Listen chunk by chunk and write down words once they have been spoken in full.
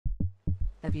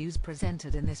The views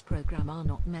presented in this program are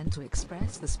not meant to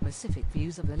express the specific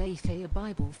views of the Lafayette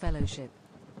Bible Fellowship.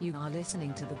 You are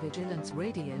listening to the Vigilance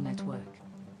Radio Network.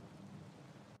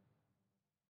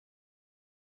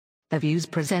 The views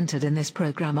presented in this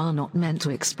program are not meant to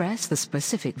express the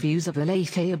specific views of the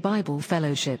Lafayette Bible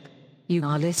Fellowship. You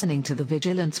are listening to the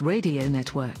Vigilance Radio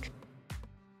Network.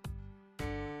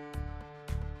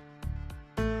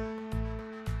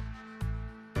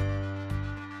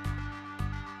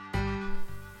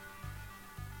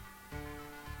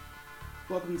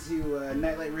 Welcome to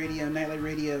Nightlight Radio. Nightlight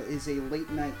Radio is a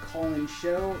late-night call-in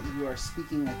show. You are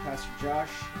speaking with Pastor Josh,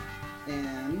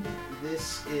 and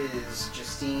this is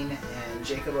Justine and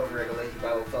Jacob over at Lafayette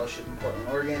Bible Fellowship in Portland,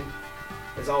 Oregon.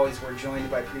 As always, we're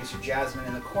joined by producer Jasmine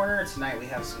in the corner. Tonight we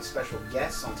have some special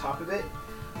guests on top of it.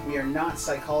 We are not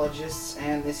psychologists,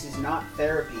 and this is not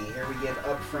therapy. Here we give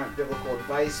upfront biblical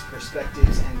advice,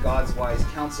 perspectives, and God's wise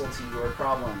counsel to your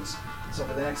problems. So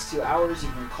for the next 2 hours,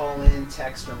 you can call in,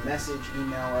 text, or message,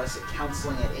 email us at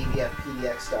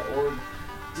counseling@abfpdx.org,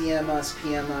 DM us,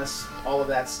 PM us, all of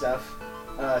that stuff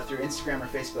through Instagram or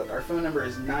Facebook. Our phone number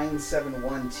is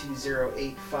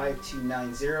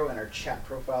 971-208-5290, and our chat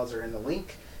profiles are in the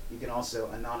link. You can also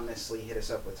anonymously hit us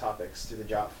up with topics through the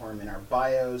jot form in our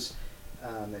bios.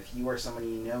 If you or someone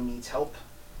you know needs help,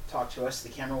 talk to us. The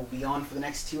camera will be on for the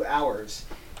next 2 hours.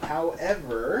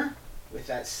 However, with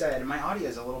that said, my audio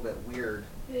is a little bit weird.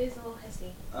 It is a little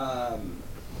hissy.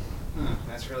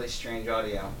 That's really strange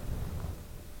audio.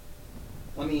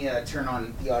 Let me turn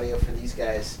on the audio for these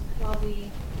guys. While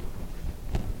we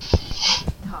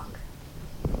talk.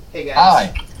 Hey guys.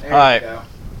 Hi. There Hi. we go.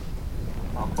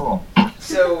 Oh, cool.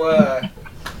 So,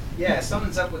 yeah,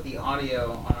 something's up with the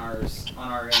audio on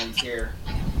our end here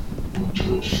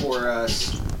for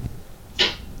us.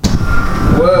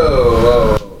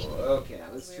 Whoa. Okay,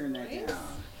 let's turn that down.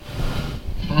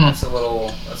 That's a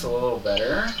little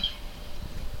better.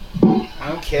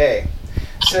 Okay.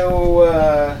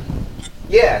 So,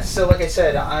 yeah, so like I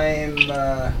said, I'm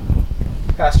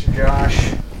Pastor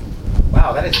Josh.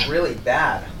 Wow, that is really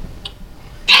bad.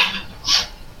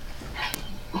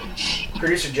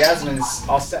 Producer Jasmine's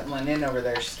all settling in over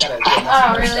there. She's got to get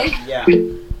Oh, really? stuff. Yeah.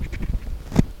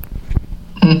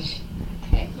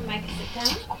 Okay, my mic is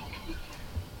down.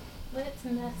 Let's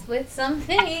mess with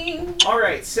something.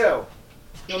 Alright, so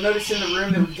you'll notice in the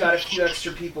room that we've got a few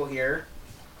extra people here.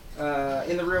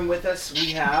 In the room with us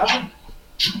we have...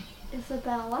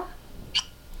 Isabella.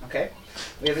 Okay.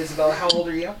 We have Isabella. How old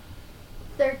are you?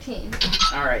 13.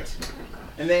 Alright.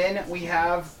 And then we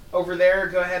have over there,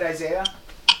 go ahead Isaiah.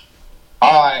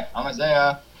 Hi, I'm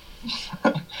Isaiah.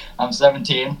 I'm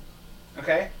 17.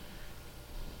 Okay.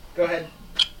 Go ahead.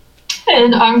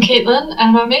 And I'm Caitlin,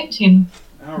 and I'm 18.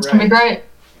 It's gonna be Alright. great.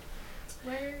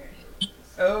 Where?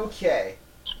 Okay.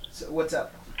 So what's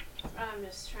up? I'm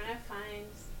just trying to find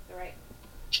the right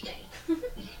thing.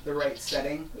 The right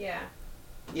setting? Yeah.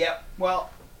 Yep.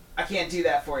 Well, I can't do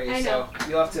that for you, I so know.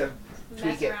 you'll have to tweak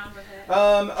Mess it. around with it.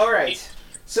 Alright.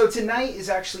 So tonight is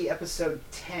actually episode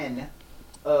 10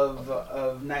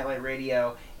 of Nightlight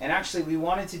Radio, and actually we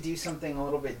wanted to do something a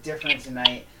little bit different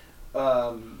tonight.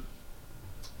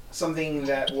 Something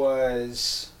that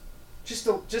was just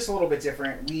a little bit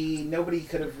different. Nobody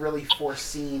could have really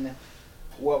foreseen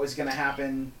what was going to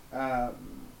happen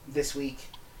this week,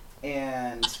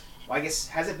 and well, I guess,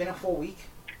 has it been a full week?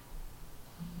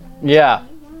 Yeah.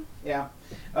 Yeah.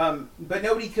 But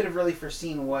nobody could have really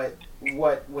foreseen what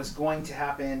was going to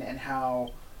happen and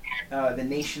how the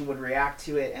nation would react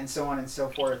to it, and so on and so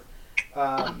forth.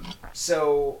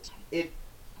 So it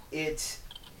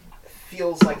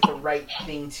feels like the right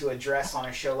thing to address on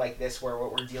a show like this, where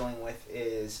what we're dealing with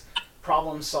is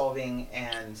problem solving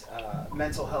and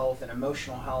mental health and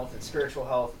emotional health and spiritual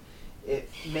health. It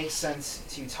makes sense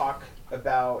to talk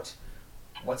about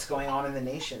what's going on in the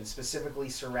nation, specifically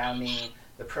surrounding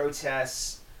the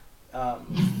protests,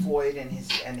 Floyd and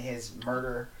his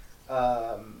murder,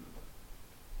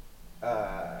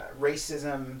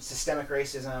 racism, systemic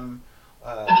racism,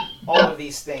 all of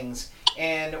these things.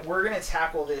 And we're going to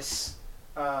tackle this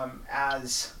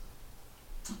as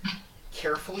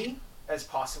carefully as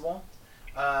possible.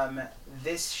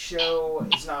 This show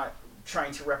is not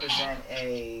trying to represent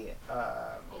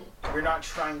we're not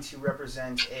trying to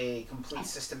represent a complete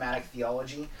systematic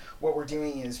theology. What we're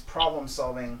doing is problem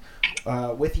solving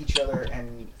with each other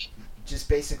and just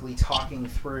basically talking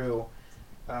through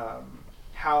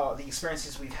how the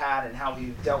experiences we've had and how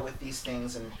we've dealt with these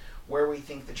things and where we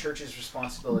think the church's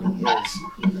responsibility is.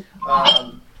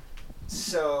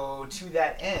 So to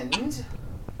that end,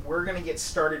 we're going to get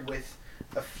started with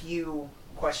a few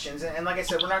questions, and like I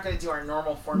said, we're not going to do our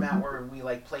normal format where we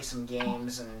like play some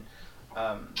games and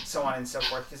so on and so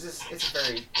forth, because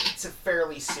it's a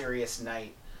fairly serious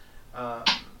night.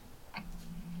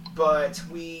 But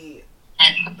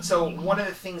so one of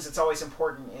the things that's always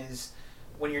important is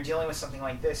when you're dealing with something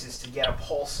like this is to get a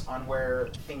pulse on where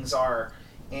things are,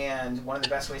 and one of the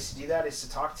best ways to do that is to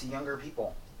talk to younger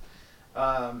people.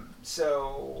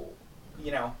 So,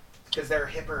 because they're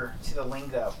hipper to the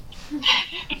lingo.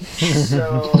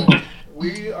 So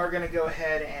we are going to go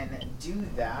ahead and do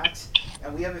that,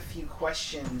 and we have a few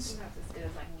questions. That's as good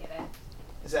as I can get it.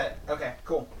 Is that okay?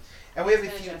 Cool. And we have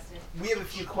a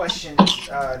few questions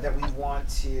that we want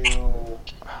to.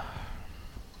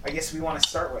 I guess we want to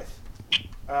start with.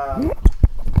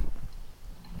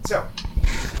 So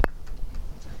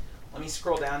let me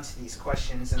scroll down to these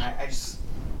questions, and I just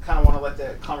kind of want to let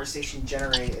the conversation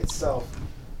generate itself.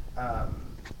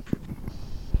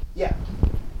 Yeah.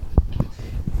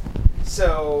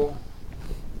 So,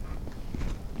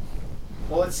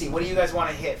 well, let's see. What do you guys want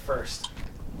to hit first?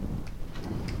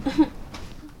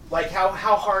 Like, how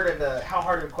hard of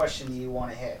a question do you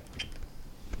want to hit?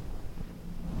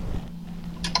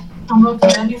 I'm open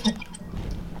to anything.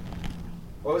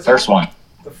 What was First that? one.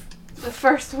 The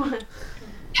first one.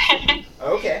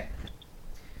 Okay.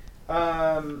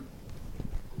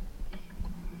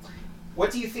 What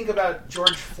do you think about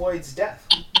George Floyd's death?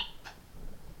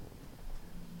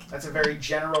 That's a very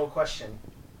general question.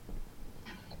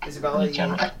 Isabella, you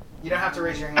don't have to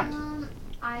raise your hand.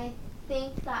 I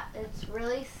think that it's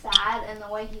really sad, and the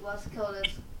way he was killed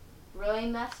is really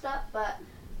messed up. But,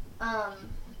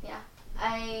 yeah,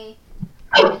 I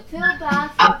feel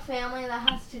bad for the family that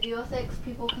has to deal with it, because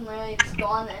people can literally just go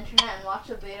on the internet and watch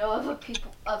a video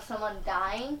of someone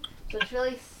dying. So it's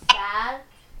really sad.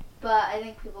 But I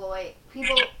think the way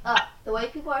people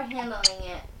are handling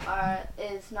it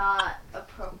is not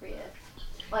appropriate.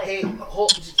 Like, Hey, can I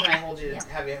hold you? Yeah.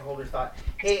 Have you hold your thought?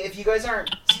 Hey, if you guys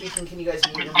aren't speaking, can you guys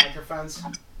mute your microphones?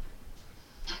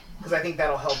 Because I think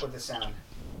that'll help with the sound.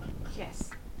 Yes.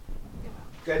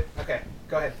 Good. Okay.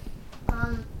 Go ahead.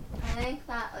 I think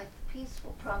that like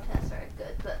peaceful protests are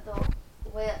good, but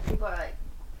the way that people are like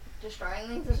destroying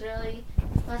things is really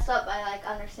messed up. I like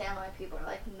understand why people are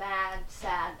like mad,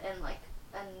 sad, and like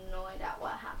annoyed at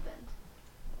what happened.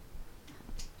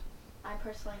 I'm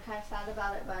personally kind of sad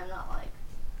about it, but I'm not like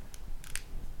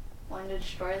wanting to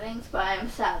destroy things. But I am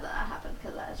sad that happened,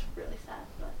 because that is really sad.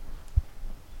 But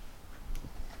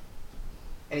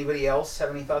Anybody else have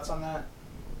any thoughts on that?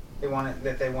 They want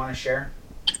to share?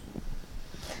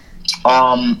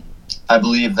 I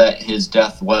believe that his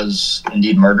death was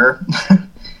indeed murder.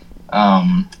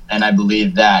 And I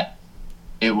believe that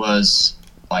it was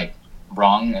like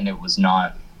wrong, and it was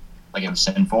not like it was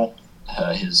sinful,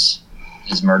 his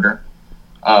murder.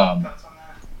 Thoughts on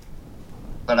that?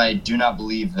 But I do not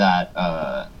believe that.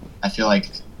 I feel like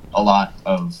a lot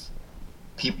of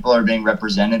people are being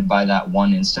represented by that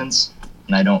one instance,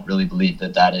 and I don't really believe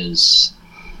that that is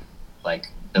like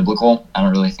biblical. I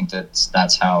don't really think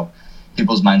that's how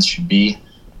people's minds should be.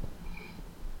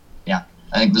 Yeah,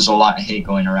 I think there's a lot of hate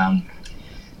going around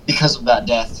because of that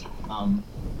death.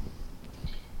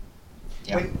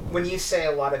 Yeah. When you say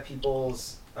a lot of people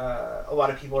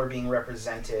are being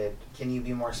represented, can you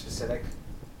be more specific?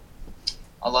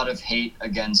 A lot of hate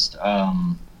against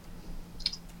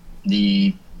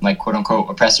the like quote unquote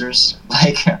oppressors,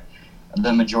 like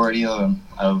the majority of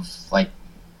like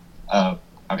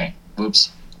okay,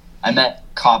 whoops, I meant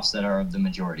cops that are of the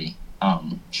majority.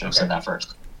 Should have said that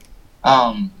first.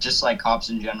 Just like cops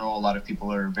in general, a lot of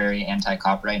people are very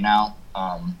anti-cop right now,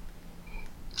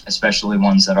 especially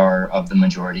ones that are of the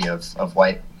majority of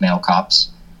white male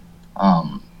cops.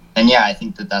 And yeah, I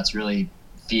think that's really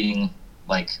feeding,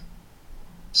 like,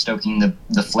 stoking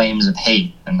the flames of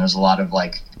hate, and there's a lot of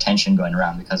like tension going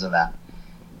around because of that.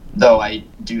 Though I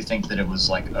do think that it was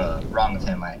like wrong of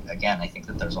him. I think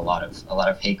that there's a lot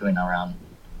of hate going around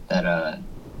that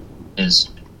is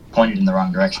pointed in the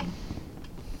wrong direction.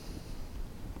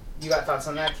 You got thoughts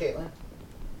on that, Caitlin?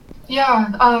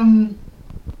 Yeah,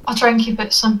 I'll try and keep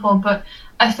it simple, but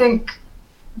I think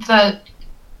that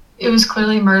it was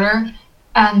clearly murder,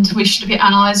 and we should be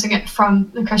analyzing it from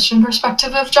the Christian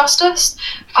perspective of justice.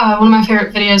 One of my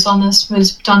favorite videos on this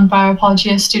was done by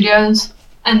Apologia Studios,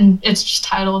 and it's just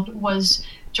titled, "Was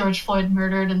George Floyd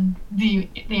murdered?" And the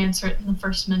answer in the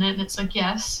first minute, and it's like,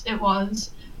 yes, it was,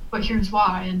 but here's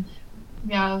why. And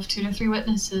we have 2 to 3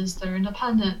 witnesses that are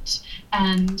independent,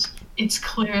 and it's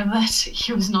clear that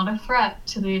he was not a threat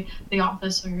to the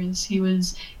officers. He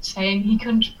was saying he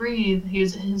couldn't breathe.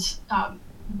 His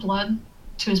blood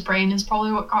to his brain is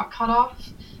probably what got cut off.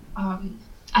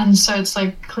 And so it's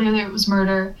like, clearly it was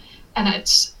murder, and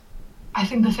I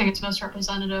think the thing it's most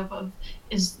representative of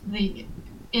is the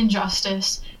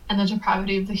injustice and the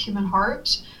depravity of the human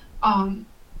heart. And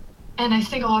I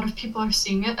think a lot of people are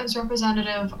seeing it as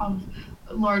representative of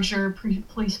larger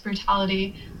police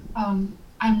brutality.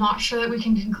 I'm not sure that we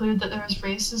can conclude that there was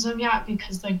racism yet,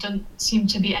 because there didn't seem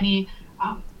to be any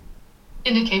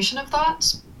indication of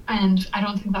that. And I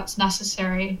don't think that's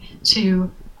necessary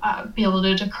to be able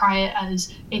to decry it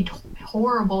as a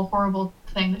horrible, horrible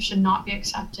thing that should not be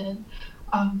accepted.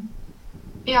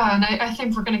 Yeah, and I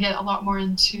think we're going to get a lot more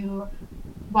into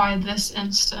why this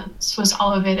instance was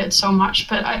elevated so much.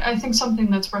 But I think something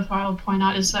that's worthwhile to point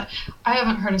out is that I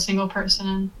haven't heard a single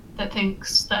person that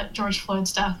thinks that George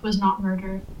Floyd's death was not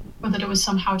murder, or that it was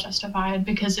somehow justified,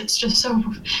 because it's just so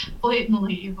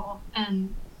blatantly evil.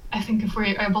 And I think if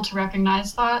we're able to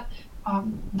recognize that,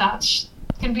 that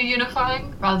can be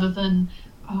unifying, rather than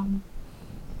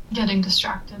getting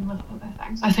distracted with other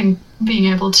things. I think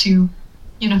being able to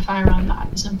unify around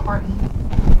that is important.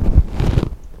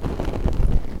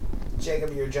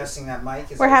 Jacob, you're adjusting that mic.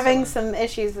 We're having some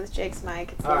issues with Jake's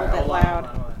mic. It's a little bit loud.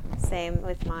 Hold on. Same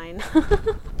with mine.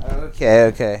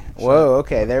 Okay. Whoa,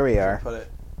 okay, there we are.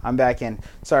 I'm back in.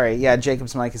 Sorry, yeah,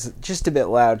 Jacob's mic is just a bit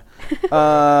loud.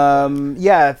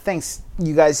 Yeah, thanks,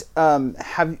 you guys.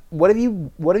 What have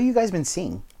you guys been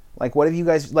seeing? Like, what have you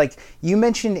guys, like, you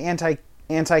mentioned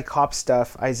anti-cop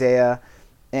stuff, Isaiah,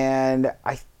 and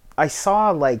I saw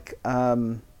like a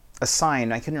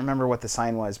sign. I couldn't remember what the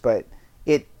sign was, but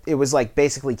it was like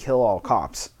basically kill all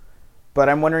cops. But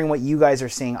I'm wondering what you guys are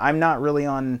seeing. I'm not really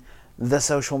on the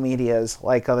social medias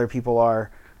like other people are.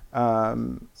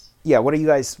 Yeah, what are you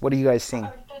guys seeing?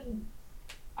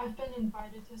 I've been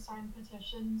invited to sign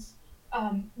petitions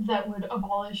that would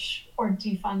abolish or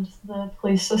defund the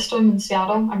police system in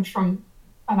Seattle. I'm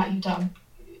at UW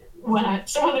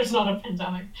so there's not a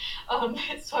pandemic.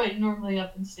 So I'm normally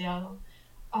up in Seattle.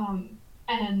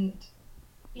 And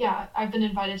yeah, I've been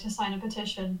invited to sign a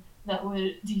petition that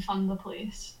would defund the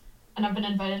police. And I've been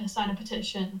invited to sign a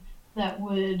petition that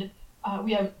would,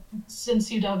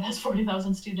 since UW has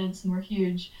 40,000 students and we're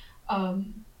huge,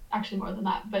 actually more than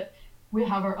that, but we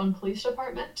have our own police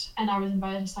department, and I was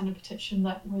invited to sign a petition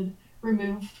that would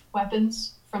remove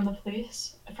weapons from the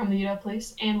UW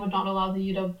police, and would not allow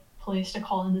the UW police to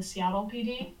call in the Seattle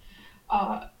PD.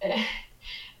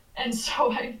 And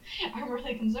so I'm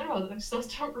really concerned about this. Those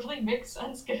don't really make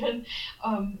sense given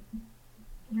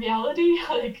reality.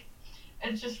 Like,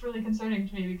 it's just really concerning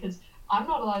to me, because I'm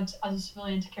not allowed as a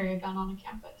civilian to carry a gun on a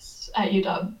campus at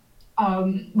UW,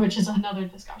 which is another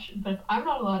discussion. But if I'm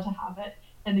not allowed to have it,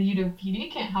 and the UW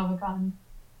PD can't have a gun,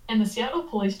 and the Seattle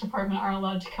Police Department aren't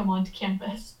allowed to come onto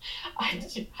campus, I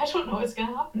don't know what's going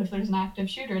to happen if there's an active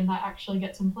shooter and that actually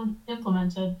gets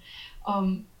implemented.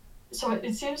 So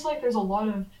it seems like there's a lot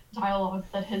of dialogue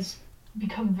that has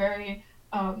become very,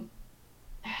 I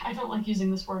don't like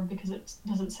using this word because it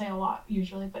doesn't say a lot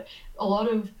usually, but a lot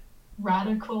of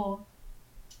radical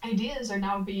ideas are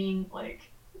now being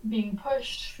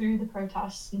pushed through the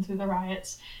protests and through the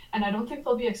riots, and I don't think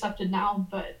they'll be accepted now,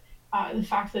 but the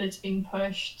fact that it's being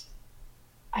pushed,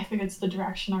 I think it's the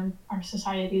direction our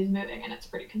society is moving, and it's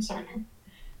pretty concerning.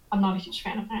 I'm not a huge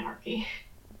fan of anarchy.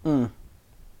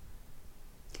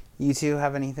 You two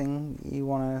have anything you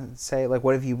want to say? Like,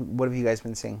 what have you guys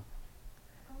been seeing?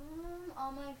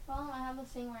 On my phone, I have a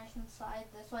thing where I can slide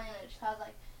this way, and it just has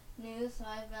like news. So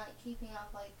I've been like keeping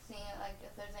up, like seeing like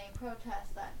if there's any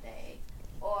protests that day,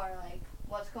 or like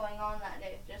what's going on that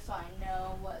day, just so I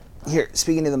know what. Here,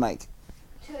 speaking to the mic.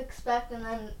 To expect, and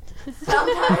then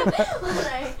sometimes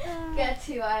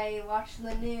when I watch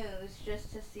the news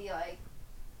just to see like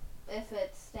if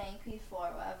it's staying peaceful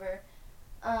or whatever.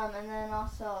 And then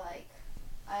also, like,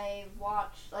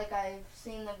 I've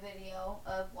seen the video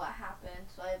of what happened,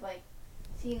 so I've, like,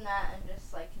 seen that and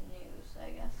just, like, news, I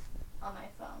guess, on my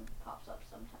phone pops up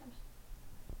sometimes.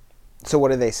 So what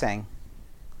are they saying?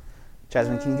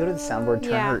 Jasmine, can you go to the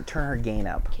soundboard, turn her gain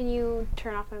up? Can you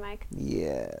turn off my mic?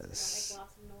 Yes.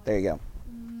 There you go.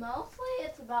 Mostly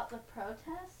it's about the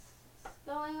protests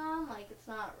going on, like, it's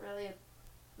not really,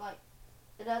 like,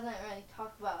 it doesn't really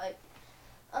talk about, like,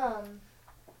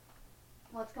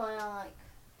 what's going on, like,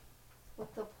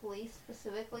 with the police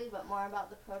specifically, but more about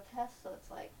the protests. So it's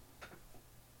like,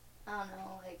 I don't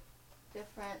know, like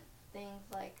different things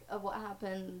like of what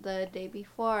happened the day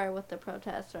before with the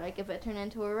protests, or like if it turned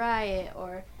into a riot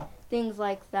or things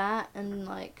like that. And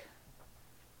like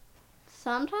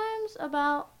sometimes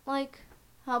about like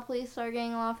how police are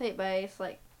getting a lot of hate, but I just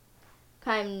like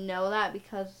kind of know that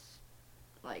because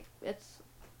like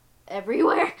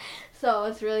everywhere. So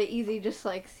it's really easy just to,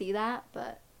 like, see that,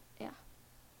 but yeah.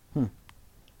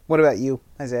 What about you,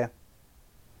 Isaiah?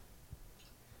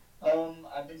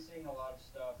 I've been seeing a lot of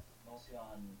stuff, mostly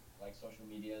on like social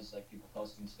medias, like people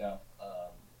posting stuff,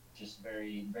 just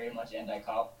very, very much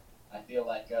anti-cop. I feel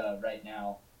like right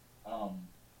now,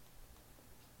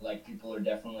 like people are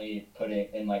definitely putting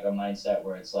in like a mindset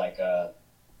where it's like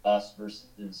us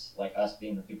versus like us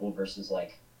being the people versus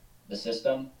like the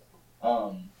system,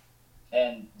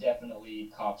 and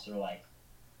definitely cops are like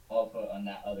all put on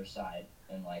that other side,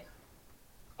 and like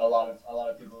a lot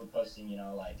of people are posting, you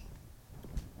know, like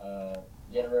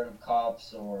get rid of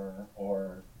cops or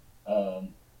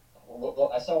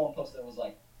I saw one post that was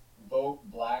like vote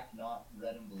black, not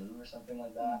red and blue or something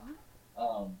like that,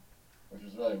 which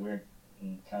was really weird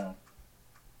and kind of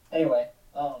anyway.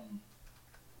 A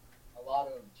lot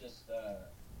of just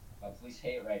police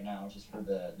hate right now, just for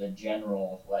the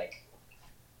general like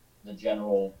the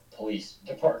general police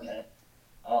department.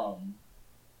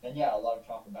 And yeah, a lot of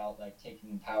talk about like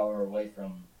taking power away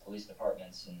from police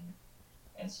departments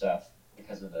and stuff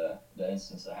because of the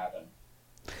incidents that happened.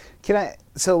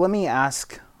 So let me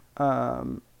ask,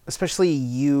 especially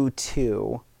you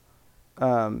two,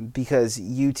 because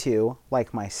you two,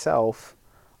 like myself,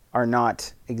 are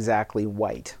not exactly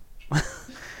white.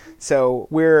 So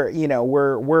we're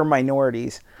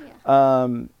minorities. Yeah.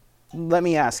 Let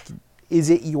me ask, is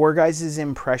it your guys'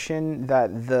 impression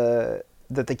that the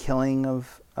killing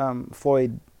of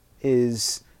Floyd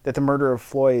that the murder of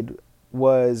Floyd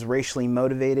was racially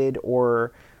motivated,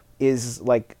 or is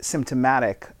like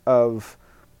symptomatic of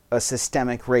a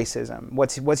systemic racism?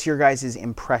 What's your guys'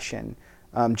 impression,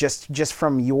 just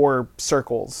from your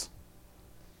circles?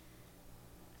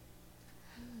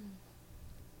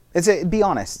 Be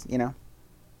honest, you know.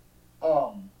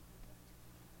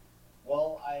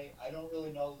 Well, I don't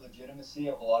really know the legitimacy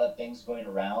of a lot of things going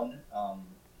around,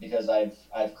 because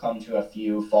I've come to a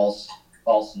few false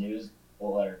news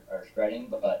people are spreading,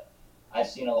 but I've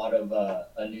seen a lot of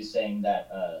news saying that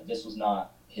this was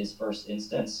not his first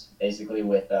instance, basically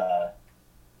with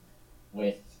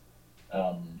like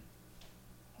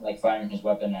firing his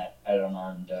weapon at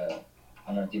unarmed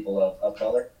people of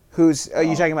color. Who's are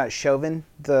you talking about? Chauvin,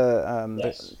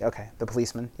 yes. the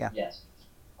policeman, yeah. Yes.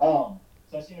 So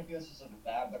I've seen a few instances of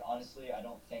that, but honestly, I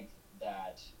don't think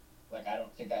I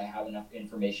have enough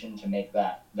information to make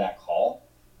that call.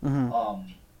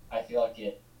 Mm-hmm. I feel like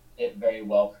it very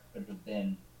well could have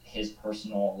been his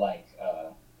personal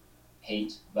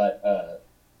hate, but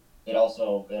it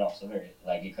also very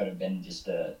like it could have been just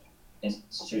a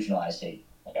institutionalized hate,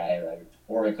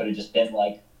 or it could have just been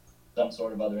like some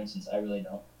sort of other instance. I really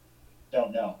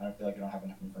don't know. I feel like I don't have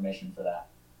enough information for that.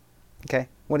 Okay,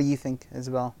 what do you think,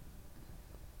 Isabel?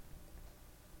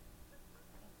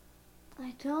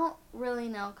 I don't really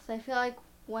know, because I feel like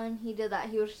when he did that,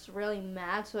 he was just really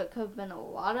mad, so it could have been a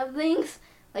lot of things.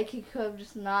 Like, he could have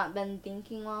just not been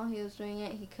thinking while he was doing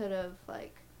it. He could have,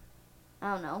 like,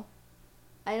 I don't know.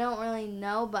 I don't really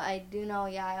know, but I do know,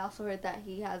 yeah, I also heard that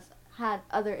he has had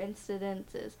other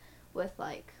incidences with,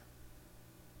 like,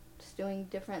 just doing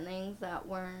different things that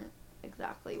weren't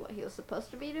exactly what he was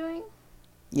supposed to be doing.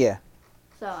 Yeah.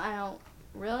 So I don't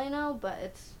really know, but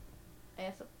it's, I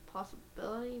guess, a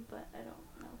possibility, but I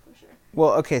don't know for sure.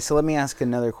 Well, okay, so let me ask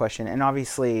another question, and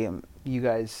obviously you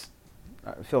guys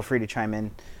feel free to chime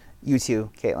in, you too,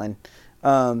 Caitlin.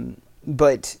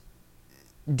 But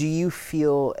do you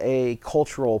feel a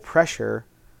cultural pressure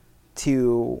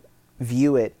to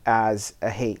view it as a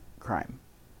hate crime?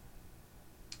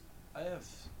 I have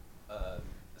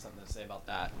something to say about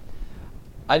that.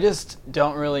 I just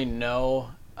don't really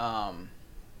know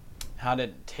how to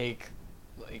take,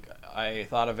 like, I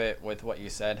thought of it with what you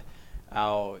said,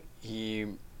 how he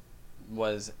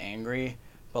was angry,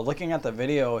 but looking at the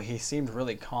video, he seemed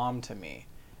really calm to me,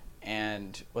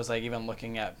 and was like even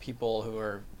looking at people who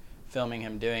were filming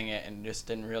him doing it and just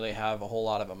didn't really have a whole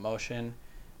lot of emotion.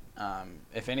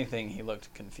 If anything, he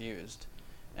looked confused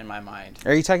in my mind.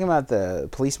 Are you talking about the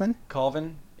policeman?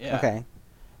 Colvin? Yeah. Okay.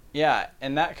 Yeah,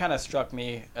 and that kind of struck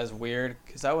me as weird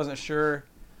because I wasn't sure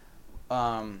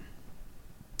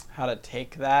how to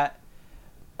take that.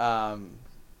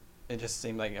 It just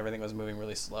seemed like everything was moving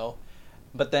really slow.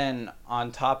 But then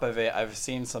on top of it, I've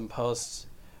seen some posts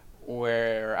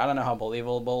where I don't know how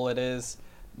believable it is,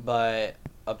 but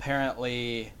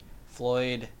apparently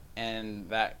Floyd and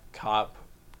that cop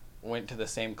went to the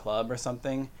same club or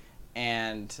something,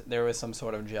 and there was some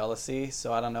sort of jealousy.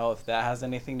 So I don't know if that has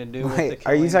anything to do with the killing.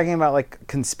 Are you talking about like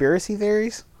conspiracy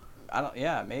theories?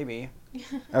 Yeah, maybe.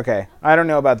 Okay, I don't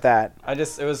know about that.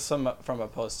 It was from a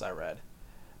post I read,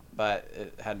 but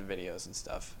it had videos and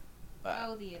stuff.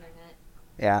 Oh, the internet.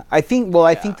 Yeah, I think. Well,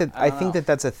 I Yeah, think that I I don't think know. that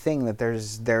that's a thing, that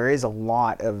there is a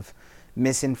lot of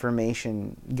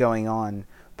misinformation going on.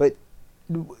 But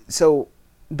so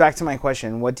back to my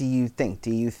question: what do you think?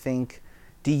 Do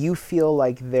you feel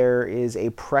like there is a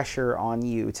pressure on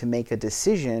you to make a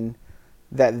decision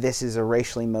that this is a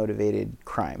racially motivated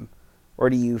crime, or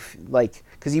do you like?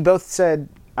 Because you both said,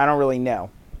 I don't really know.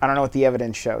 I don't know what the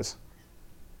evidence shows.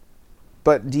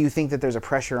 But do you think that there's a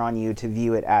pressure on you to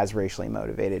view it as racially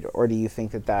motivated, or do you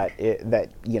think that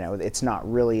it's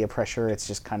not really a pressure? It's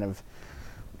just kind of,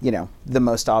 the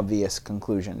most obvious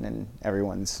conclusion, and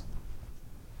everyone's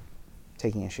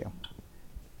taking issue.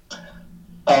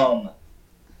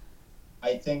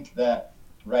 I think that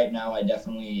right now I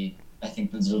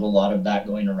think there's a lot of that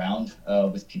going around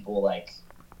with people like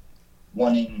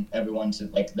wanting everyone to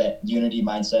like that unity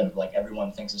mindset of like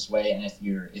everyone thinks this way, and if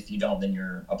you don't, then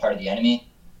you're a part of the enemy.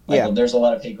 Like, Yeah. There's a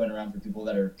lot of hate going around for people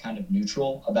that are kind of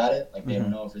neutral about it. Like they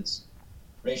don't know if it's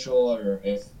racial or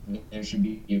if there should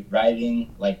be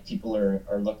rioting. Like people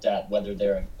are looked at whether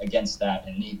they're against that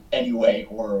in any way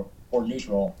or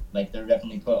neutral. Like they're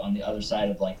definitely put on the other side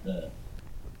of like the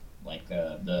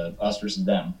us versus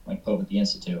them, like Pope at the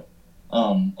Institute.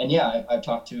 And yeah, I've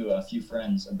talked to a few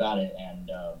friends about it,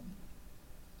 and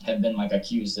have been like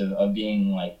accused of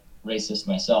being like racist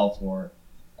myself, or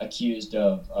accused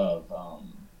of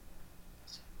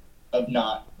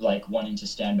not like wanting to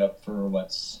stand up for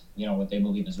what's what they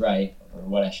believe is right, or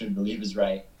what I should believe is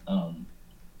right.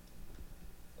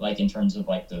 Like in terms of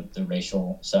like the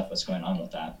racial stuff that's going on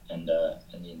with that, and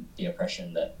the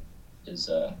oppression that is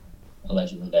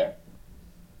allegedly there.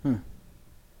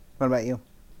 What about you?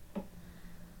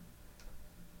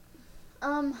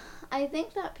 I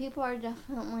think that people are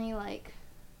definitely like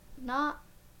not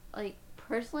like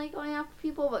personally going after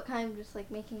people, but kind of just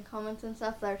like making comments and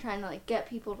stuff that are trying to like get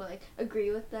people to like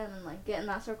agree with them and like get in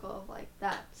that circle of like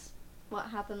that's what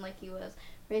happened, like he was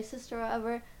racist or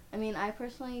whatever. I mean, I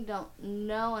personally don't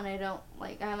know, and I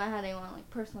haven't had anyone like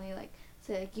personally like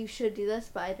say like you should do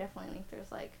this, but I definitely think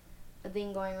there's like a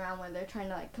thing going around where they're trying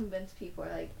to like convince people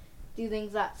or like do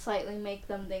things that slightly make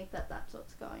them think that that's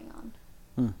what's going on.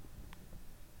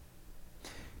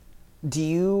 Do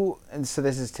you, and so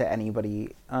this is to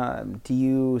anybody, do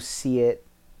you see it,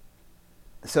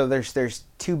 so there's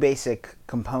two basic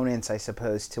components, I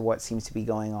suppose, to what seems to be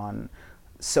going on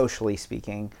socially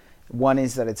speaking. One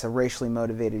is that it's a racially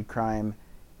motivated crime.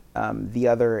 The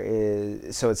other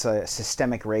is, so it's a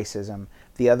systemic racism.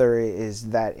 The other is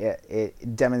that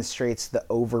it demonstrates the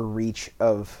overreach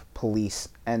of police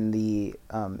and the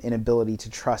inability to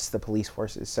trust the police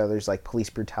forces. So there's like police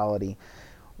brutality.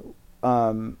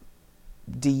 What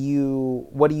do you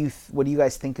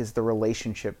guys think is the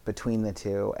relationship between the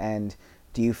two, and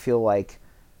do you feel like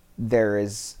there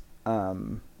is,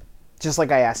 just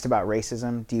like I asked about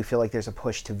racism, do you feel like there's a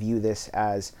push to view this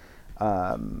as,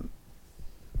 or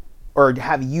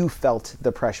have you felt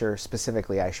the pressure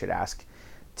specifically, I should ask,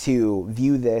 to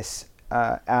view this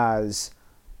as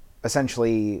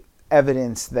essentially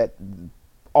evidence that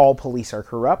all police are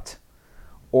corrupt,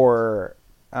 or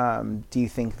do you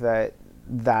think that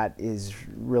is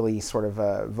really sort of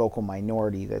a vocal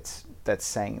minority that's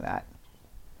saying that?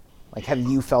 Like, have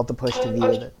you felt the push to view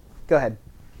it? Go ahead.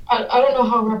 I don't know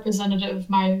how representative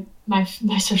my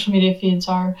social media feeds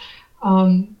are.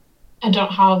 I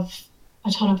don't have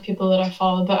a ton of people that I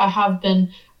follow, but I have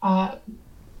been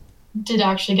did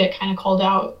actually get kind of called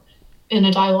out in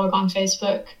a dialogue on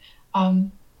Facebook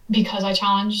because I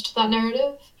challenged that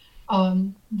narrative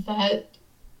that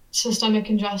systemic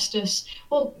injustice,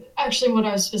 well, actually what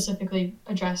I was specifically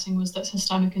addressing was that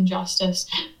systemic injustice,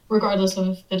 regardless of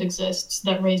if it exists,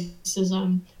 that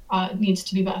racism needs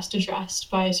to be best addressed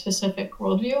by a specific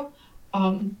worldview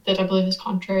that I believe is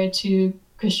contrary to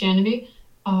Christianity.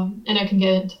 And I can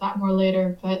get into that more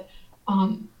later, but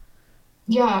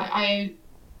yeah, I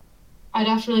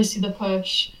definitely see the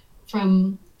push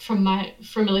from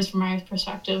at least from my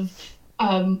perspective,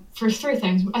 for three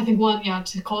things. I think one,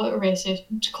 to call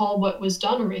it to call what was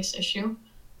done a race issue,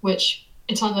 which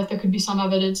it sounds like there could be some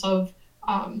evidence of,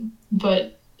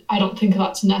 but I don't think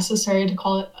that's necessary to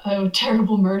call it a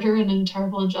terrible murder and a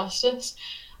terrible injustice.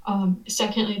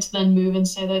 Secondly, to then move and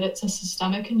say that it's a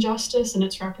systemic injustice and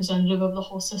it's representative of the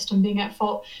whole system being at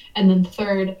fault. And then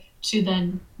third, to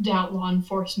then doubt law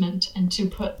enforcement and to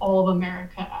put all of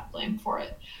America at blame for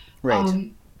it.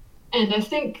 Right. And I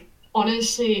think,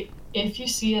 honestly, if you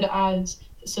see it as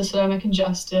systemic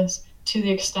injustice to the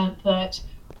extent that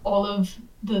all of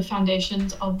the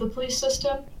foundations of the police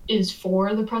system is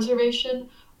for the preservation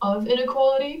of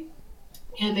inequality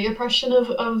and the oppression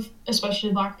of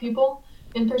especially Black people,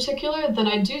 in particular, then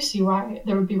I do see why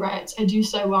there would be riots. I do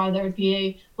see why there would be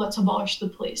a let's abolish the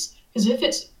police. Because if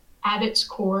it's at its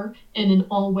core and in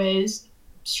all ways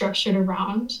structured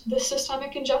around this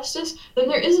systemic injustice, then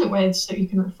there isn't ways that you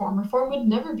can reform. Reform would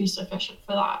never be sufficient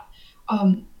for that.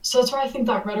 So that's why I think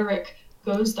that rhetoric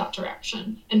goes that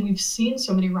direction. And we've seen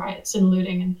so many riots and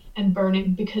looting and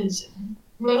burning because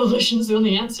revolution is the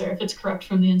only answer if it's corrupt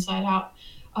from the inside out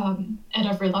at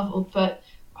every level. But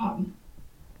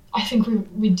I think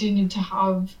we do need to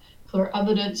have clear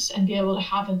evidence and be able to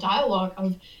have a dialogue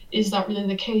of, is that really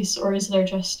the case, or is there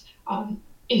just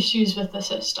issues with the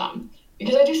system?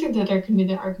 Because I do think that there can be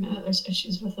the argument that there's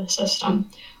issues with the system,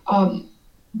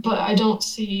 but I don't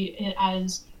see it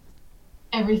as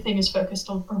everything is focused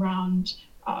around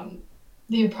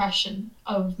the oppression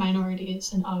of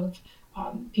minorities and of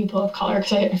people of color,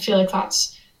 because I feel like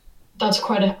that's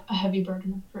quite a heavy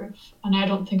burden of proof, and I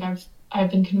don't think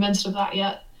I've been convinced of that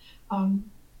yet.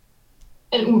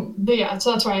 But yeah,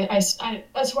 so that's why I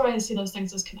see those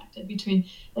things as connected between,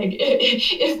 like,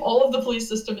 if all of the police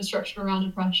system is structured around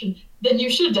oppression, then you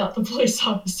should doubt the police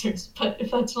officers. But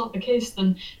if that's not the case,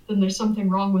 then there's something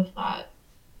wrong with that.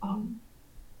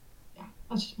 Yeah,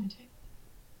 that's just my take.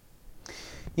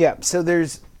 Yeah, so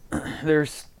there's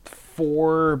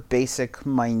four basic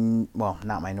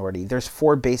not minority. There's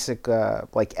four basic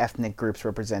like ethnic groups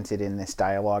represented in this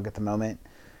dialogue at the moment.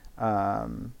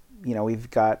 We've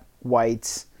got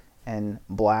whites and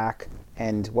black,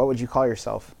 and what would you call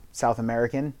yourself? South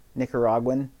American,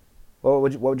 Nicaraguan. What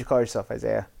would you call yourself,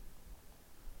 Isaiah?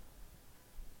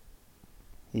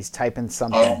 He's typing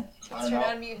something. Let's try to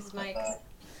unmute his mic.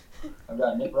 I've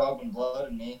got Nicaraguan blood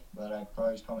in me, but I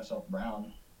probably just call myself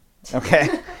brown. Okay,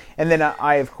 and then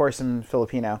I of course am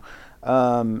Filipino.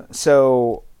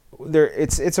 So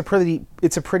it's a pretty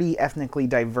ethnically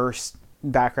diverse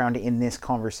background in this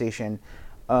conversation.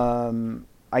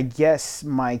 I guess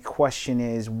my question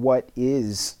is, what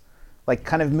is, like,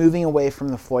 kind of moving away from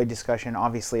the Floyd discussion?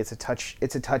 Obviously, it's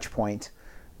a touch point,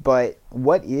 but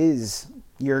what is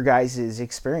your guys'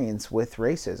 experience with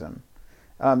racism?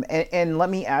 And let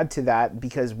me add to that,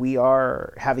 because we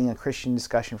are having a Christian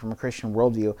discussion from a Christian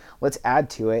worldview. Let's add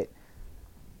to it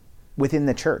within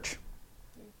the church.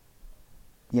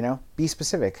 Be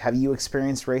specific. Have you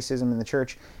experienced racism in the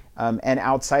church? And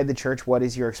outside the church, what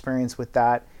is your experience with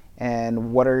that?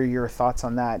 And what are your thoughts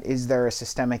on that? Is there a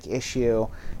systemic issue?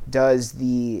 Does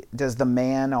the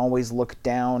man always look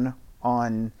down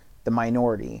on the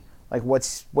minority? Like,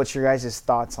 what's your guys'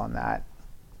 thoughts on that?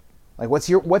 Like, what's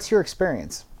your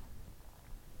experience?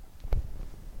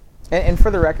 And for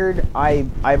the record, I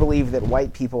believe that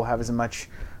white people have as much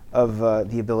of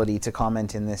the ability to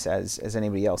comment in this as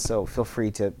anybody else. So feel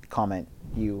free to comment,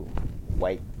 you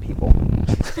white people.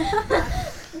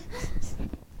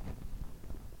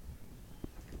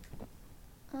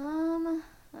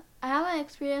 I haven't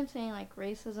experienced any like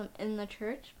racism in the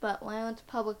church, but when I went to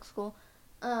public school,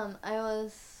 I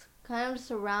was kind of just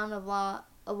around a lot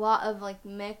of like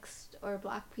mixed or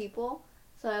black people,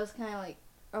 so I was kind of like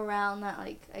around that,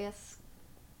 like, I guess,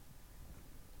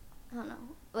 I don't know,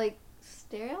 like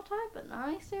stereotype, but not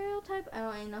a stereotype. I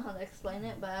don't even know how to explain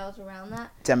it, but I was around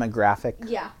that demographic.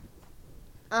 Yeah.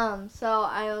 So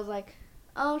I was like,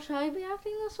 oh, should I be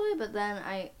acting this way? But then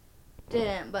I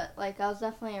didn't, but like I was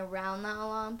definitely around that a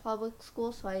lot in public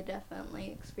school, so I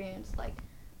definitely experienced like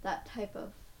that type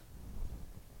of,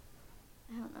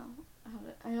 I don't know,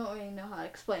 I don't really know how to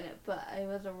explain it, but I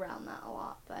was around that a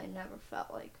lot, but I never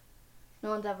felt like,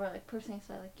 no one's ever like personally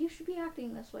said like, you should be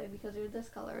acting this way because you're this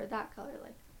color or that color.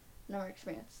 Like, never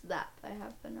experienced that, but I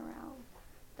have been around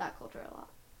that culture a lot.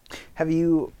 Have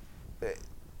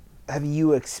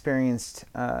you experienced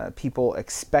people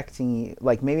expecting,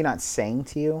 like, maybe not saying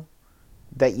to you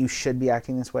that you should be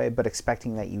acting this way, but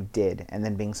expecting that you did, and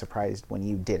then being surprised when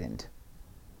you didn't?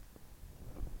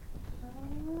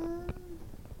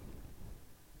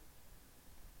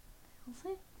 I'll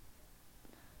say,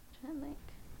 trying to think.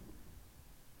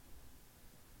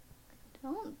 I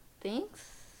don't think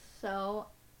so.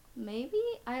 Maybe,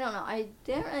 I don't know. I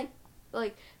didn't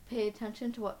like pay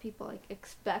attention to what people like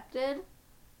expected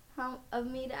of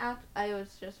me to act. I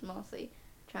was just mostly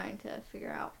trying to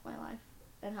figure out my life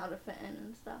and how to fit in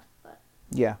and stuff. But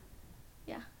yeah.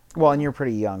 Well, and you're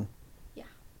pretty young. Yeah.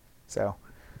 So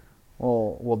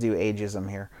we'll do ageism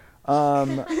here.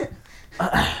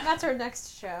 That's our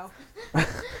next show.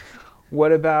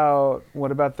 What about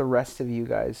the rest of you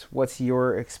guys? What's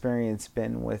your experience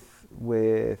been with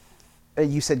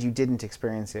you said you didn't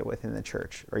experience it within the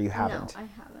church, or you haven't? No, I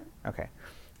haven't. Okay.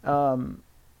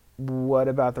 What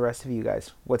about the rest of you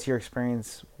guys? What's your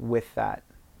experience with that?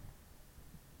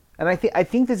 And I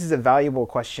think this is a valuable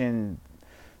question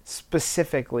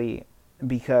specifically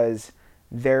because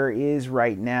there is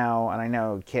right now, and I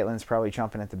know Caitlin's probably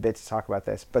chomping at the bit to talk about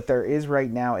this, but there is right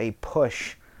now a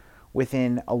push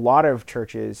within a lot of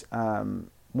churches.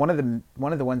 One of the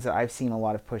ones that I've seen a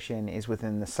lot of push in is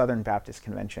within the Southern Baptist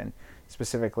Convention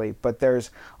specifically. But there's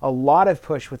a lot of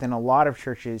push within a lot of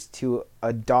churches to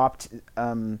adopt,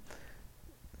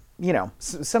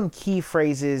 some key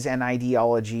phrases and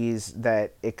ideologies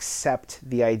that accept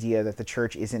the idea that the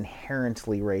church is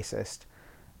inherently racist.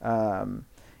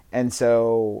 And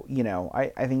so,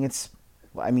 I think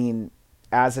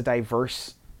as a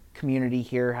diverse community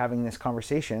here having this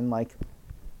conversation, like,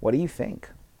 what do you think?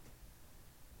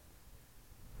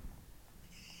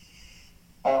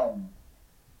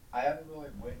 I haven't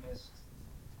really witnessed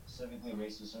specifically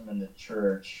racism in the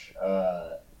church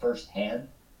firsthand,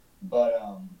 but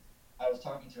I was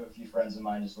talking to a few friends of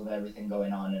mine just with everything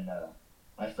going on, and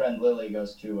my friend Lily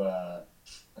goes to, I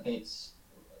think it's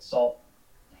Salt.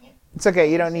 It's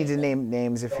okay, you don't need to name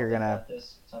names if you're gonna...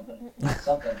 Something,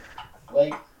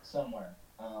 Lake somewhere.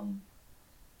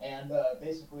 And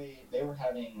basically they were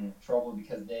having trouble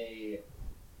because they...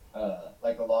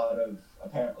 like a lot of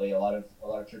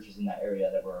churches in that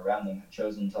area that were around them have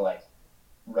chosen to like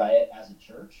riot as a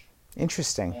church.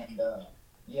 Interesting. And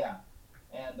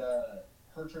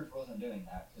her church wasn't doing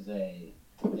that because they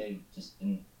just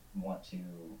didn't want to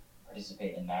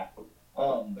participate in that.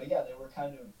 But yeah, they were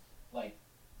kind of like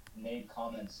made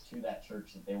comments to that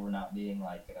church that they were not being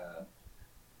like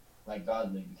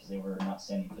godly because they were not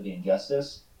standing for the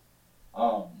injustice.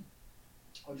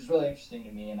 Which is really interesting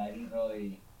to me, and I didn't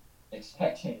really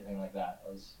expect anything like that.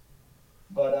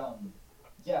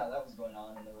 Yeah, that was going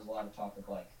on, and there was a lot of talk of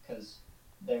like, because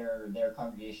their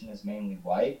congregation is mainly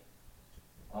white.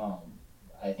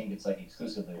 I think it's like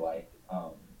exclusively white.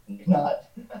 Not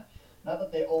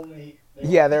that they only.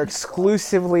 They're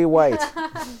exclusively white.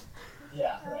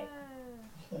 Yeah, right.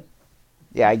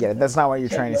 Yeah, I get it. That's not what you're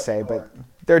trying to say, but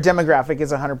their demographic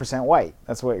is 100% white.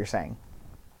 That's what you're saying.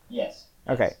 Yes.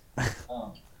 Okay.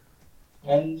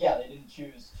 And yeah, they didn't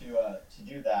choose to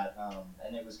do that,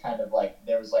 and it was kind of like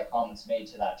there was like comments made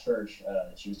to that church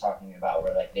that she was talking about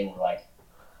where like they were like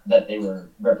that they were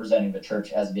representing the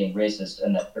church as being racist,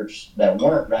 and that church that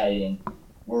weren't rioting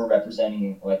were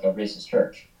representing like a racist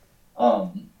church.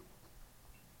 So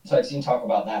I've seen talk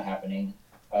about that happening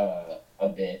a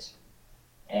bit,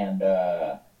 and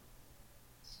I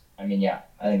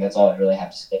think that's all I really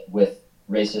have to say with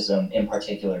racism in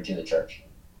particular to the church.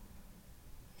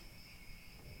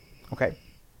 Okay.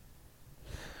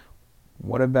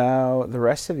 What about the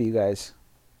rest of you guys?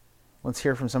 Let's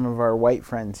hear from some of our white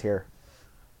friends here.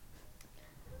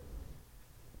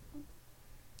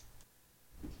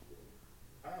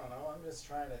 I don't know. I'm just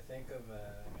trying to think of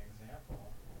an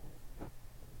example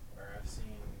where I've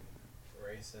seen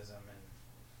racism in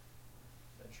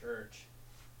the church.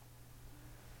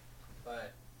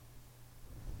 But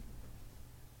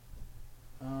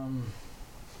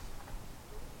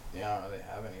yeah, I don't really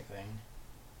have anything.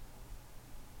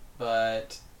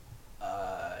 But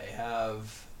I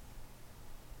have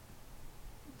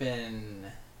been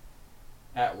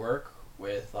at work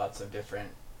with lots of different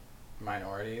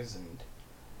minorities, and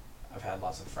I've had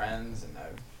lots of friends, and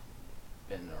I've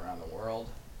been around the world.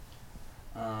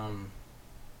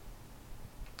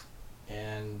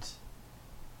 And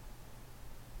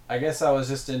I guess I was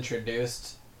just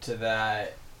introduced to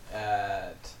that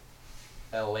at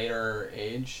a later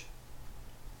age.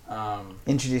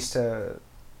 Introduced to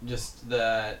just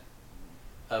the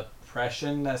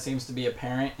oppression that seems to be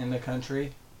apparent in the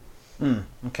country.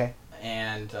 Okay.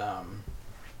 And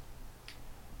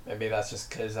maybe that's just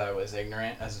because I was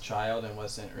ignorant as a child and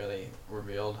wasn't really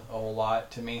revealed a whole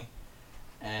lot to me.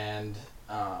 And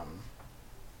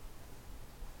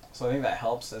so I think that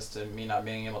helps as to me not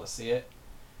being able to see it.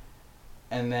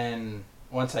 And then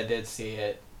once I did see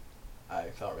it, I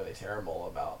felt really terrible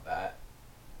about that.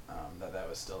 That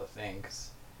was still a thing, 'cause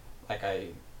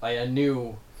I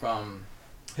knew from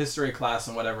history class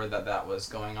and whatever that was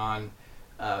going on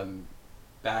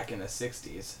back in the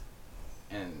 60s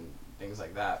and things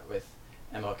like that with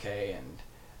MLK and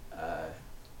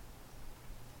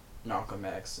Malcolm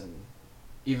X, and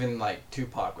even like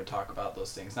Tupac would talk about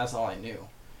those things. That's all I knew.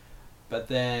 But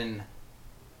then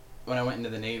when I went into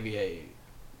the Navy, I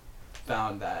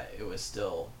found that it was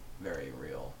still very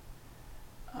real.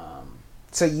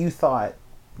 So you thought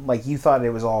it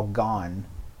was all gone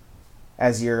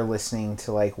as you're listening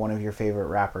to like one of your favorite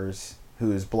rappers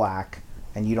who's black,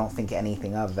 and you don't think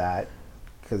anything of that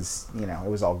because, it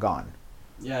was all gone.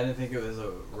 Yeah, I didn't think it was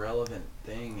a relevant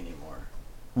thing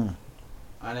anymore.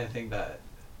 I didn't think that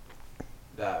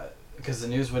that, because the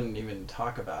news wouldn't even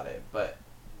talk about it, but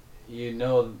you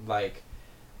know, like,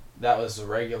 that was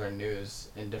regular news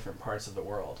in different parts of the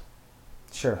world.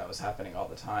 Sure. That was happening all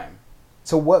the time.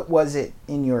 So what was it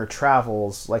in your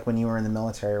travels, like when you were in the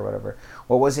military or whatever,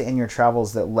 what was it in your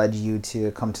travels that led you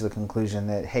to come to the conclusion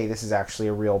that, hey, this is actually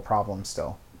a real problem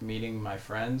still? Meeting my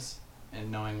friends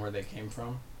and knowing where they came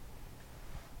from.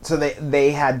 So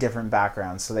they had different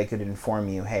backgrounds, so they could inform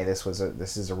you, hey, this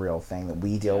is a real thing that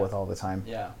we deal with all the time.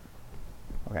 Yeah.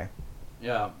 Okay.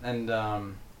 Yeah, and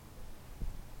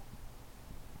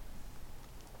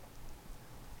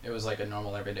it was like a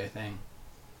normal everyday thing.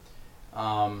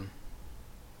 And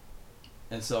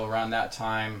so around that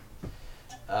time,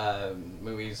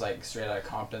 movies like Straight Outta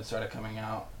Compton started coming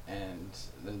out, and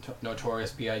the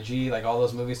Notorious B.I.G., like all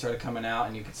those movies started coming out,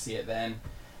 and you could see it then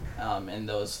in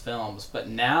those films. But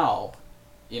now,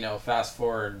 fast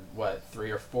forward,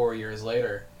 3 or 4 years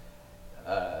later,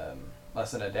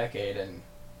 less than a decade, and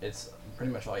it's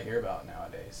pretty much all I hear about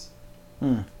nowadays.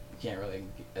 You can't really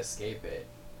escape it.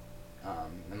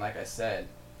 And like I said,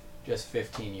 just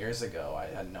 15 years ago, I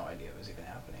had no idea it was even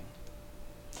happening.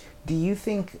 Do you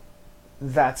think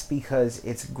that's because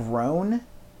it's grown,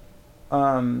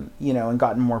 and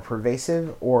gotten more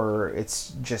pervasive, or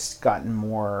it's just gotten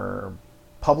more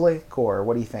public, or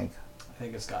what do you think? I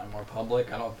think it's gotten more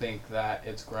public. I don't think that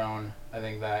it's grown. I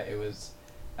think that it was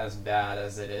as bad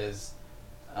as it is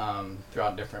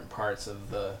throughout different parts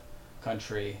of the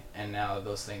country, and now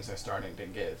those things are starting to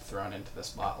get thrown into the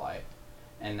spotlight,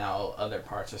 and now other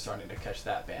parts are starting to catch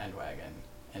that bandwagon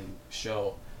and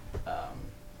show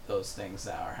those things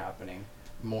that are happening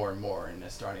more and more, and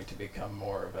it's starting to become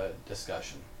more of a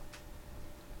discussion.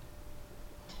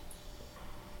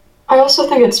 I also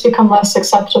think it's become less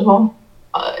acceptable,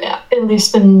 at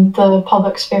least in the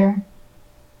public sphere,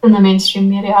 in the mainstream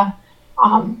media.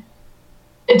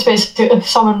 It's basically, if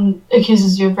someone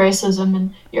accuses you of racism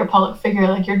and you're a public figure,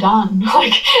 like, you're done.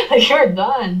 like you're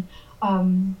done.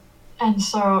 And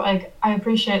so, like, I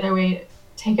appreciate that we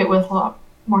take it with a lot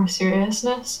more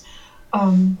seriousness. I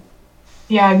mean,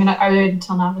 I waited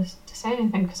until now to say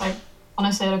anything, because I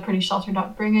honestly had a pretty sheltered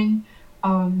upbringing.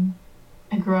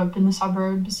 I grew up in the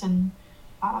suburbs and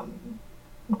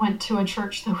went to a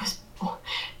church that was,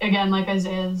 again, like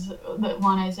the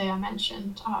one Isaiah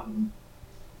mentioned,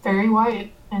 very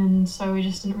white, and so we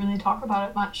just didn't really talk about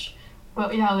it much.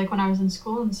 But yeah, like when I was in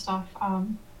school and stuff,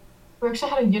 we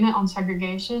actually had a unit on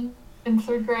segregation in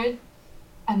 3rd grade,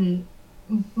 and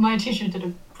my teacher did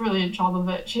a brilliant job of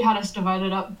it. She had us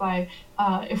divided up by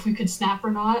if we could snap or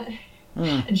not,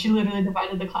 and she literally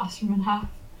divided the classroom in half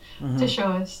to show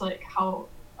us like how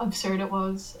absurd it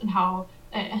was, and how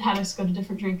it had us go to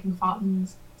different drinking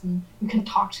fountains, and we couldn't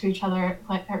talk to each other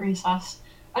at recess.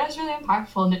 And it was really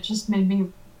impactful, and it just made me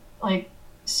like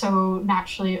so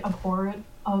naturally abhorrent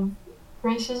of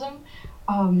racism.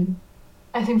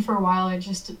 I think for a while I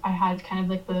had kind of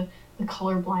like the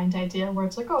colorblind idea where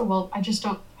it's like, oh, well, I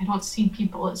don't see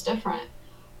people as different.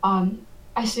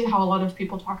 I see how a lot of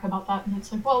people talk about that, and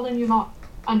it's like, well, then you're not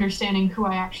understanding who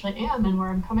I actually am and where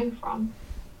I'm coming from.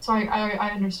 So I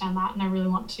understand that, and I really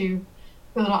want to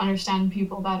be able to understand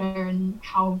people better, and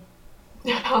how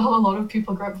a lot of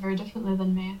people grow up very differently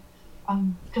than me,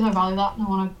 because I value that, and I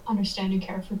want to understand and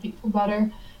care for people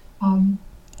better.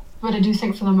 But I do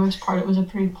think for the most part it was a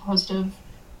pretty positive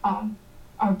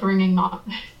upbringing, not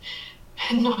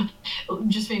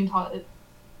just being taught that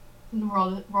we're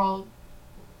all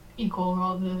equal, we're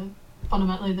all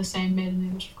fundamentally the same, made in the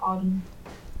image of God, and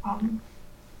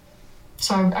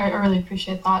so I really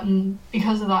appreciate that. And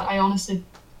because of that, I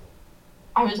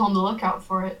was on the lookout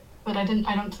for it, but I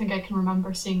don't think I can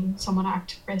remember seeing someone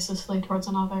act racistly towards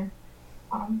another.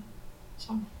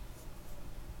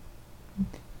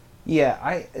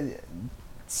 Yeah,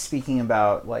 speaking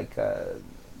about like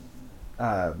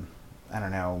I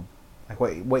don't know, like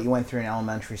what you went through in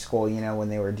elementary school, when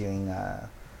they were doing a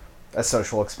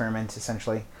social experiment,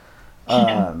 essentially.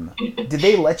 Did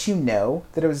they let you know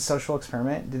that it was a social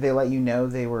experiment? Did they let you know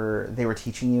they were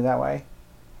teaching you that way?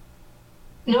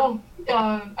 No,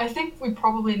 I think we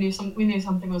probably knew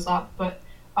something was up, but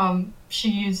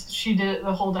she did it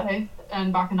the whole day.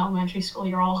 And back in elementary school,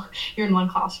 you're in one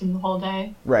classroom the whole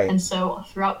day, right? And so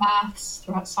throughout maths,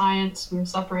 throughout science, we were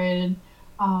separated.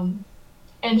 And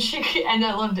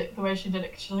I loved it the way she did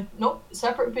it, 'cause she's like, nope,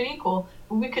 separate but equal.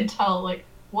 But we could tell, like,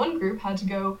 one group had to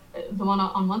go, the one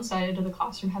on one side of the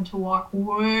classroom had to walk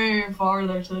way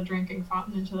farther to the drinking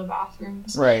fountain into the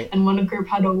bathrooms. Right. And one group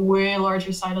had a way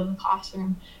larger side of the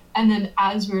classroom. And then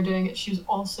as we were doing it, she was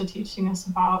also teaching us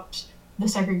about the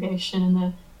segregation and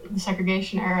the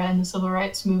segregation era and the civil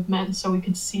rights movement, so we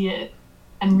could see it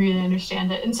and really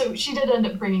understand it. And so she did end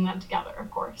up bringing them together, of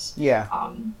course. Yeah.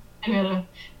 And we had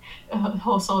a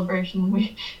whole celebration.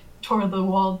 We tore the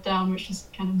wall down, which is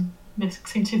kind of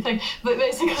mixing two things. But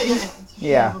basically,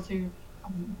 yeah. Able to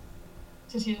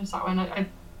teach us that one. I think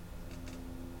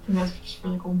that's just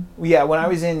really cool. Yeah, when I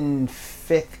was in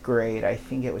 5th grade, I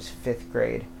think it was 5th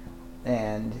grade,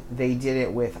 and they did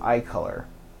it with eye color.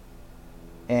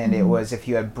 And it was if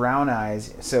you had brown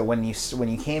eyes. So when you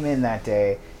came in that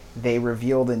day, they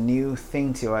revealed a new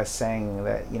thing to us, saying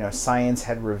that science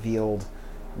had revealed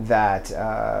that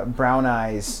brown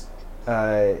eyes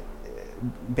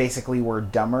basically were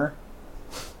dumber,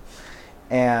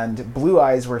 and blue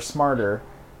eyes were smarter,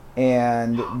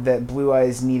 and that blue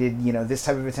eyes needed this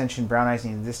type of attention, brown eyes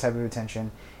needed this type of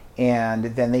attention. And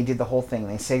then they did the whole thing.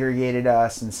 They segregated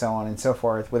us and so on and so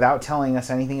forth without telling us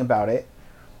anything about it.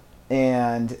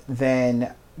 And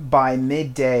then by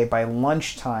midday, by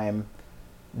lunchtime,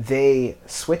 they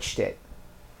switched it.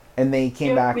 And they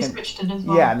came back. We switched it as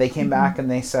well. Yeah, they came back and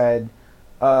they said,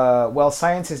 well,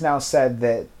 science has now said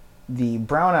that the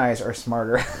brown eyes are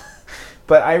smarter.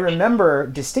 But I remember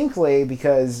distinctly,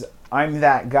 because I'm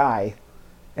that guy,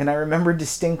 and I remember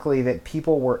distinctly that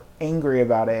people were angry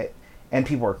about it, and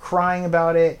people were crying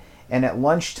about it. And at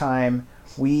lunchtime,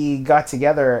 we got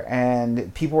together,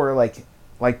 and people were like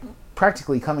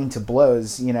practically coming to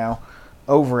blows,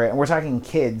 over it. And we're talking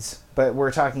kids, but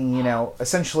we're talking,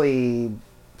 essentially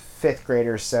 5th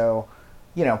graders, so,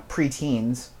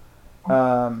 preteens.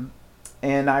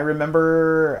 And I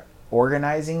remember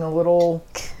organizing a little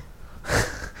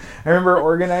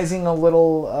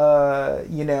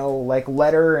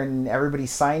letter, and everybody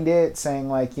signed it saying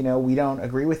we don't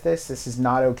agree with this. This is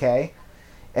not okay.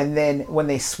 And then when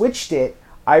they switched it,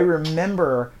 I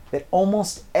remember that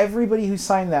almost everybody who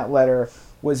signed that letter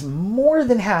was more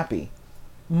than happy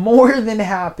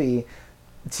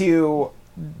to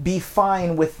be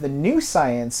fine with the new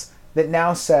science that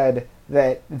now said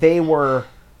that they were,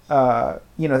 that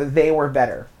they were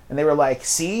better. And they were like,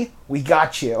 see, we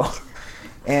got you.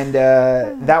 And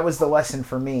that was the lesson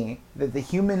for me, that the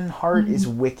human heart is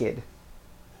wicked.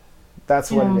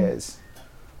 That's what it is.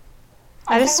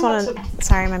 I just want to...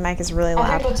 Sorry, my mic is really loud.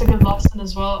 I think that's a good lesson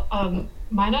as well.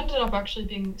 Mine ended up actually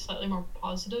being slightly more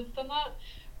positive than that.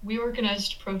 We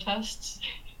organized protests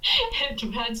and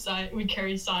would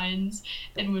carry signs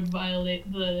and would violate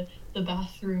the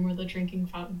bathroom or the drinking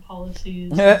fountain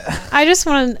policies. I just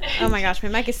want to... Oh my gosh, my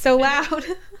mic is so loud.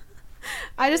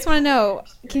 I just want to know,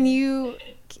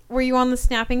 were you on the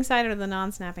snapping side or the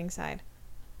non-snapping side?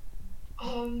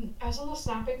 I was on the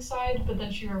snapping side, but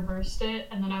then she reversed it,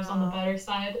 and then I was on the better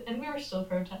side, and we were still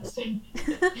protesting.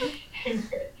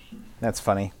 That's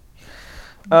funny.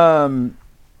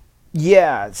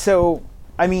 Yeah, so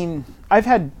I mean, I've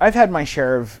had my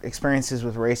share of experiences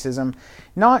with racism,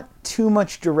 not too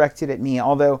much directed at me,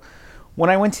 although when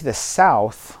I went to the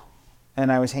South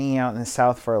and I was hanging out in the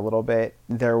South for a little bit,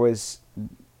 there were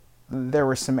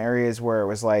some areas where it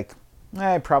was like,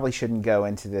 I probably shouldn't go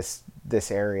into this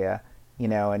area,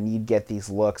 and you'd get these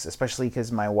looks, especially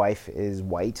because my wife is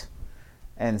white.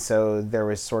 And so there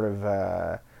was sort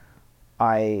of,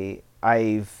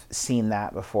 I've seen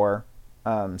that before,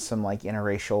 some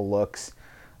interracial looks.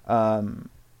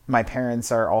 My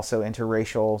parents are also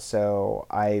interracial, so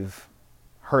I've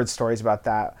heard stories about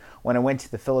that. When I went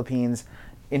to the Philippines,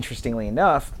 interestingly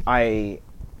enough, I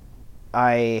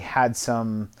had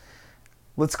some,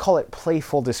 let's call it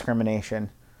playful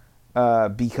discrimination,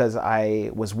 because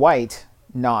I was white,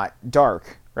 not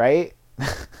dark, right?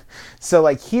 So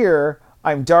here,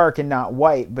 I'm dark and not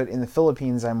white, but in the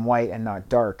Philippines, I'm white and not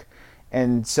dark.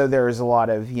 And so there's a lot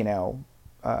of,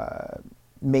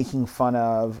 making fun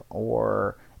of,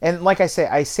 and like I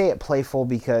say it playful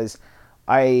because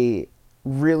I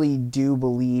really do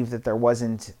believe that there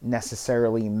wasn't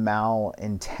necessarily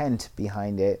malintent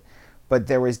behind it, but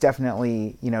there was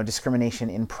definitely, discrimination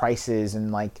in prices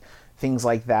and things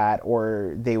like that,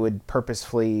 or they would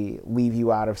purposefully leave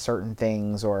you out of certain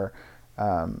things, or,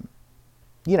 and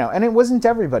it wasn't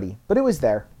everybody, but it was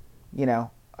there.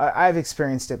 I've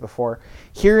experienced it before.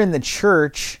 Here in the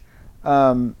church,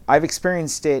 I've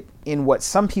experienced it in what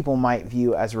some people might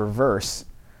view as reverse,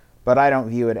 but I don't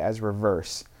view it as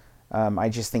reverse. I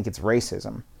just think it's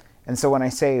racism. And so when I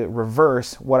say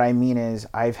reverse, what I mean is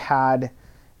I've had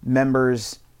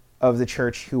members of the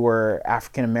church who were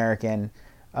African American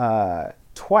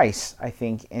twice, I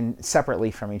think, and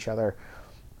separately from each other.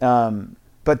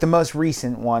 But the most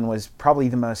recent one was probably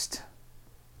the most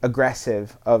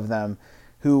aggressive of them,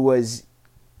 who was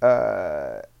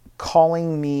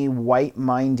calling me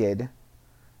white-minded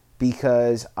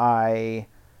because I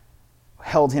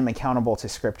held him accountable to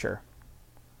Scripture.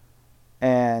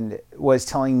 and was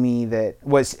telling me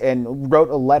and wrote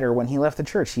a letter when he left the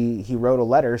church. He wrote a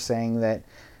letter saying that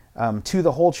to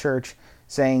the whole church,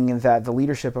 saying that the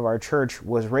leadership of our church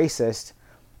was racist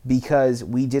because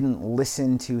we didn't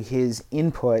listen to his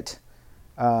input,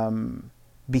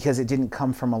 because it didn't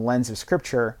come from a lens of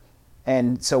Scripture.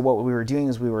 And so what we were doing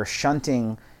is we were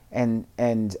shunting and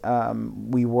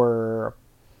we were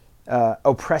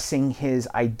oppressing his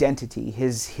identity,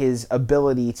 his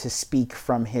ability to speak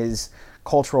from his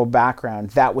cultural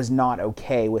background. That was not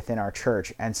okay within our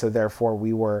church, and so therefore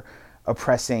we were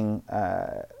oppressing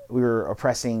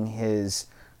his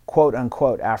quote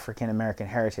unquote African American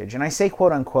heritage. And I say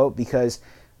quote unquote because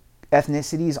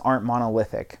ethnicities aren't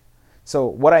monolithic. So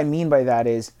what I mean by that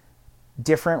is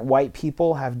different white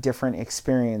people have different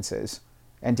experiences,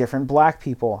 and different black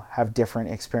people have different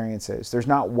experiences. There's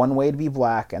not one way to be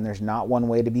black, and there's not one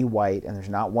way to be white, and there's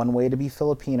not one way to be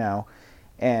Filipino.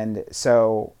 And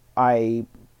so I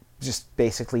just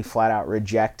basically flat out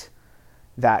reject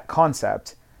that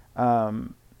concept.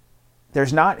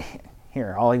 There's not,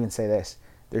 here, I'll even say this,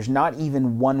 there's not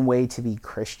even one way to be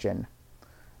Christian.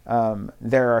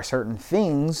 There are certain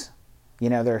things,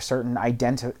 there are certain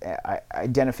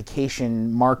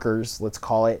identification markers, let's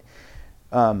call it,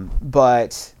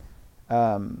 but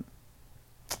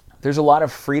there's a lot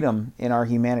of freedom in our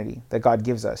humanity that God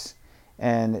gives us.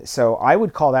 And so I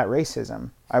would call that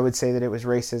racism. I would say that it was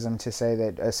racism to say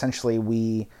that essentially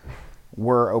we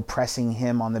were oppressing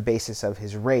him on the basis of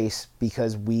his race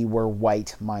because we were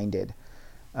white-minded.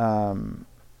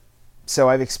 So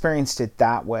I've experienced it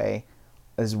that way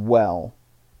as well.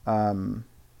 And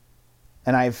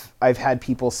I've had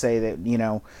people say that,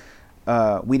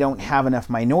 we don't have enough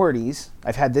minorities.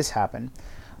 I've had this happen.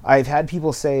 I've had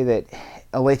people say that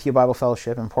Aletheia Bible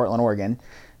Fellowship in Portland, Oregon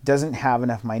doesn't have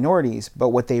enough minorities, but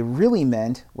what they really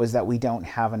meant was that we don't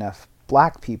have enough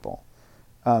black people.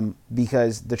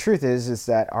 Because the truth is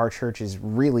that our church is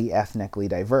really ethnically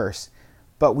diverse,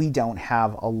 but we don't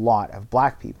have a lot of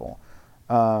black people.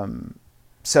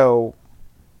 So,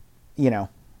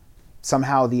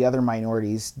 somehow the other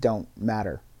minorities don't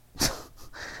matter.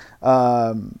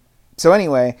 So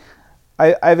anyway,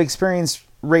 I've experienced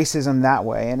racism that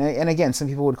way. And again, some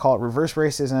people would call it reverse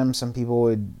racism. Some people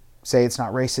would say it's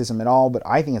not racism at all, but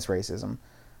I think it's racism.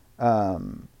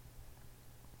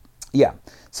 Yeah.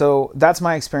 So that's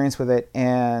my experience with it.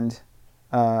 And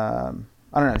I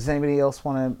don't know. Does anybody else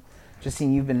want to...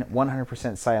 Justine, you've been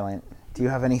 100% silent. Do you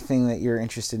have anything that you're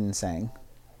interested in saying?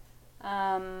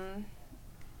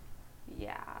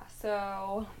 Yeah.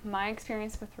 So my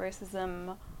experience with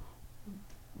racism,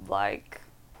 I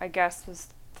guess, was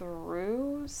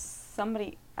through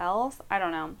somebody else. I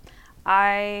don't know.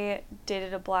 I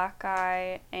dated a black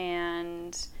guy,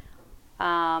 and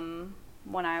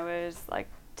when I was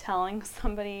telling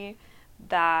somebody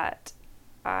that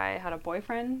I had a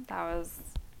boyfriend that was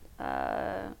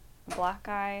a black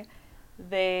guy,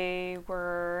 they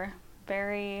were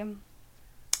very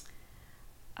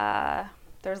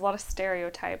there's a lot of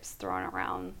stereotypes thrown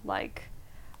around,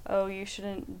 oh, you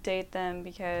shouldn't date them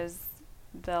because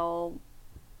they'll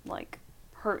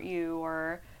hurt you,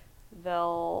 or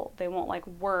they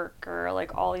won't work, or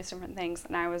all these different things.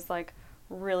 And I was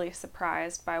really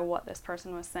surprised by what this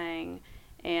person was saying,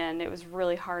 and it was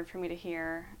really hard for me to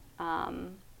hear.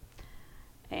 And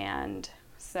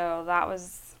so that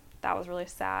was really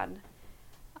sad.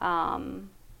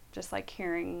 Just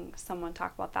hearing someone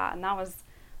talk about that, and that was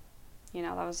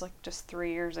just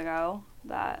 3 years ago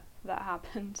that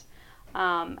happened.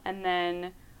 And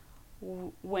then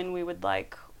when we would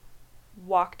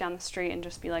walk down the street and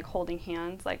just be holding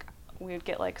hands, we would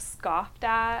get scoffed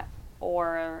at,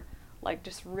 or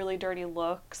just really dirty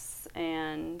looks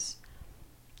and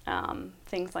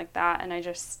things like that. And I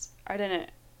didn't,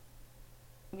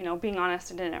 being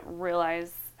honest, I didn't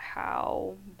realize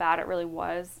how bad it really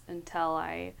was until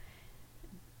I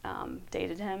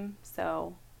dated him.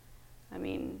 So I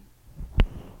mean,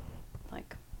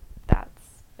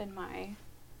 that's been my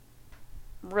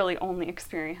really only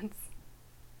experience.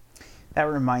 That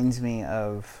reminds me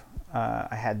of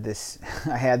I had this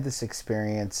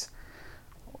experience.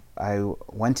 I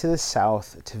went to the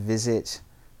South to visit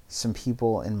some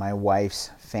people in my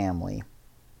wife's family,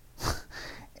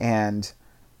 and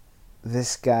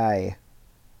this guy.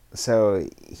 So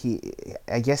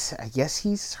I guess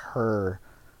he's her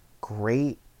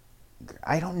great.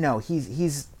 I don't know.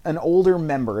 He's an older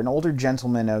member, an older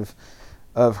gentleman of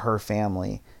her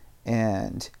family,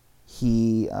 and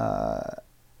he.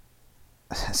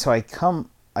 So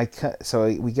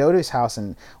we go to his house,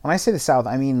 and when I say the South,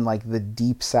 I mean the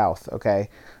deep South. Okay,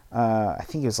 I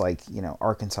think it was like,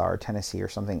 Arkansas or Tennessee or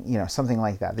something, something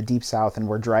like that, the deep South, and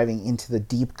we're driving into the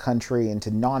deep country, into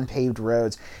non-paved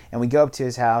roads, and we go up to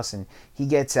his house, and he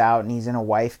gets out, and he's in a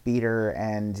wife beater,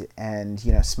 and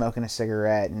smoking a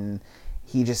cigarette, and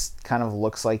he just kind of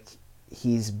looks like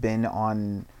he's been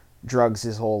on drugs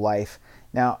his whole life.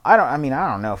 Now, I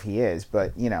don't know if he is,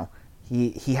 but,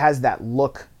 he has that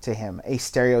look to him, a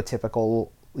stereotypical,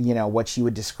 what you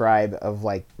would describe of,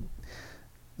 like,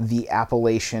 the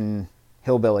Appalachian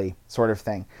hillbilly sort of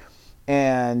thing.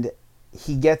 And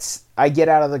I get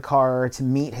out of the car to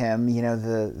meet him,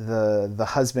 the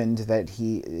husband that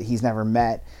he's never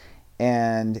met,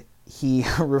 and he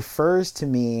refers to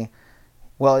me,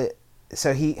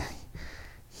 so he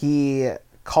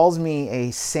calls me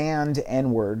a sand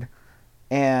N-word,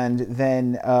 and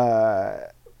then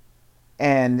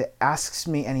and asks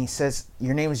me, and he says,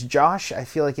 "Your name is Josh? I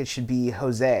feel like it should be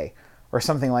Jose," or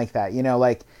something like that,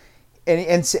 like,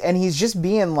 and he's just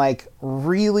being, like,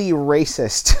 really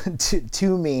racist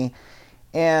to me,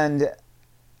 and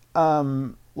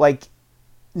like,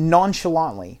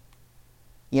 nonchalantly,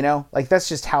 like, that's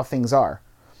just how things are.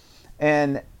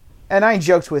 And I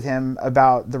joked with him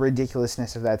about the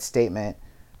ridiculousness of that statement,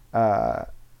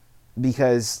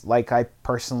 because, like, I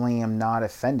personally am not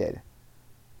offended.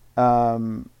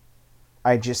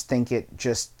 I just think it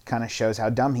just kind of shows how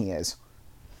dumb he is.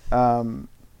 And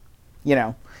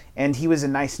he was a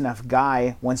nice enough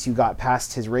guy once you got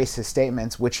past his racist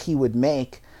statements, which he would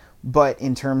make, but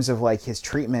in terms of, like, his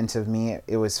treatment of me,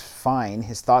 it was fine.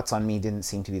 His thoughts on me didn't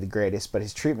seem to be the greatest, but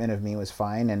his treatment of me was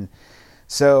fine. And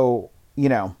so,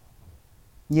 yeah,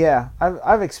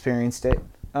 I've experienced it.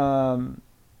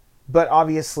 But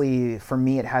obviously for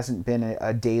me, it hasn't been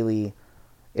a daily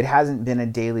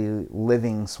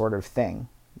living sort of thing,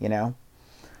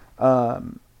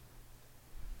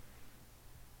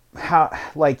 how,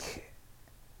 like,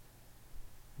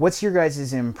 what's your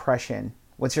guys' impression?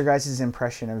 What's your guys'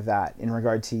 impression of that in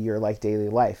regard to your, like, daily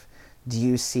life? Do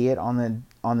you see it on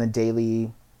the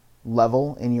daily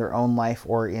level in your own life,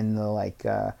 or in the, like,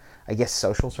 I guess,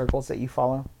 social circles that you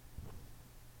follow?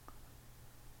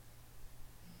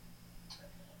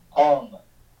 I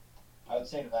would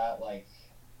say to that, like,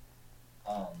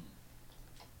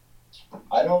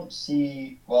 I don't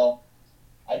see, well,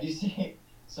 I do see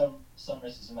some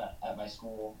racism at my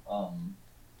school,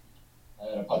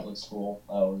 at a public school,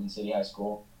 Oregon City High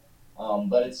School,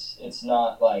 but it's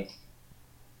not like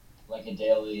a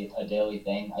daily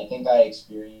thing. I think I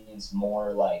experience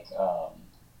more like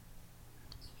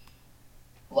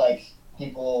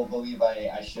people believe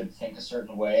I should think a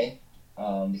certain way,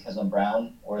 because I'm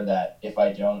brown, or that if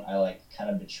I don't, I, like, kind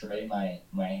of betray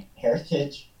my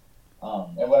heritage.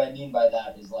 And what I mean by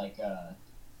that is, like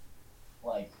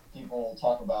people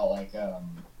talk about, like,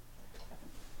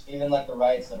 even, like, the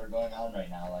riots that are going on right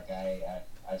now. Like,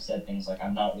 I've said things like,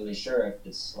 I'm not really sure if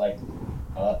it's, like,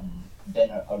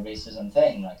 been a racism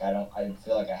thing. Like, I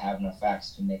feel like I have enough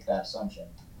facts to make that assumption.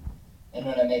 And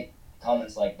when I make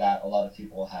comments like that, a lot of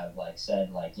people have, like,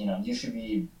 said, like, you should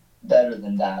be better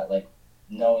than that, like,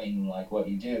 knowing, like, what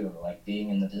you do, like, being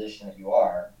in the position that you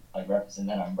are, like,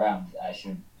 representing that I'm brown. I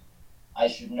should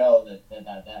know that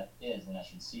is, and I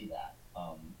should see that.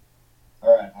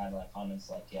 Or I've had, like,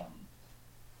 comments like,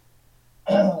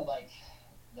 like,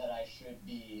 that I should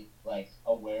be, like,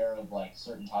 aware of, like,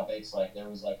 certain topics. Like, there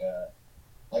was, like a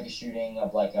shooting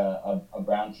of, like, a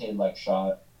brown kid, like,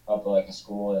 shot up, like, a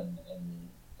school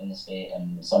in the state,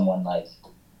 and someone, like,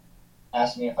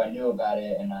 asked me if I knew about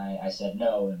it, and I said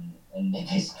no, and they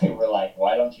basically were like,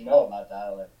 why don't you know about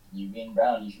that? Like, you being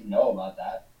brown, you should know about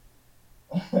that.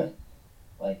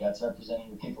 Like, that's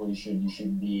representing the people. You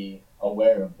should be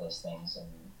aware of those things. And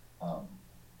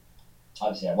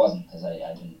obviously I wasn't, because I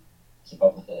didn't keep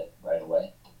up with it right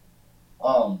away.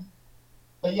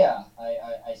 But yeah,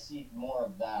 I see more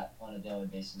of that on a daily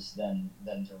basis than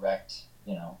direct,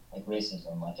 like,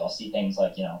 racism. Like, I'll see things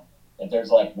like, if there's,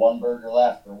 like, one burger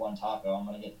left or one taco, I'm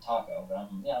gonna get the taco. But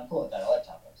I'm cool with that. I like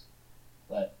tacos.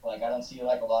 But, like, I don't see,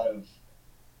 like, a lot of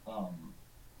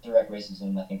direct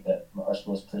racism. I think that our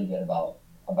school is pretty good about,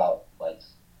 like,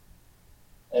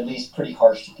 at least pretty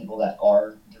harsh to people that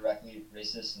are directly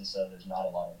racist, and so there's not a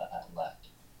lot of that left.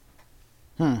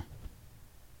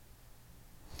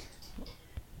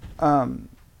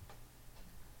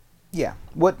 Yeah.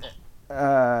 What?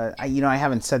 I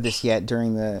haven't said this yet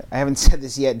during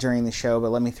the show, but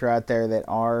let me throw out there that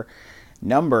our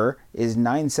number is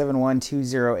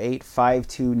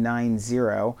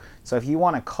 971-208-5290. So if you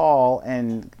want to call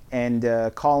and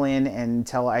call in and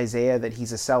tell Isaiah that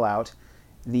he's a sellout,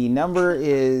 the number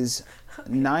is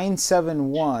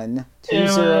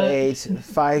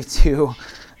 971-208-5290.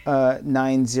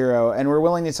 90, and we're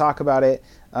willing to talk about it,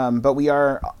 but we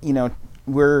are,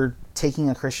 we're taking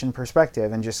a Christian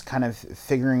perspective and just kind of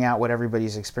figuring out what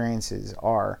everybody's experiences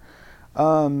are.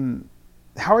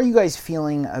 How are you guys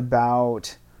feeling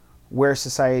about where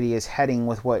society is heading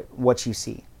with what you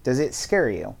see? Does it scare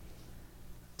you?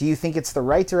 Do you think it's the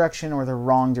right direction or the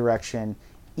wrong direction?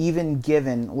 Even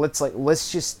given,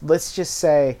 let's just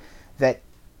say that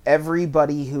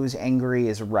everybody who's angry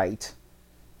is right.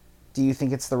 Do you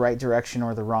think it's the right direction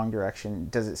or the wrong direction?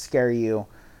 Does it scare you?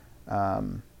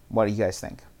 What do you guys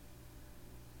think?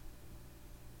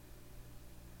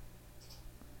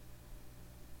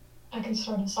 I can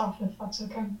start us off if that's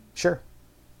okay. Sure.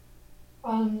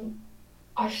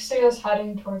 I see us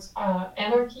heading towards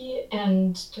anarchy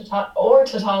and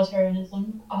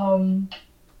totalitarianism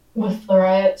with the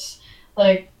riots.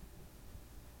 Like,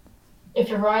 if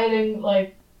you're rioting,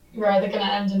 like, you're either going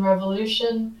to end in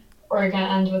revolution or you're going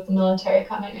to end with the military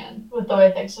coming in, with the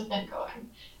way things have been going.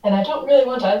 And I don't really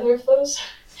want either of those.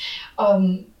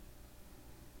 A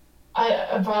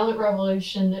violent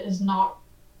revolution is not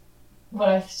what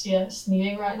I see us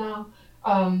needing right now.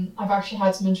 I've actually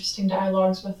had some interesting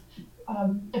dialogues with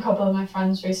a couple of my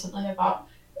friends recently about,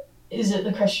 is it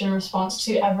the Christian response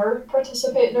to ever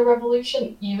participate in a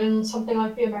revolution, even something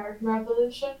like the American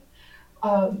Revolution?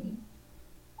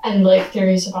 And like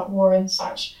theories about war and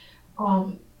such.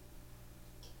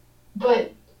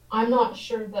 But I'm not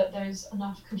sure that there's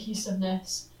enough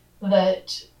cohesiveness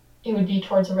that it would be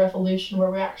towards a revolution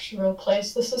where we actually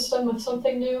replace the system with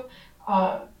something new.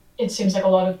 It seems like a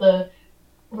lot of the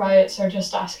riots are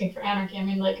just asking for anarchy. I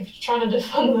mean, like, if you're trying to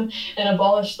defund and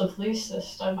abolish the police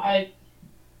system, I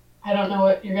don't know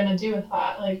what you're going to do with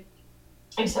that, like,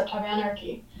 except have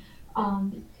anarchy,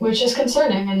 which is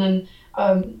concerning. And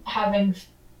then having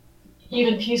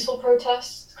even peaceful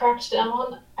protests cracked down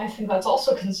on, I think that's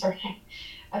also concerning.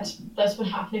 That's been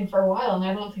happening for a while, and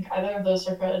I don't think either of those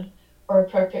are good or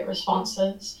appropriate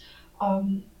responses.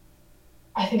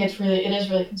 I think it is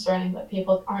really concerning that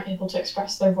people aren't able to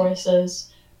express their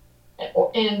voices,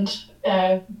 and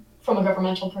from a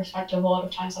governmental perspective, a lot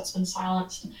of times that's been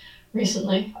silenced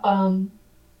recently.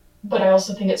 But I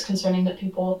also think it's concerning that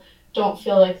people don't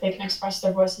feel like they can express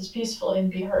their voices peacefully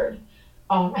and be heard.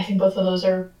 I think both of those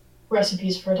are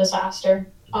recipes for disaster.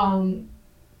 And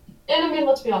I mean,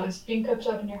 let's be honest, being cooped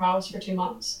up in your house for 2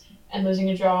 months and losing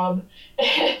a job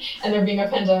and there being a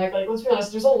pandemic, like, let's be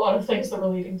honest, there's a lot of things that were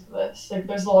leading to this. Like,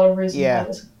 there's a lot of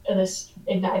reasons why this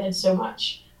ignited so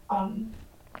much.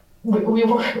 We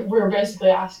were basically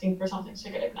asking for something to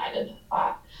get ignited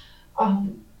that.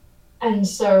 And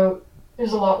so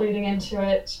there's a lot leading into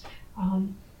it.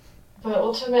 But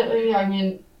ultimately, I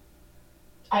mean,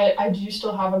 I do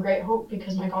still have a great hope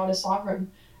because my God is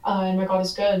sovereign and my God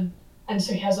is good. And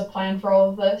so he has a plan for all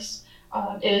of this.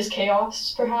 It is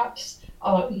chaos, perhaps.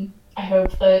 I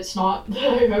hope that it's not.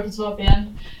 I hope it's not the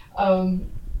end.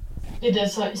 It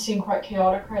does seem quite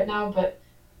chaotic right now, but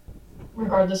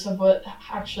regardless of what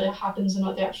actually happens and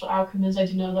what the actual outcome is, I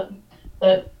do know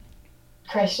that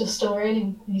Christ is still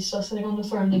reigning. He's still sitting on the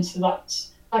throne, and so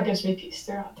that gives me peace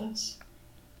throughout this.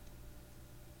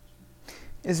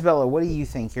 Isabella, what do you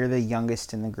think? You're the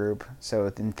youngest in the group,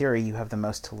 so in theory you have the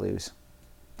most to lose.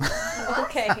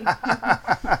 Okay.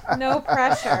 No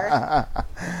pressure. How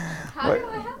do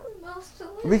I have the most to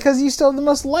lose? Because you still have the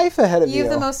most life ahead of you. You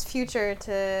have the most future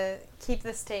to keep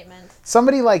this statement.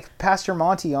 Somebody like Pastor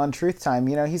Monty on Truth Time,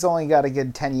 he's only got a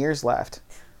good 10 years left.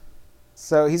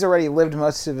 So he's already lived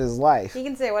most of his life. He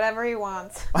can say whatever he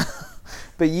wants.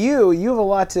 But you have a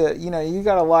lot to, you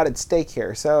got a lot at stake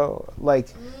here. So,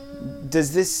 like,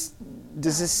 does this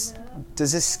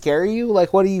scare you?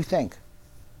 Like, what do you think?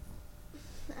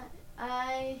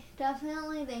 I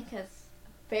definitely think it's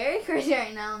very crazy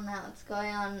right now, and how it's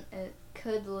going on. It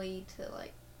could lead to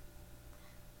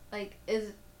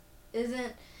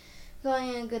isn't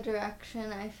going in a good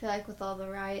direction. I feel like with all the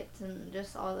riots and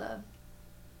just all the,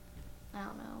 I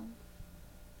don't know,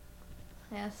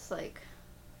 I guess, like,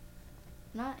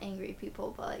 not angry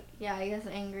people, but, like, yeah, I guess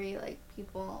angry, like,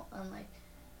 people and, like,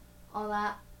 all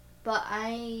that. But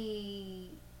I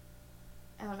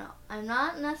don't know. I'm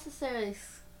not necessarily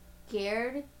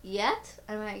scared yet.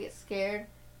 I might get scared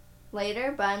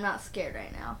later, but I'm not scared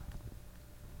right now,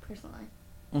 personally.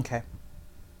 Okay.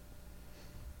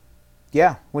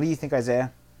 Yeah. What do you think,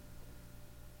 Isaiah?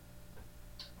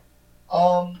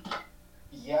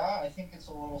 Yeah, I think it's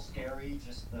a little scary,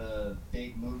 just the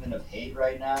big movement of hate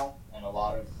right now, and a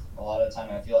lot of time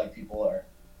I feel like people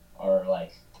are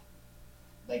like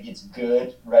it's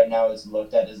good right now. It's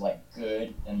looked at as like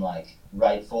good and like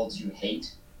rightful to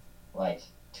hate, like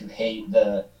to hate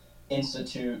the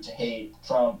institute, to hate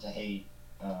Trump, to hate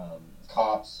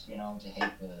cops, to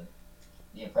hate the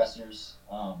oppressors,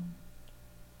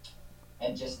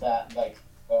 and just that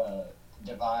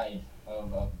divide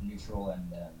of neutral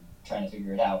and trying to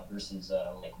figure it out versus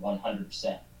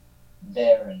 100%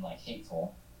 there and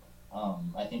hateful.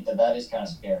 I think that is kind of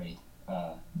scary,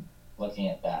 looking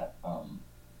at that.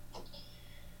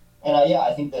 And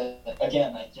I think that,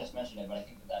 again, I just mentioned it, but I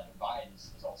think that divide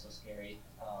is also scary.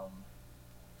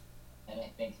 And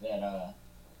I think that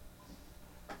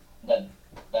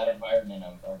that environment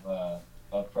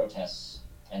of protests,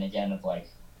 and again of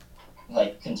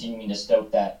continuing to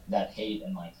stoke that hate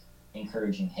and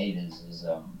encouraging hate is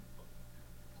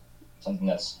something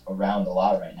that's around a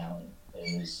lot right now, and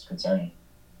it is concerning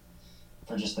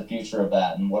for just the future of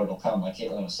that and what it'll come. Like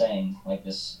Caitlin was saying,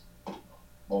 this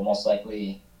will most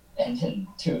likely end in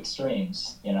two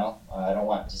extremes. I don't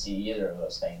want to see either of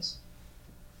those things.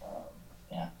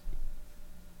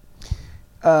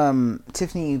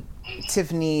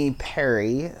 Tiffany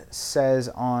Perry says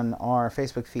on our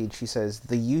Facebook feed, she says,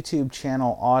 the YouTube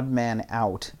channel Odd Man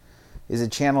Out is a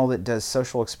channel that does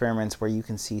social experiments where you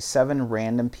can see 7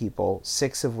 random people,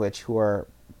 6 of which who are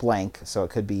blank, so it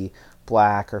could be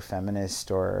black or feminist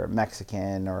or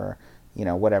Mexican or,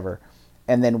 whatever,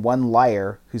 and then 1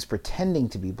 liar who's pretending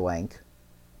to be blank,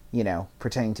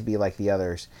 pretending to be like the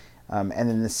others, and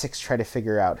then the 6 try to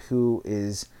figure out who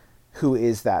is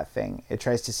that thing. It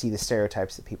tries to see the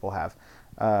stereotypes that people have.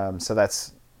 So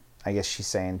that's, I guess she's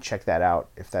saying, check that out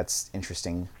if that's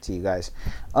interesting to you guys.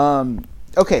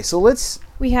 Okay, so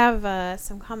We have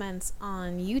some comments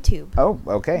on YouTube. Oh,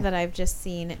 okay. That I've just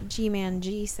seen. G-Man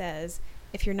G says,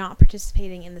 if you're not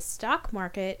participating in the stock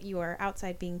market, you are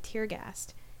outside being tear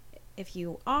gassed. If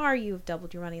you are, you've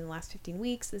doubled your money in the last 15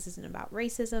 weeks. This isn't about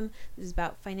racism. This is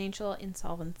about financial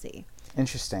insolvency.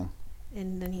 Interesting.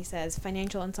 And then he says,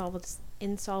 financial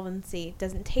insolvency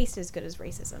doesn't taste as good as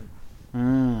racism.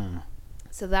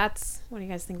 So that's, what do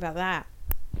you guys think about that?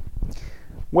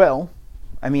 Well,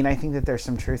 I think that there's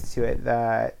some truth to it,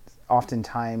 that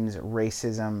oftentimes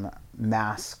racism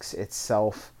masks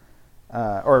itself,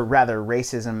 or rather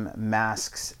racism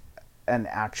masks an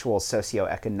actual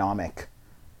socioeconomic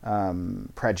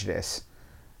prejudice.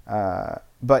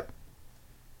 But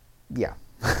yeah.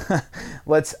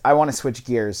 I want to switch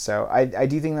gears. So I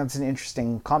do think that's an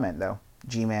interesting comment, though.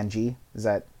 G-Man G, is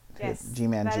that? Yes,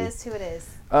 G-Man G. that is who it is.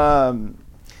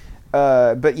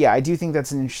 But yeah, I do think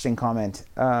that's an interesting comment.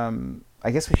 I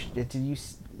guess we should.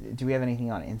 Do we have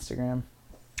anything on Instagram?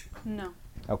 No.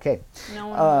 Okay. No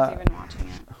one was even watching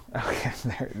it. Okay,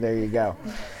 there you go.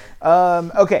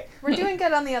 Okay. We're doing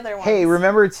good on the other ones. Hey,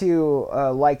 remember to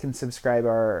like and subscribe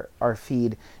our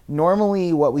feed.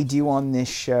 Normally what we do on this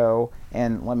show,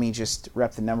 and let me just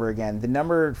rep the number again. The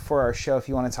number for our show, if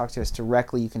you want to talk to us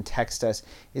directly, you can text us,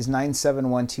 is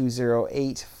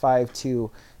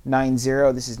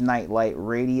 971-208-5290. This is Nightlight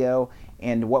Radio.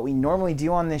 And what we normally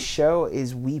do on this show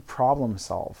is we problem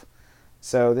solve.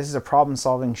 So this is a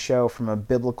problem-solving show from a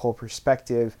biblical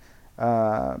perspective.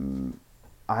 I'm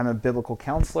a biblical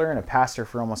counselor and a pastor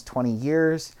for almost 20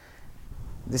 years.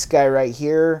 This guy right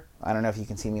here, I don't know if you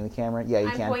can see me in the camera. Yeah, you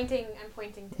can. I'm pointing.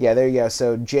 Yeah, there you go.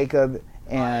 So Jacob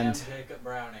and... I am Jacob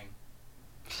Browning.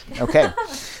 Okay.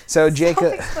 So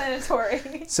Jacob...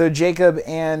 Self-explanatory. So Jacob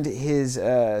and his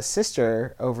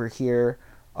sister over here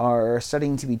are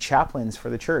studying to be chaplains for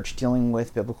the church, dealing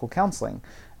with biblical counseling.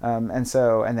 And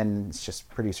then it's just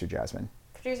producer Jasmine.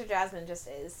 Producer Jasmine just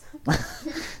is.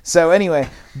 So anyway,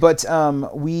 but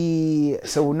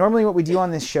so normally what we do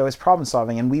on this show is problem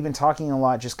solving, and we've been talking a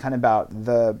lot just kind of about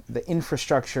the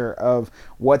infrastructure of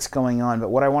what's going on. But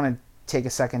what I want to take a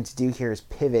second to do here is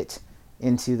pivot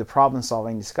into the problem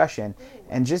solving discussion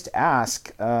and just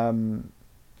ask, so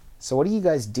what do you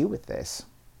guys do with this?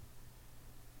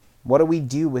 What do we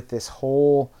do with this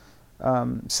whole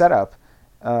setup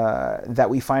that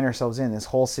we find ourselves in, this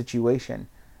whole situation?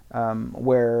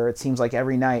 Where it seems like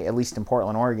every night, at least in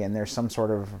Portland, Oregon, there's some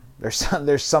sort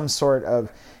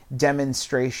of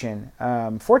demonstration.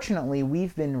 Fortunately,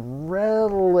 we've been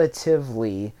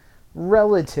relatively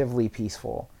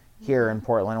peaceful here in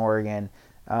Portland, Oregon,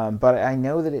 but I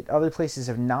know that other places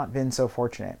have not been so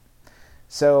fortunate.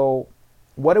 So,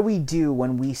 what do we do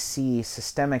when we see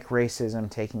systemic racism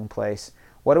taking place?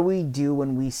 What do we do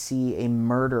when we see a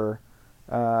murder,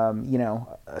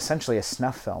 essentially a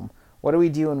snuff film? What do we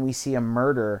do when we see a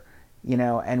murder,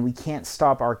 and we can't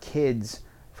stop our kids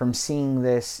from seeing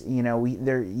this? You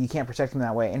can't protect them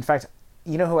that way. In fact,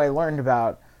 you know who I learned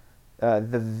about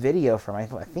the video from? I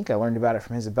think I learned about it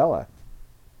from Isabella.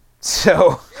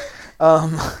 So,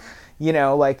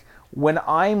 when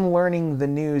I'm learning the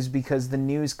news because the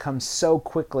news comes so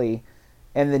quickly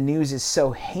and the news is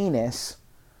so heinous,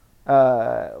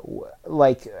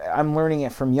 like I'm learning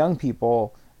it from young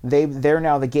people, they're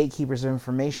now the gatekeepers of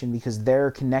information because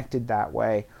they're connected that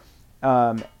way.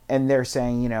 And they're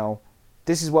saying,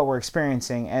 this is what we're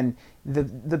experiencing. And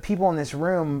the people in this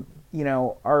room,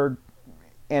 are,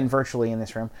 and virtually in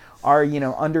this room, are,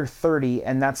 under 30,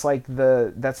 and that's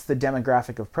the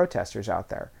demographic of protesters out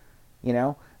there.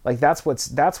 Like that's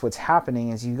what's happening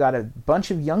is you got a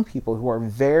bunch of young people who are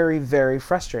very, very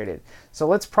frustrated. So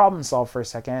let's problem solve for a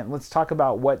second. Let's talk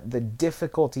about what the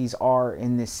difficulties are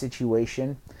in this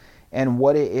situation and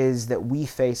what it is that we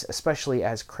face, especially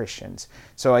as Christians.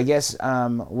 So I guess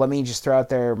let me just throw out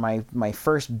there my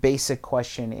first basic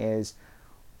question is,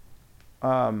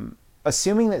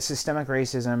 assuming that systemic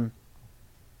racism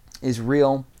is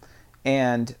real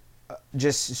and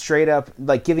just straight up,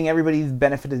 like giving everybody the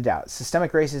benefit of the doubt.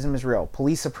 Systemic racism is real.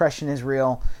 Police oppression is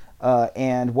real.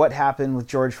 And what happened with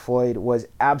George Floyd was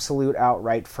absolute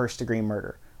outright first-degree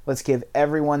murder. Let's give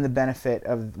everyone the benefit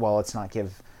of, well, let's not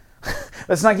give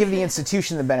the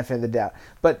institution the benefit of the doubt.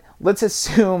 But let's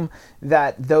assume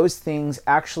that those things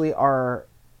actually are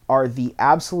the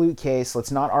absolute case.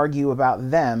 Let's not argue about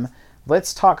them.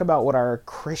 Let's talk about what our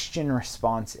Christian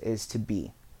response is to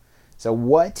be. So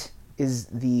what is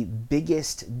the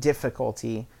biggest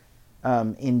difficulty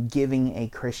in giving a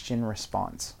Christian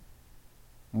response?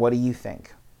 What do you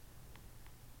think?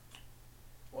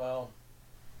 Well,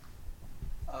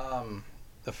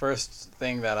 the first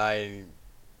thing that I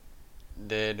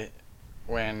did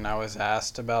when I was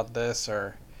asked about this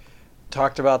or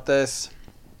talked about this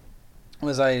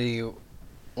was I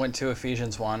went to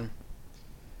Ephesians 1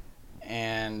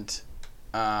 and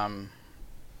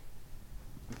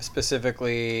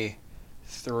specifically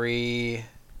 3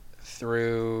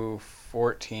 through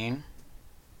 14,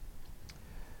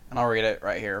 and I'll read it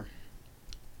right here.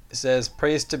 It says,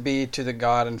 "Praise to be to the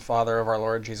God and Father of our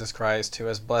Lord Jesus Christ, who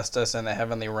has blessed us in the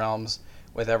heavenly realms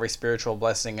with every spiritual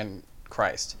blessing in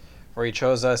Christ. For he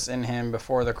chose us in him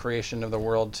before the creation of the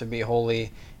world to be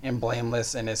holy and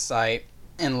blameless in his sight.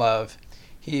 In love,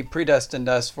 he predestined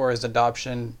us for his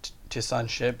adoption to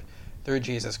sonship through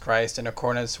Jesus Christ, in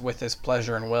accordance with his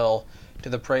pleasure and will, to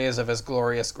the praise of his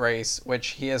glorious grace, which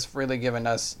he has freely given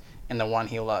us in the one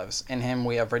he loves. In him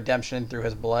we have redemption through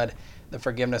his blood, the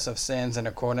forgiveness of sins, in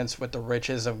accordance with the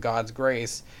riches of God's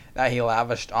grace that he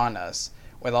lavished on us.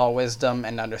 With all wisdom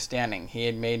and understanding, he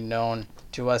had made known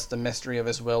to us the mystery of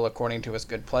his will according to his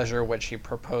good pleasure, which he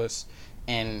proposed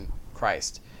in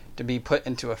Christ, to be put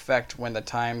into effect when the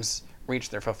times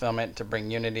reach their fulfillment, to bring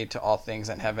unity to all things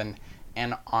in heaven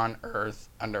and on earth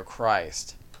under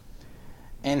Christ.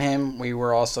 In him we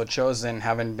were also chosen,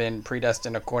 having been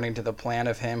predestined according to the plan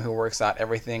of him who works out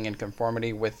everything in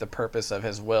conformity with the purpose of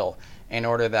his will, in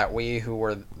order that we who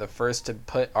were the first to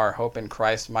put our hope in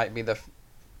Christ might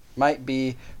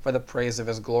be for the praise of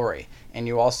his glory. And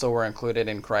you also were included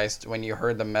in Christ when you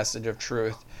heard the message of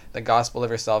truth, the gospel of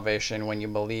your salvation. When you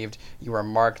believed, you were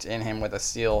marked in him with a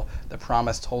seal, the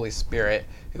promised Holy Spirit,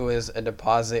 who is a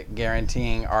deposit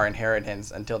guaranteeing our inheritance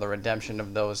until the redemption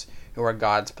of those who are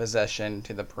God's possession,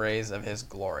 to the praise of his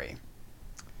glory."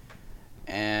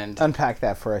 And unpack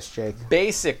that for us, Jake.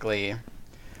 Basically,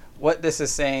 what this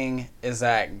is saying is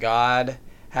that God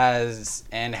has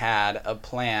and had a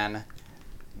plan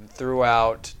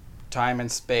throughout time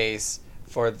and space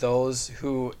for those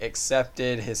who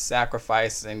accepted his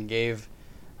sacrifice and gave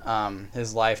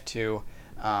his life to,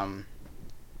 for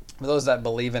those that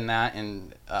believe in that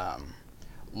and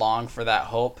long for that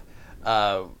hope,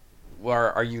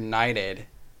 are united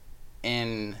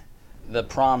in the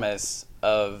promise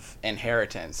of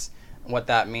inheritance. What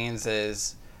that means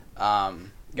is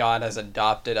God has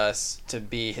adopted us to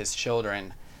be his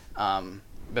children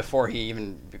before he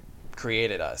even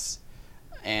created us.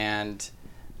 And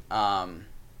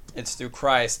it's through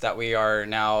Christ that we are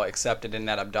now accepted in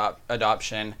that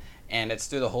adoption, and it's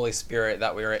through the Holy Spirit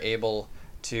that we are able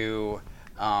to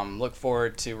look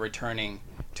forward to returning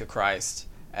to Christ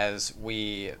as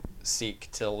we seek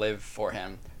to live for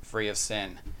him free of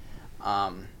sin.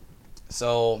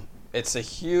 So it's a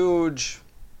huge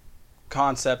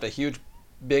concept, a huge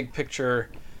big picture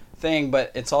thing,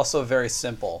 but it's also very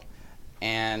simple,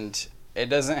 and it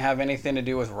doesn't have anything to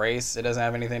do with race. It doesn't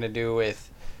have anything to do with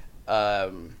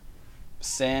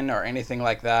sin or anything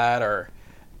like that, or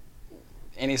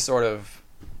any sort of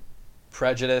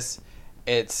prejudice.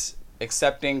 It's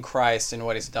accepting Christ and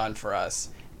what he's done for us.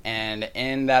 And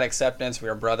in that acceptance, we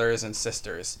are brothers and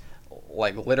sisters.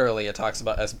 Like literally, it talks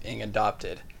about us being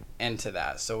adopted into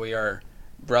that. So we are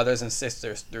brothers and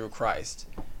sisters through Christ.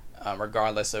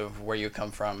 regardless of where you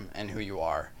come from and who you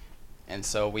are. And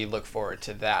so we look forward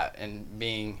to that and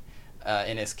being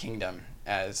in his kingdom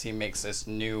as he makes this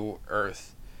new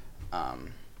earth,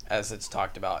 as it's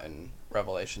talked about in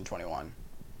Revelation 21.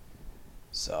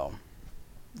 So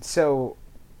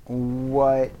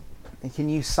what can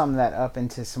you sum that up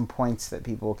into some points that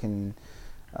people can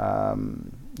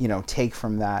take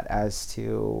from that as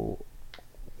to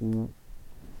can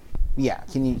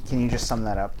you just sum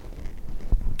that up?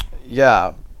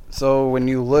 Yeah. So when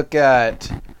you look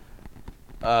at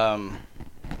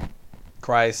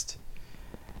Christ,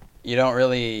 you don't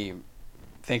really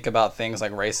think about things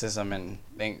like racism and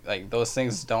think like those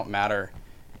things don't matter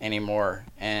anymore.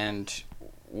 And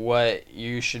what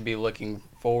you should be looking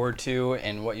forward to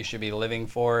and what you should be living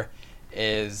for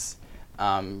is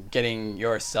getting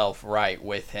yourself right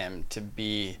with him to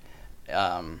be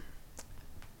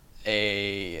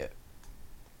a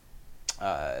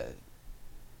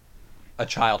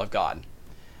child of God.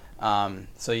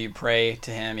 So you pray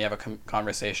to him, you have a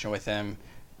conversation with him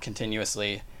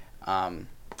continuously,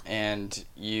 and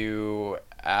you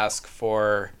ask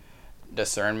for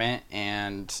discernment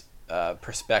and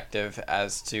perspective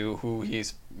as to who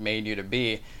he's made you to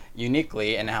be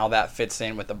uniquely and how that fits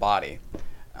in with the body.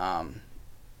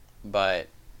 But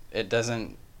it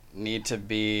doesn't need to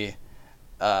be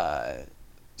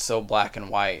so black and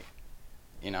white,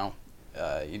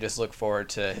 you just look forward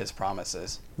to his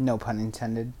promises. No pun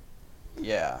intended.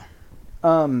 Yeah.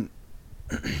 I want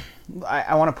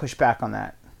to push back on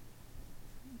that.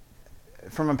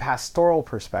 From a pastoral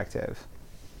perspective,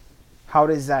 how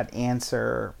does that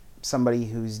answer somebody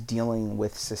who's dealing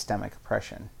with systemic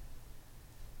oppression?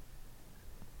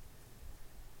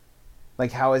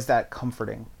 Like, how is that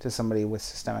comforting to somebody with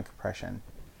systemic oppression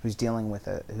who's dealing with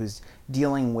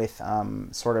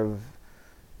sort of,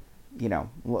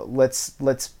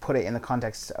 let's put it in the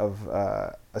context of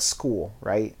a school,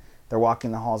 right? They're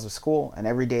walking the halls of school, and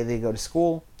every day they go to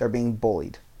school, they're being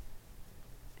bullied.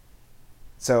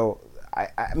 So,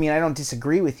 I mean, I don't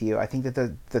disagree with you. I think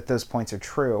that those points are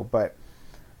true, but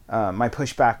my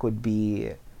pushback would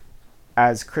be,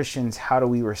 as Christians, how do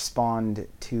we respond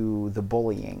to the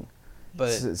bullying?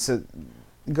 But so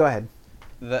go ahead.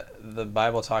 The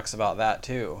Bible talks about that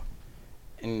too,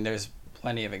 and there's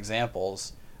plenty of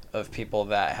examples of people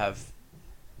that have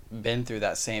been through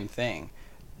that same thing.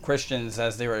 Christians,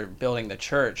 as they were building the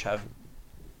church, have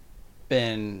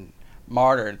been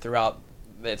martyred throughout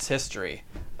its history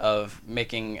of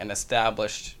making an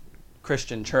established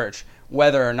Christian church,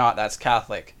 whether or not that's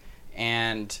Catholic.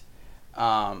 And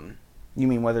you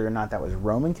mean whether or not that was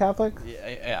Roman Catholic?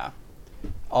 Yeah.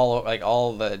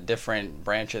 All the different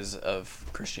branches of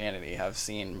Christianity have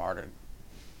seen martyrs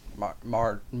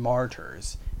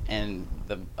and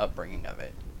the upbringing of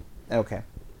it. Okay.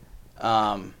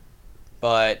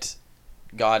 But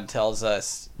God tells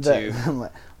us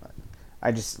to.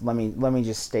 Let me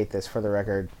just state this for the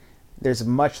record. There's a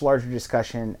much larger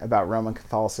discussion about Roman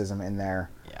Catholicism in there.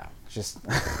 Yeah. Just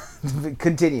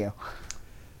continue.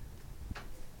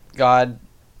 God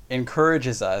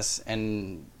encourages us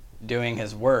in doing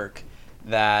his work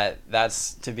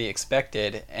that's to be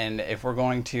expected, and if we're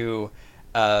going to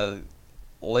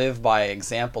live by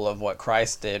example of what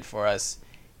Christ did for us,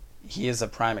 he is a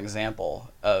prime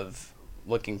example of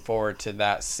looking forward to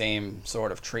that same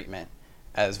sort of treatment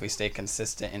as we stay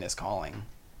consistent in his calling.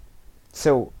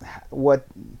 So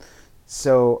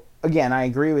again, I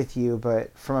agree with you,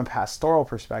 but from a pastoral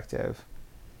perspective,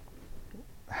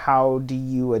 how do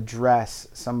you address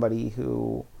somebody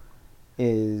who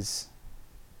is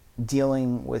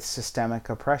dealing with systemic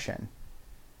oppression,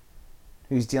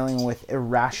 who's dealing with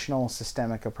irrational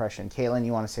systemic oppression? Caitlin,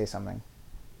 you want to say something?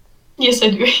 Yes, I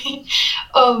do.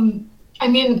 I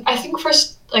mean, I think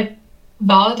first,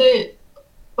 validate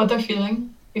what they're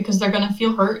feeling, because they're going to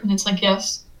feel hurt, and it's like,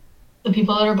 yes, the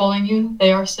people that are bullying you,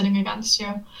 they are sinning against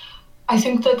you. I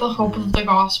think that the hope of the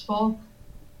gospel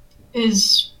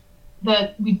is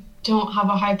that we don't have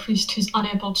a high priest who's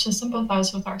unable to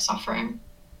sympathize with our suffering.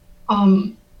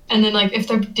 And then, if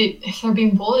they're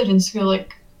being bullied in school,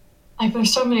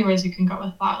 there's so many ways you can go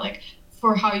with that,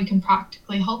 for how you can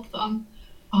practically help them.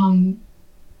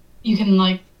 You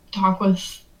can, talk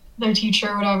with their teacher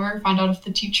or whatever, find out if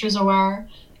the teacher's aware,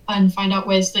 and find out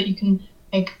ways that you can,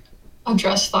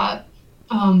 address that,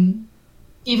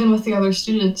 even with the other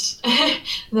students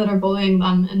that are bullying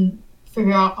them, and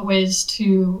figure out ways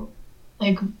to,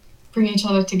 bring each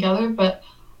other together. But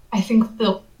I think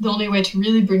the only way to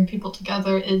really bring people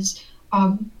together is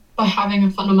by having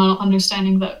a fundamental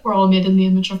understanding that we're all made in the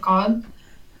image of God,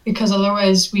 because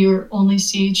otherwise we only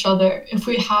see each other. If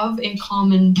we have a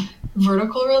common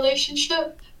vertical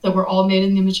relationship, that we're all made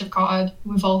in the image of God,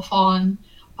 we've all fallen,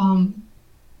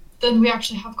 then we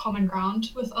actually have common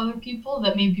ground with other people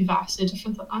that may be vastly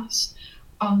different than us.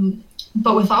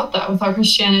 But without that, without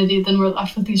Christianity, then we're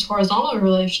left with these horizontal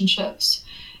relationships.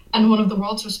 And one of the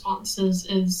world's responses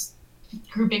is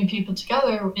grouping people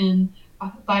together in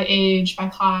by age, by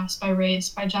class, by race,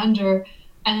 by gender.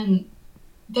 And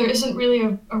there isn't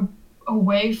really a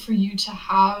way for you to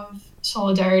have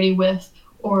solidarity with,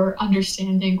 or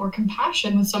understanding or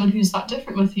compassion with someone who's that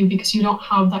different with you, because you don't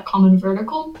have that common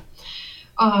vertical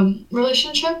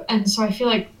relationship. And so I feel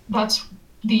like that's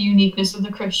the uniqueness of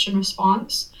the Christian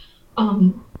response.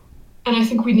 And I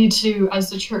think we need to, as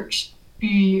the church,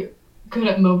 be good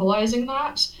at mobilizing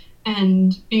that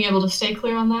and being able to stay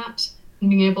clear on that, and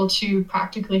being able to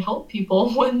practically help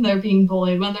people when they're being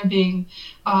bullied, when they're being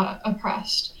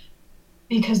oppressed,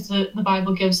 because the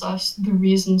Bible gives us the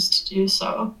reasons to do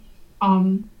so.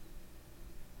 I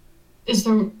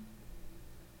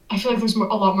feel like there's a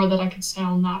lot more that I could say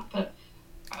on that, but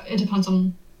it depends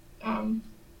on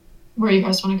where you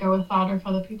guys want to go with that, or if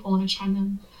other people want to chime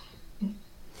in.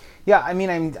 Yeah, I mean,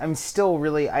 I'm still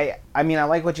really, I mean, I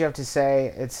like what you have to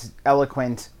say. It's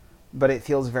eloquent, but it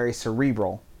feels very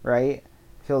cerebral, right? It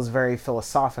feels very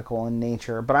philosophical in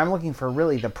nature. But I'm looking for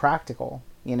really the practical,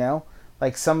 you know?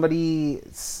 Like somebody,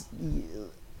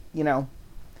 you know,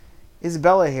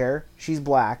 Isabella here, she's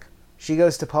black. She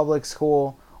goes to public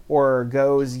school or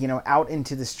goes, you know, out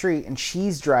into the street, and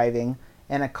she's driving,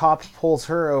 and a cop pulls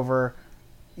her over,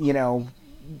 you know,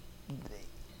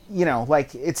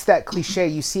 like, it's that cliche,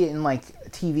 you see it in, like,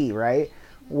 TV, right?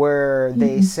 Where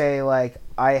they say, like,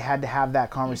 I had to have that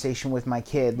conversation with my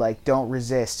kid, like, don't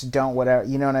resist, don't whatever,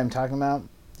 you know what I'm talking about?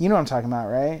 You know what I'm talking about,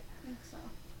 right? I think so.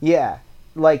 Yeah.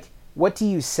 Like, what do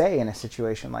you say in a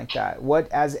situation like that? What,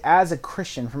 as a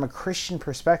Christian, from a Christian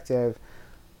perspective,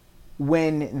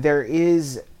 when there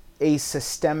is a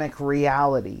systemic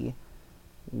reality,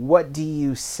 what do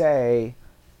you say?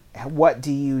 What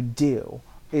do you do?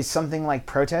 Is something like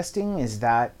protesting, is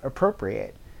that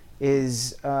appropriate?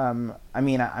 Is, I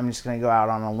mean, I'm just going to go out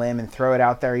on a limb and throw it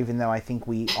out there, even though I think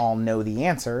we all know the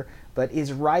answer, but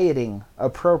is rioting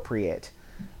appropriate?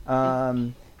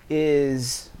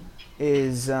 Is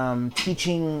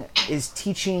teaching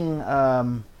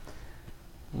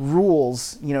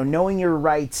rules, you know, knowing your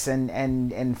rights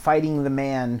and fighting the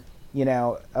man, you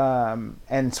know,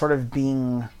 and sort of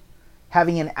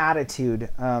having an attitude,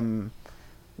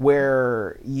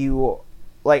 where you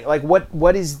like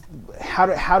what is, how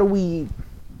do we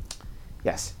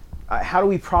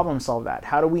problem solve that?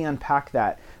 How do we unpack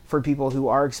that for people who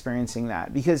are experiencing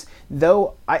that? Because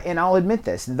I'll admit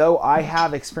this, though I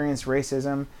have experienced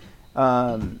racism,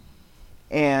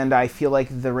 and I feel like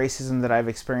the racism that I've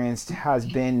experienced has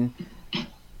been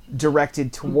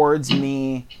directed towards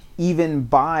me even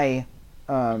by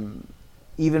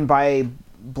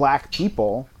black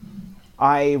people,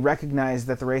 I recognize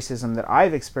that the racism that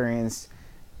I've experienced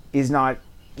is not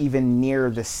even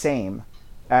near the same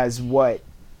as what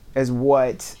has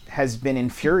been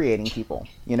infuriating people,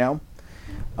 you know?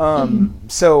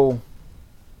 So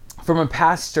from a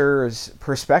pastor's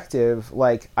perspective,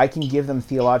 like, I can give them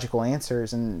theological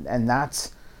answers, and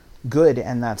that's good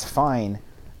and that's fine.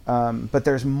 But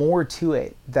there's more to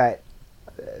it that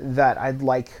I'd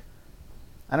like,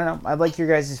 I don't know, I'd like your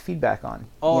guys' feedback on.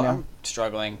 Oh, you know? I'm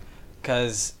struggling.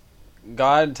 Because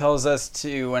God tells us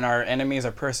to, when our enemies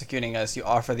are persecuting us, you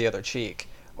offer the other cheek,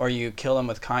 or you kill them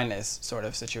with kindness, sort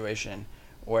of situation,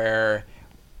 where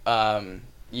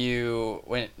you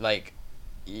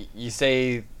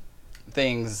say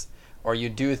things, or you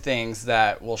do things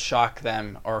that will shock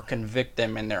them or convict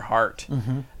them in their heart.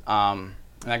 And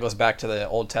that goes back to the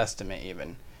Old Testament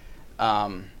even.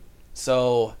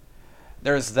 So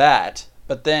there's that.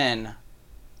 But then,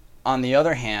 on the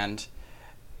other hand,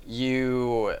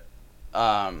 you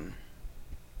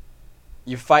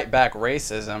fight back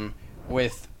racism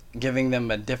with giving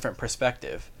them a different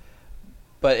perspective.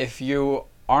 But if you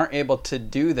aren't able to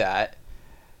do that,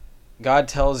 God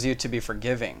tells you to be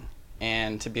forgiving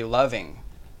and to be loving,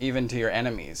 even to your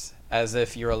enemies, as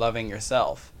if you're loving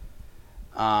yourself.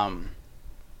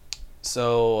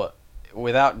 So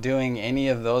without doing any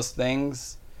of those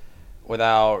things,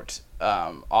 without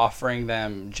offering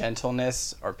them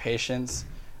gentleness or patience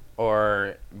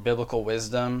or biblical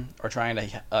wisdom, or trying to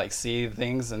see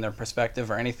things in their perspective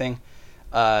or anything,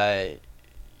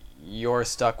 you're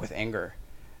stuck with anger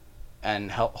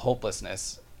and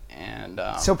hopelessness. And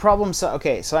so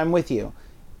I'm with you.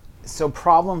 So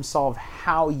problem solve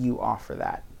how you offer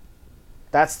that.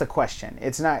 That's the question.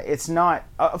 It's not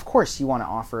of course you want to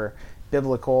offer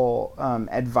biblical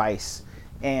advice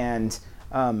and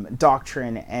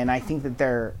doctrine, and I think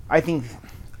that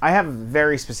I have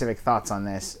very specific thoughts on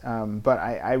this, but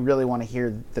I really want to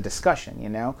hear the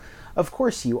discussion, Of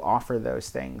course you offer those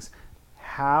things.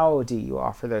 How do you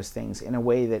offer those things in a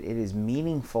way that it is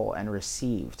meaningful and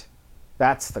received?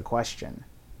 That's the question.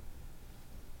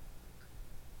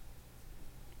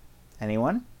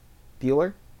 Anyone?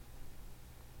 Bueller?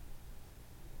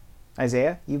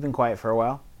 Isaiah, you've been quiet for a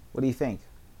while. What do you think?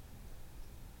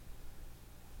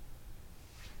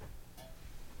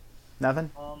 Nothing?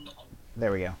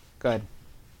 There we go. Go ahead.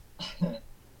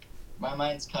 My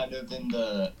mind's kind of in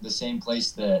the same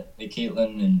place that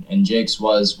Caitlin and Jake's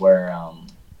was, where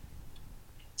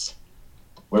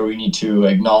we need to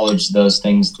acknowledge those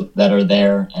things that are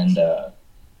there and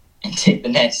take the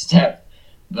next step.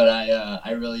 But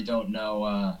I really don't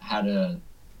know how to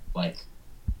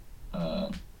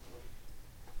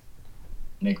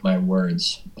make my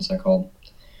words. What's that called?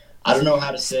 I don't know how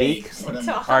to say.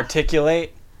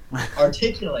 Articulate.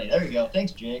 Articulate. There you go.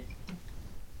 Thanks, Jake.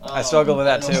 I struggle with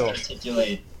that I don't know too. how to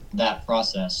articulate that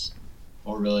process,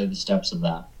 or really the steps of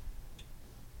that.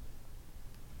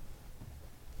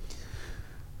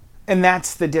 And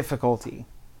that's the difficulty,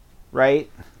 right?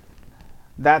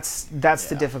 That's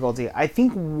the difficulty. I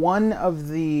think one of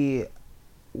the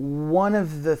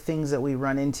things that we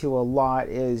run into a lot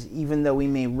is, even though we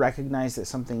may recognize that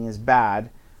something is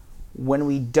bad, when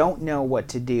we don't know what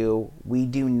to do, we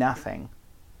do nothing.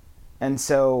 And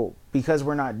so because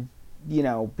we're not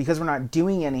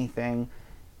doing anything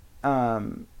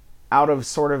out of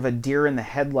sort of a deer in the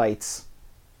headlights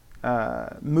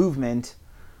movement,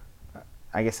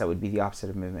 I guess that would be the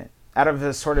opposite of movement. Out of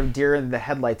a sort of deer in the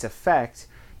headlights effect,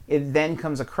 it then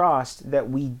comes across that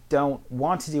we don't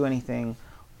want to do anything,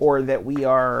 or that we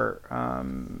are,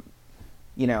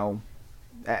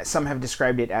 some have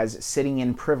described it as sitting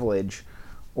in privilege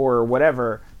or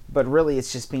whatever, but really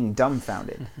it's just being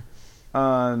dumbfounded.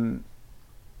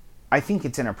 I think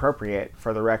it's inappropriate,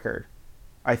 for the record.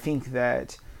 I think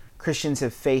that Christians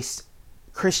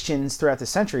throughout the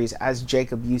centuries, as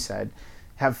Jacob, you said,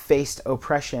 have faced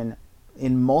oppression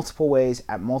in multiple ways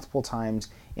at multiple times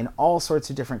in all sorts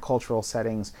of different cultural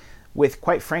settings, with,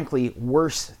 quite frankly,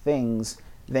 worse things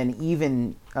than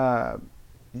even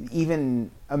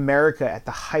America at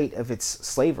the height of its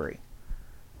slavery.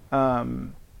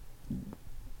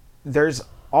 There's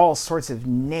all sorts of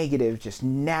negative, just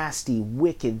nasty,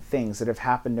 wicked things that have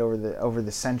happened over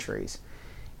the centuries.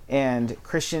 And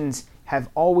Christians have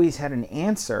always had an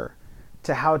answer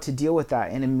to how to deal with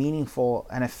that in a meaningful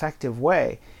and effective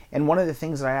way. And one of the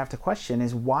things that I have to question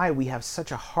is why we have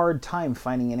such a hard time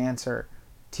finding an answer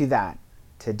to that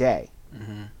today.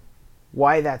 Mm-hmm.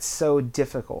 Why that's so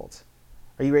difficult.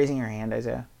 Are you raising your hand,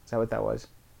 Isaiah? Is that what that was?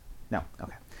 No?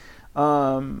 Okay.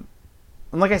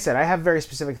 And like I said, I have very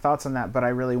specific thoughts on that, but I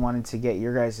really wanted to get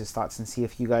your guys' thoughts and see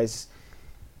if you guys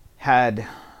had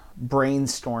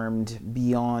brainstormed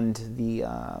beyond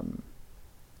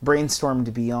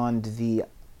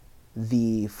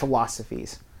the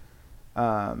philosophies.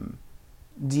 Do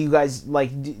you guys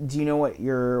do you know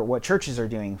what churches are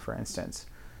doing, for instance?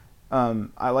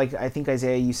 I think,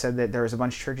 Isaiah, you said that there was a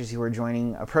bunch of churches who were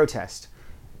joining a protest.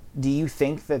 Do you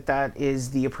think that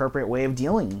is the appropriate way of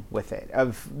dealing with it,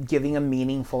 of giving a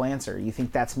meaningful answer? You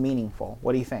think that's meaningful?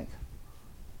 What do you think?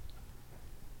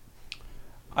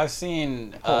 I've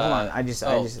seen. Hold on. I just.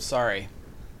 Sorry.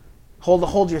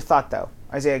 Hold your thought, though.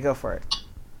 Isaiah, go for it.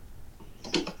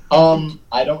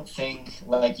 I don't think,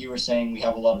 like you were saying, we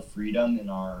have a lot of freedom in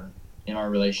our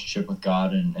relationship with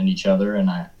God and each other, and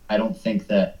I don't think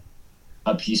that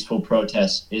a peaceful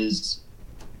protest is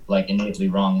innately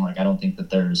wrong. I don't think that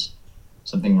there's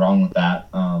something wrong with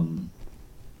that.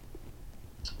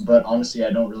 But honestly,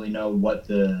 I don't really know what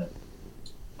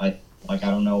I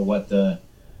don't know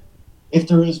if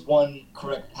there is one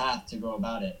correct path to go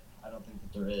about it. I don't think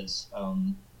that there is.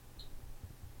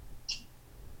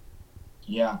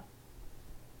 Yeah.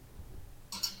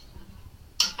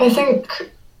 I think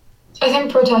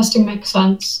protesting makes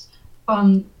sense.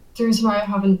 The reason why I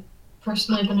haven't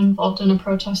personally been involved in a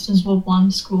protest is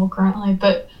one school currently,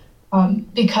 but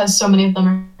because so many of them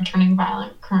are turning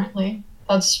violent currently,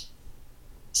 that's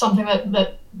something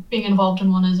that being involved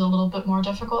in one is a little bit more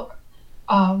difficult,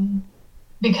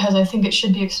 because I think it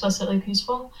should be explicitly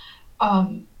peaceful.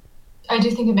 I do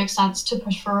think it makes sense to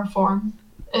push for reform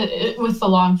with the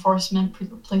law enforcement,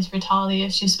 police brutality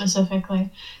issue specifically.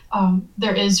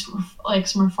 There is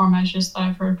some reform measures that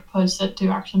I've heard proposed that do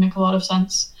actually make a lot of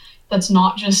sense. That's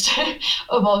not just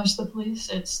abolish the police.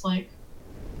 It's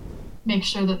make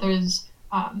sure that there's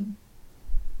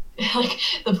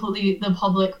the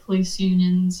public police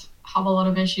unions have a lot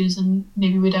of issues, and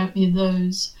maybe we don't need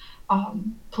those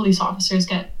police officers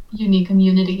get unique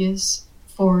immunities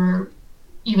for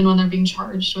even when they're being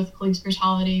charged with police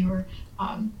brutality or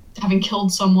having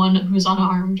killed someone who's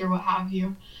unarmed or what have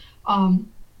you. And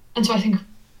so I think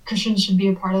Christians should be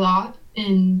a part of that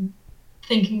in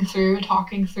thinking through,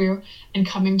 talking through, and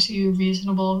coming to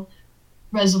reasonable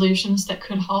resolutions that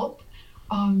could help.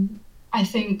 I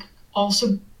think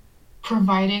also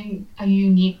providing a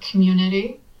unique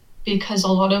community, because a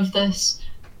lot of this,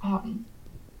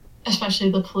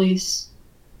 especially the police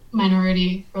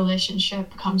minority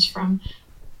relationship, comes from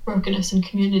brokenness in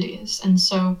communities. And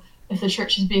so if the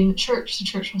church is being the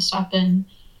church will step in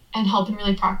and help in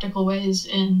really practical ways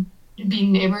in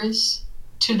being neighbors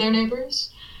to their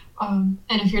neighbors. And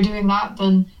if you're doing that,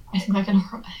 then I think that can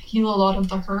heal a lot of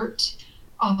the hurt.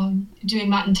 Doing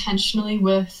that intentionally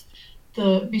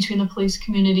between the police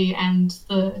community and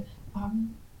the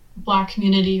Black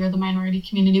community or the minority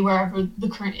community, wherever the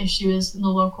current issue is in the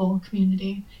local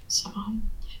community. So,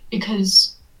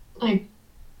 because like,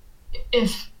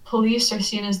 if police are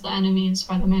seen as the enemies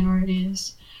by the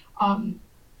minorities,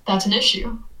 that's an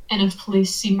issue. And if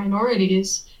police see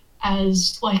minorities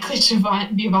as likely to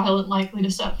be violent, likely to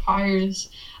set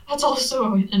fires, that's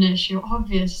also an issue,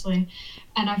 obviously.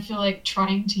 And I feel like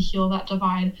trying to heal that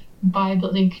divide by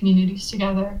building communities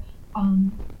together.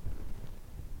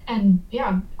 And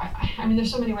yeah, I mean,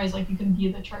 there's so many ways like you can be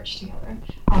the church together.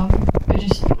 By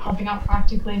just helping out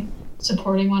practically,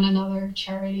 supporting one another,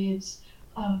 charities,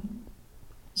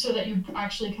 so that you're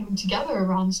actually coming together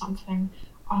around something.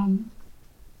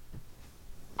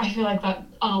 I feel like that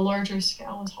on a larger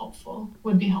scale is helpful,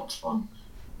 would be helpful.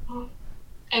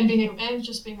 And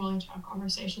just being willing to have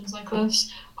conversations like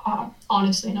this,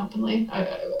 honestly and openly.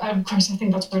 Of course, I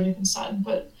think that's already been said,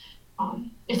 but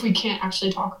if we can't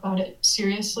actually talk about it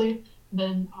seriously,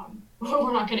 then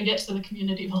we're not going to get to the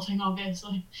community building,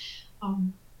 obviously.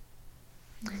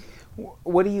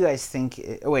 What do you guys think?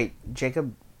 Wait,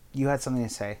 Jacob, you had something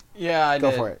to say. Yeah, I did.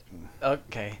 Go for it.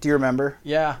 Okay. Do you remember?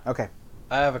 Yeah. Okay.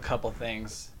 I have a couple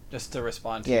things just to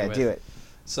respond to. Yeah, do it.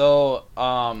 So,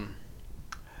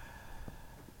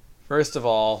 first of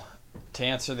all, to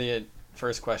answer the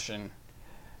first question,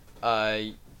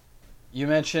 you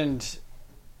mentioned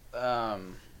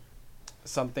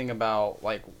something about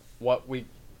like what we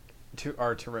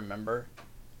are to remember.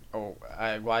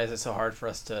 Why is it so hard for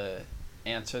us to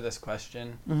answer this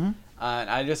question? Mm-hmm. And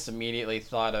I just immediately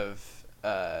thought of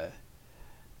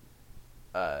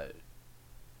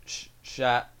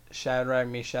Shadrach,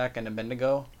 Meshach, and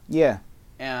Abednego. Yeah.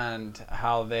 And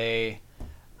how they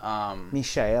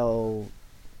Mishael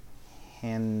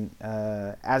and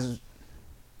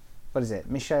what is it?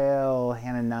 Mishael,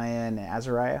 Hananiah, and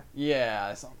Azariah?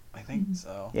 Yeah, I think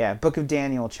so. Yeah, Book of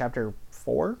Daniel, chapter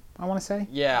 4, I want to say.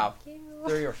 Yeah,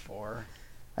 3 or 4.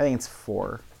 I think it's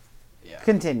 4. Yeah.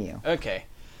 Continue. Okay.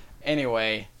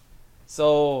 Anyway,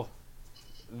 so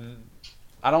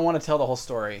I don't want to tell the whole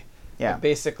story. Yeah. But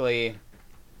basically,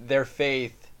 their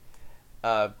faith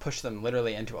pushed them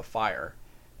literally into a fire.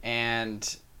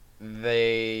 And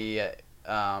they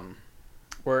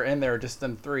were in there, just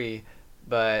them 3,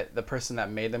 but the person that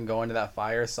made them go into that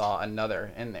fire saw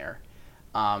another in there,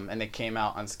 and they came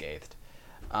out unscathed.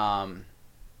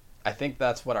 I think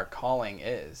that's what our calling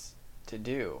is to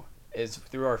do, is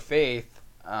through our faith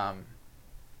and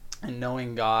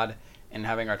knowing God and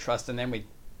having our trust in Him, we,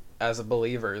 as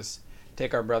believers,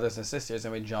 take our brothers and sisters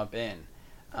and we jump in.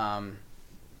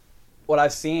 What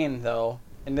I've seen, though,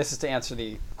 and this is to answer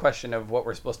the question of what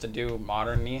we're supposed to do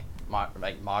modernly.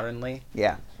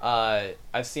 Yeah.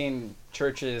 I've seen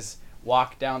churches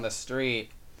walk down the street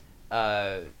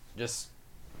just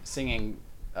singing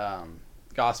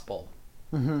gospel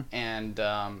and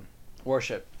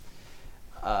worship.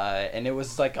 And it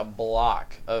was like a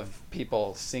block of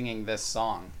people singing this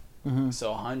song.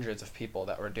 So hundreds of people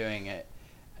that were doing it.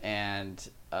 And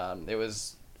it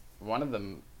was one of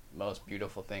the most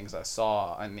beautiful things I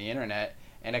saw on the internet.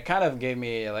 And it kind of gave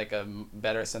me like a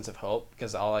better sense of hope,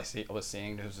 because all I was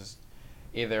seeing was just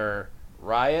either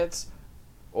riots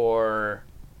or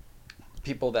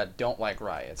people that don't like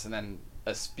riots, and then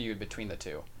a feud between the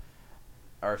two.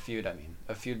 A feud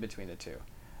between the two.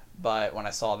 But when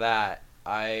I saw that,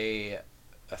 I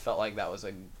felt like that was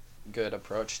a good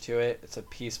approach to it. It's a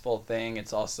peaceful thing.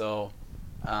 It's also,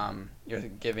 you're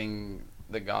giving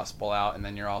the gospel out, and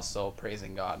then you're also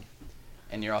praising God.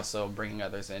 And you're also bringing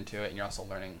others into it, and you're also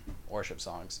learning worship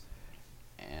songs.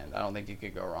 And I don't think you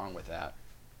could go wrong with that.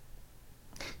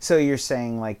 So you're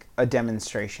saying like a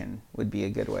demonstration would be a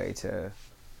good way to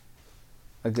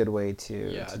Yeah, I do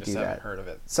just haven't that. heard of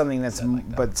it. Something that's like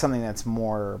that. but something that's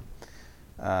more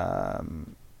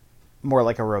more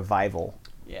like a revival.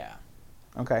 Yeah.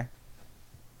 Okay.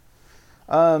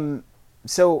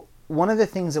 So one of the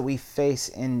things that we face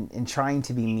in trying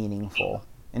to be meaningful,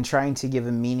 in trying to give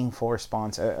a meaningful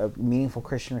response, a meaningful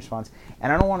Christian response,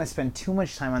 and I don't want to spend too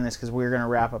much time on this because we're going to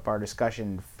wrap up our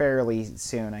discussion fairly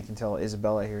soon. I can tell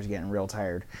Isabella here is getting real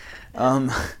tired.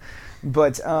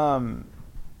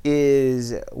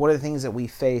 Is one of the things that we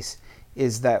face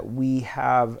is that we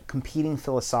have competing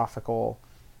philosophical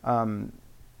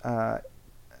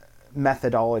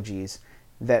methodologies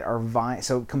that are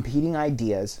so competing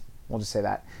ideas, we'll just say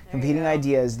that, competing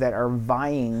ideas that are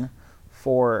vying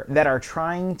for, that are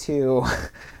trying to,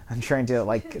 I'm trying to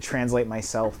like translate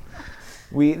myself.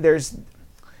 There's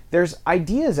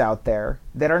ideas out there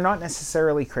that are not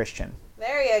necessarily Christian.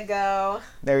 There you go.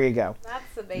 There you go.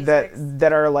 That's the basics.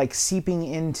 That are like seeping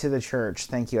into the church.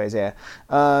 Thank you, Isaiah.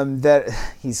 That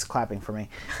he's clapping for me.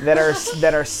 That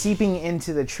are seeping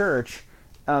into the church,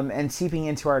 and seeping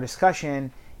into our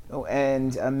discussion,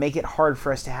 and make it hard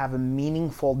for us to have a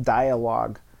meaningful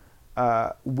dialogue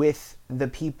with the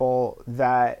people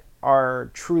that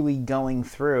are truly going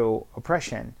through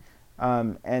oppression,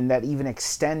 and that even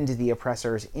extend the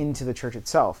oppressors into the church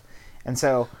itself. And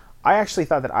so I actually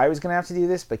thought that I was going to have to do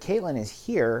this, but Caitlin is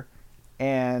here,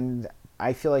 and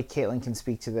I feel like Caitlin can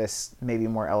speak to this maybe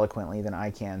more eloquently than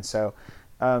I can. So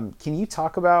can you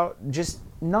talk about, just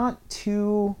not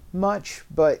too much,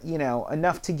 but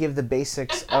enough to give the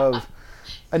basics of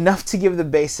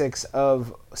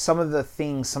some of the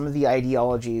things, some of the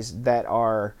ideologies that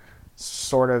are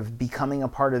sort of becoming a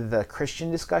part of the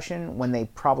Christian discussion when they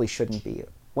probably shouldn't be.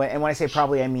 And when I say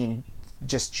probably, I mean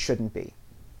just shouldn't be.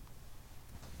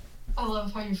 I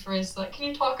love how you phrased that. Can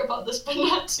you talk about this, but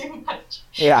not too much?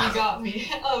 Yeah. You got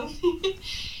me.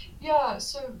 Yeah,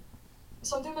 so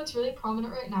something that's really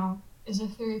prominent right now is a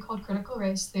theory called critical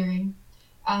race theory.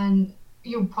 And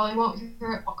you probably won't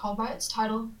hear it called by its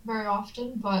title very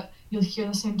often, but you'll hear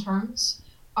the same terms.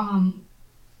 And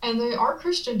they are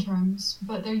Christian terms,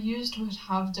 but they're used to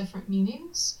have different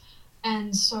meanings.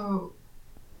 And so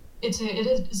it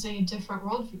is a different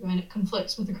worldview, and it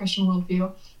conflicts with the Christian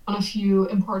worldview on a few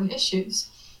important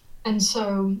issues. And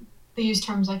so they use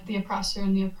terms like the oppressor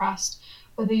and the oppressed,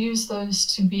 but they use those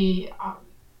to be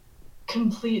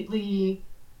completely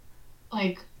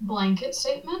like blanket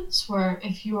statements, where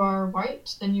if you are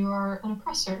white, then you are an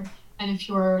oppressor, and if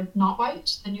you are not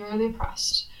white, then you are the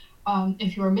oppressed.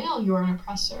 If you are male, you are an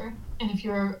oppressor, and if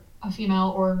you're a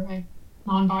female or a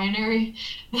non-binary,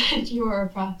 then you are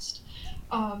oppressed.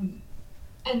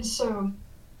 And so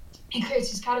it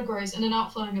creates these categories, and an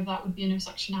outflowing of that would be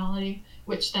intersectionality,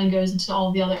 which then goes into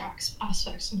all the other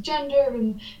aspects of gender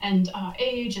and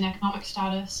age and economic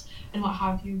status and what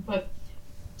have you. But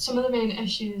some of the main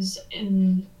issues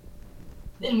in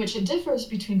which it differs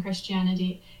between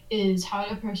Christianity is how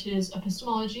it approaches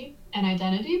epistemology and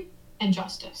identity and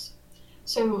justice.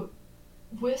 So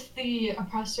with the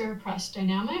oppressor-oppressed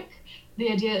dynamic, the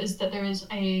idea is that there is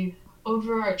a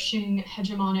overarching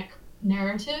hegemonic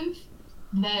narrative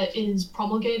that is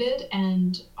promulgated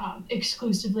and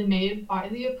exclusively made by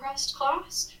the oppressed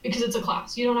class, because it's a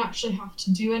class. You don't actually have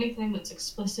to do anything that's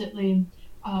explicitly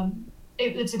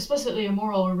it's explicitly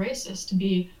immoral or racist to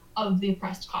be of the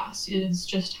oppressed class. It is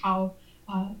just how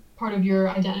part of your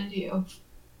identity of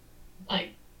like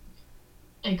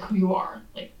who you are,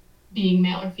 like being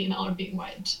male or female or being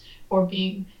white or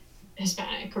being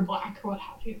Hispanic or black or what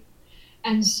have you.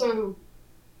 And so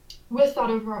with that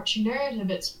overarching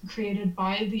narrative, it's created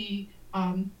by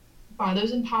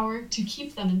those in power to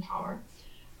keep them in power.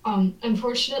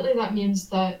 Unfortunately, that means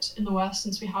that in the West,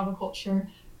 since we have a culture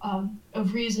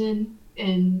of reason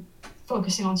in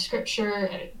focusing on scripture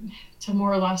to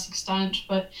more or less extent,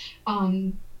 but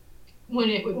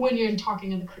when you're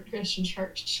talking in the Christian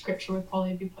church, scripture would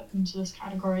probably be put into this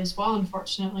category as well,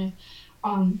 unfortunately.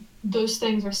 Those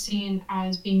things are seen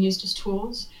as being used as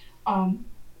tools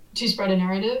to spread a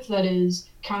narrative that is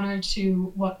counter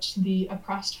to what the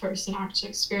oppressed person actually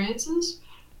experiences.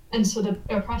 And so the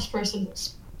oppressed person's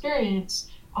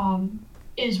experience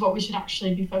is what we should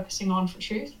actually be focusing on for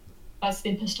truth. That's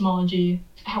the epistemology,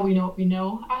 how we know what we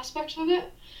know aspect of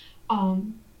it.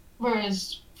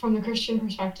 Whereas from the Christian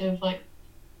perspective, like,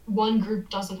 one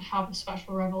group doesn't have a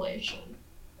special revelation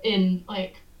in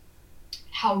like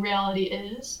how reality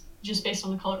is just based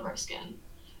on the color of our skin.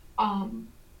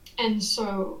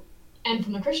 And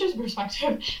from the Christian's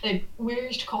perspective, like,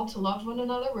 we're called to love one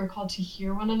another, we're called to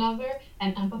hear one another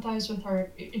and empathize with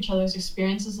each other's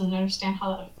experiences and understand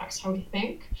how that affects how we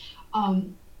think.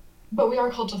 But we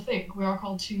are called to think. We are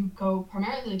called to go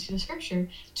primarily to the scripture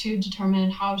to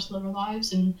determine how to live our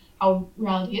lives and how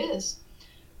reality is.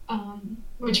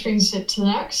 which brings it to the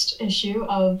next issue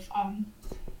of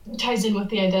ties in with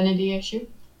the identity issue.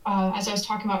 As I was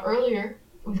talking about earlier,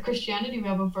 with Christianity, we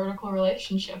have a vertical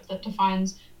relationship that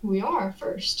defines who we are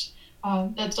first.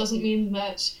 That doesn't mean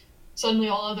that suddenly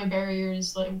all other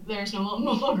barriers, like there's no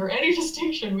longer any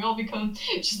distinction. We all become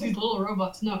just these little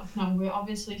robots. No, we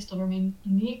obviously still remain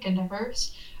unique and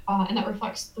diverse, and that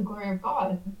reflects the glory of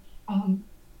God.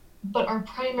 But our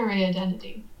primary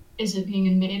identity is it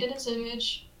being made in His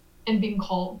image and being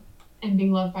called and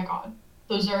being loved by God.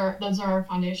 Those are our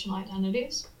foundational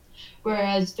identities.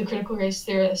 Whereas the critical race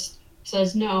theorist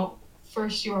says, no,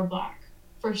 first you are black,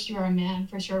 first you are a man,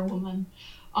 first you're a woman,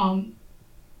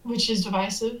 which is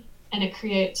divisive, and it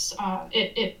creates,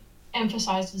 it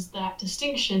emphasizes that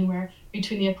distinction where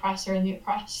between the oppressor and the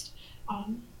oppressed,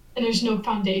 and there's no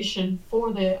foundation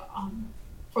for the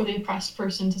oppressed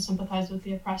person to sympathize with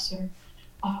the oppressor,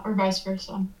 or vice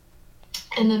versa.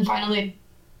 And then finally,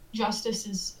 justice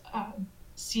is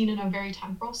seen in a very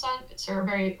temporal sense, or a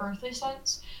very earthly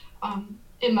sense.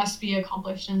 It must be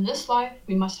accomplished in this life.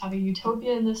 We must have a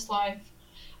utopia in this life.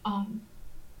 And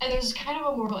there's kind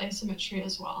of a moral asymmetry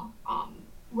as well,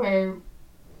 where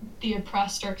the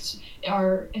oppressed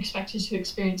are expected to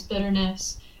experience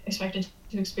bitterness, expected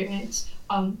to experience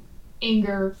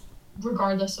anger,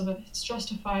 regardless of if it's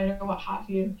justified or what have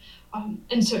you.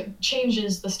 And so it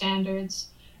changes the standards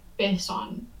based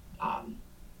on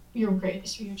your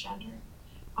race or your gender,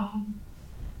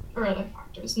 or other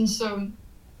factors. And so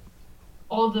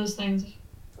all of those things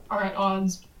are at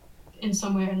odds in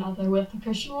some way or another with the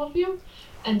Christian worldview.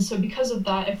 And so because of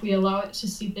that, if we allow it to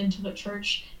seep into the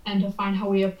church and define how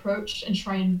we approach and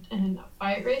try and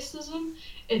fight racism,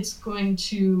 it's going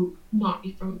to not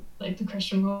be from like the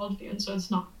Christian worldview. And so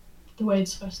it's not the way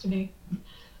it's supposed to be.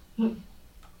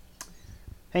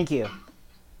 Thank you.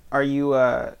 Are you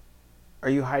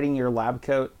hiding your lab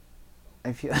coat?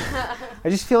 I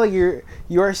just feel like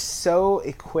you are so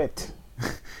equipped.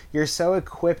 You're so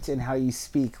equipped in how you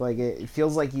speak. Like it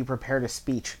feels like you prepared a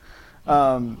speech.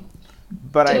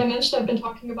 But Did I mention I've been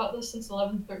talking about this since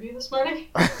 11:30 this morning?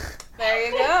 There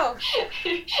you go.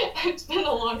 It's been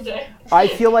a long day. I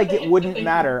feel like it wouldn't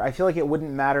matter. I feel like it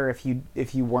wouldn't matter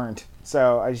if you weren't.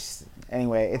 So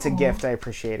anyway, it's a gift. I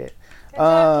appreciate it. Good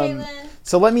job, Caitlin.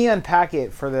 So let me unpack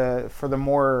it for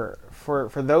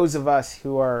those of us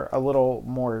who are a little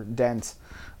more dense,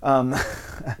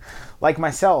 like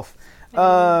myself.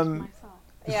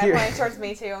 Yeah, pointing towards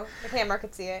me too. The camera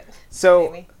could see it. So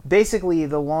Maybe. basically,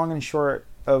 the long and short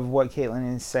of what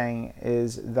Caitlin is saying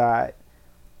is that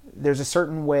there's a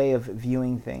certain way of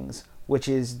viewing things, which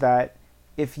is that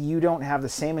if you don't have the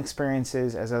same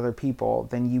experiences as other people,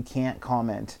 then you can't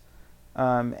comment.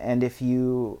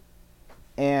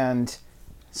 And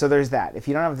so there's that. If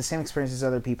you don't have the same experiences as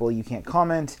other people, you can't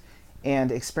comment.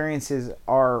 And experiences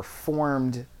are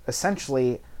formed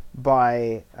essentially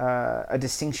by a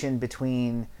distinction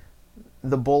between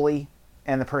the bully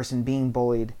and the person being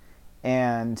bullied,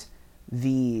 and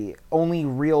the only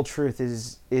real truth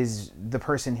is the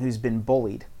person who's been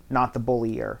bullied, not the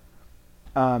bullier.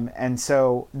 And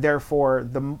so therefore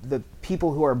the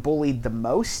people who are bullied the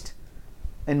most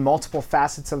in multiple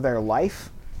facets of their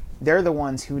life, they're the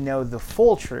ones who know the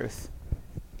full truth.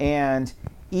 And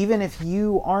even if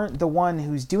you aren't the one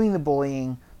who's doing the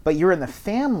bullying, but you're in the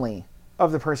family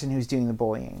of the person who's doing the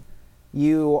bullying,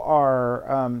 you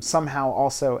are somehow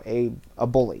also a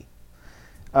bully.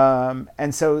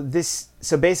 And so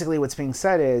basically what's being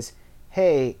said is,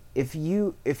 hey, if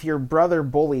your brother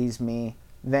bullies me,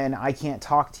 then I can't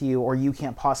talk to you, or you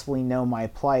can't possibly know my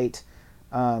plight,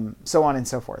 so on and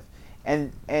so forth.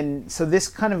 And so this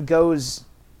kind of goes,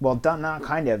 well, not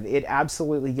kind of, it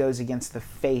absolutely goes against the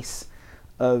face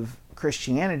of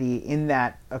Christianity, in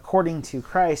that according to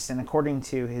Christ and according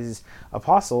to his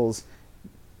apostles,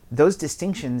 those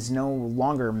distinctions no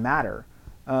longer matter,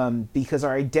 because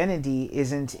our identity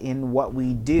isn't in what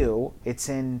we do. It's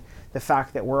in the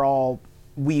fact that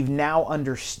we've now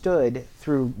understood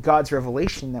through God's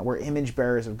revelation that we're image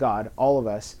bearers of God, all of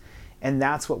us, and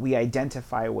that's what we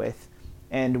identify with.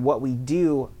 And what we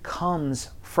do comes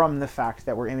from the fact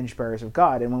that we're image bearers of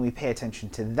God. And when we pay attention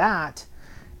to that,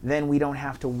 then we don't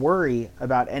have to worry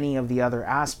about any of the other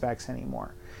aspects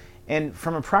anymore. And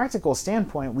from a practical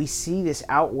standpoint, we see this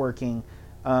outworking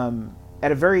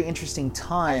at a very interesting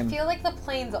time. I feel like the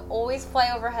planes always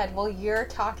fly overhead while you're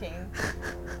talking.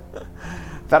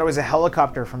 Thought it was a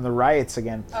helicopter from the riots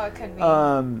again. Oh, it could be.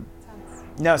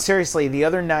 No, seriously, the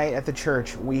other night at the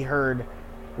church,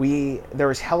 there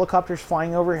was helicopters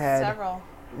flying overhead. Several.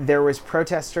 There was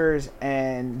protesters,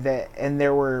 and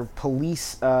there were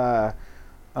police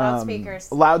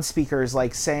loudspeakers,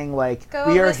 like saying like, Go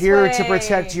we are this here to way.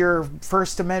 protect your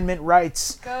First Amendment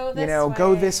rights. Go this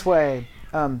Go way. this way.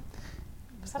 Was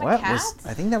that a cat?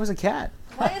 I think that was a cat.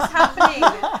 What is happening?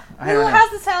 I Who don't know.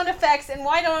 has the sound effects and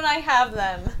why don't I have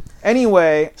them?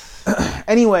 Anyway,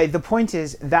 the point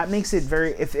is that makes it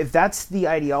very, if that's the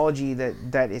ideology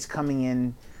that is coming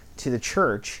in to the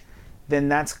church, then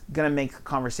that's going to make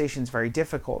conversations very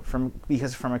difficult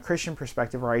because from a Christian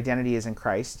perspective, our identity is in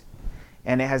Christ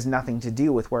and it has nothing to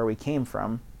do with where we came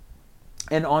from.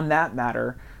 And on that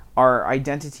matter, our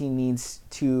identity needs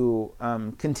to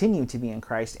continue to be in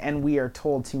Christ, and we are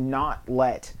told to not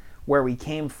let where we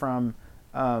came from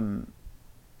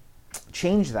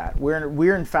change that.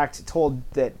 We're in fact told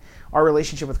that our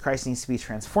relationship with Christ needs to be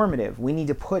transformative. We need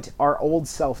to put our old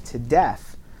self to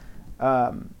death.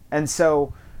 And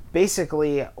so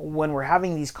basically, when we're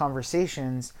having these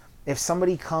conversations, if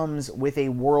somebody comes with a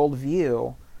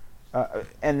worldview,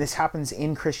 and this happens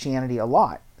in Christianity a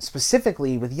lot,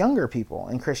 specifically with younger people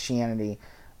in Christianity,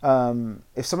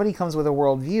 if somebody comes with a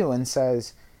worldview and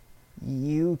says,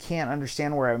 you can't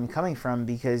understand where I'm coming from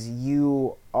because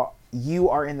you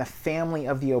are in the family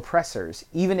of the oppressors,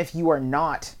 even if you are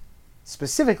not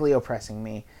specifically oppressing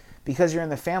me, because you're in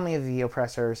the family of the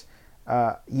oppressors,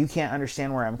 you can't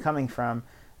understand where I'm coming from.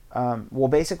 Well,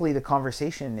 basically, the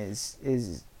conversation is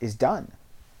done.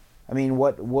 I mean,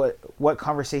 what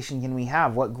conversation can we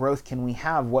have? What growth can we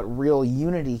have? What real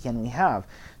unity can we have?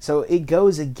 So it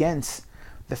goes against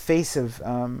the face of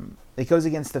everything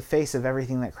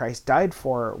that Christ died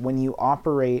for when you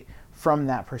operate from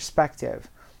that perspective.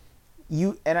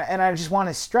 And I just want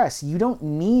to stress, you don't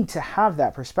need to have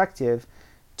that perspective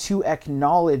to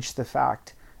acknowledge the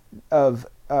fact of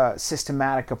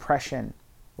systematic oppression.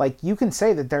 Like, you can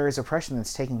say that there is oppression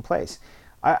that's taking place.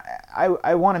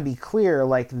 I want to be clear,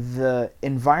 like, the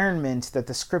environment that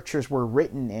the scriptures were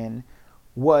written in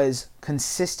was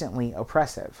consistently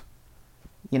oppressive.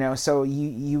 So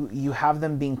you have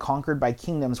them being conquered by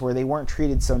kingdoms where they weren't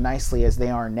treated so nicely as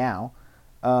they are now.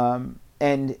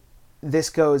 And this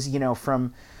goes,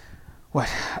 from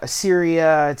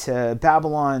Assyria to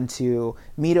Babylon to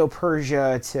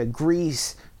Medo-Persia to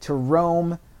Greece to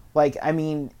Rome. Like, I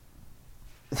mean,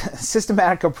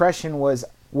 systematic oppression was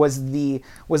the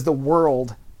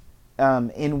world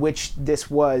in which this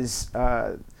was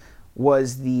the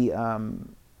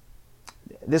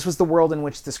world in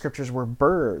which the scriptures were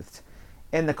birthed.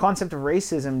 And the concept of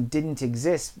racism didn't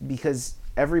exist because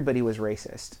everybody was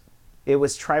racist. It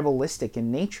was tribalistic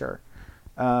in nature.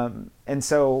 And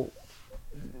so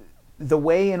the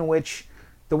way in which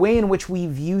we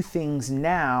view things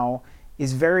now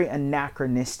is very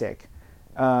anachronistic.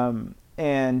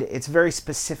 And it's very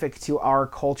specific to our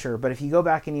culture. But if you go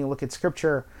back and you look at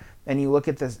scripture and you look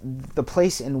at the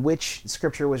place in which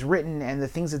scripture was written and the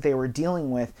things that they were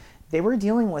dealing with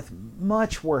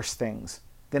much worse things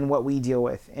than what we deal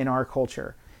with in our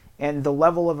culture. And the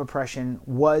level of oppression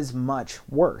was much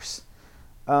worse.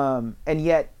 And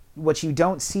yet, what you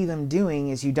don't see them doing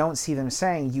is you don't see them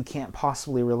saying, you can't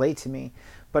possibly relate to me.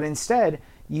 But instead,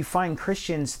 you find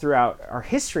Christians throughout our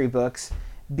history books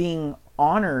being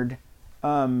honored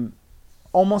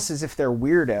almost as if they're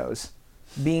weirdos,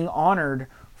 being honored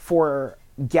for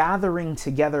gathering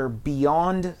together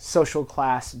beyond social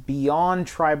class, beyond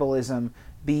tribalism,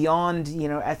 beyond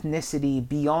ethnicity,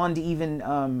 beyond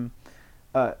even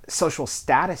social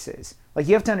statuses. Like,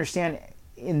 you have to understand,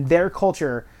 in their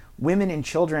culture, women and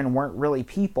children weren't really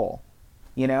people,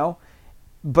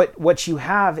 But what you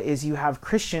have is you have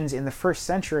Christians in the first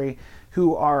century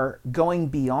who are going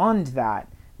beyond that.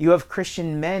 You have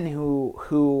Christian men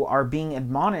who are being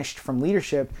admonished from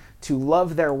leadership to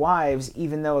love their wives,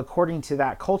 even though according to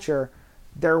that culture,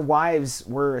 their wives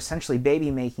were essentially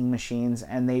baby-making machines,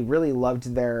 and they really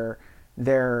loved their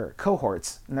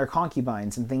cohorts and their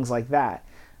concubines and things like that.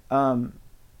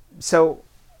 So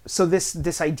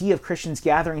this idea of Christians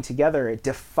gathering together, it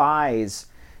defies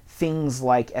things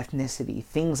like ethnicity,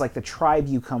 things like the tribe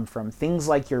you come from, things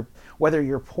like whether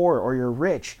you're poor or you're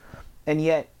rich. And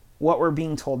yet, what we're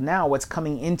being told now, what's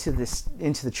coming into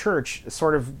the church,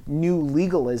 sort of new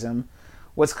legalism,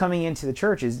 what's coming into the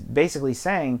church is basically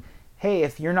saying, hey,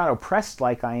 if you're not oppressed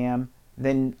like I am,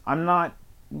 then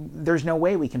there's no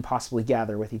way we can possibly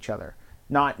gather with each other.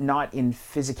 Not in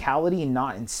physicality,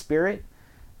 not in spirit,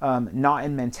 not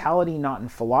in mentality, not in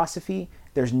philosophy.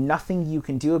 There's nothing you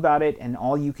can do about it, and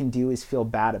all you can do is feel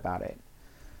bad about it.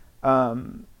 I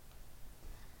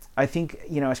think,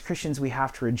 as Christians, we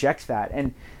have to reject that.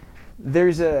 And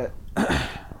to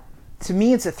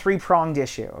me, it's a three-pronged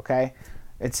issue, okay?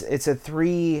 It's a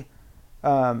three,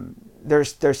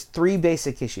 there's three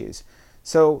basic issues.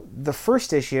 So the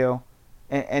first issue,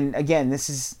 and again,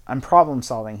 I'm problem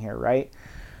solving here, right?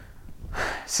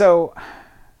 So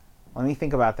let me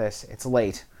think about this. It's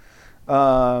late.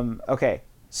 Okay,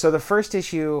 so the first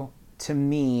issue to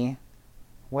me,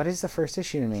 what is the first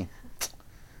issue to me?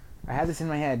 I had this in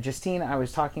my head. Justine, I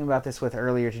was talking about this with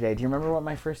earlier today. Do you remember what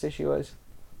my first issue was?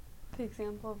 The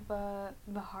example of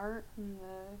the heart and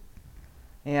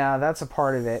the... Yeah, that's a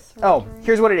part of it. Surgery. Oh,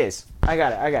 here's what it is. I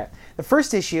got it. The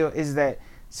first issue is that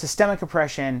systemic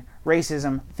oppression,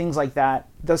 racism, things like that,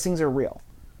 those things are real.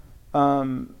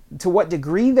 To what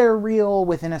degree they're real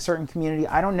within a certain community,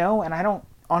 I don't know, and I don't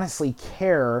honestly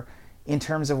care in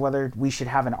terms of whether we should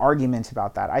have an argument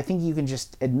about that. I think you can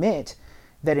just admit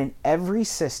that in every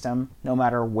system, no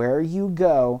matter where you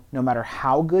go, no matter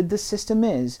how good the system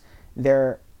is,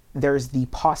 there's the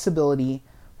possibility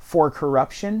for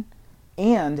corruption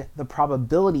and the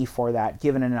probability for that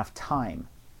given enough time.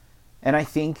 And I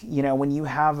think, when you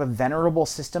have a venerable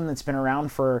system that's been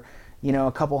around for,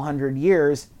 a couple hundred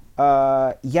years,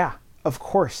 yeah, of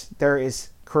course there is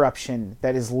corruption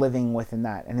that is living within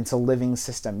that, and it's a living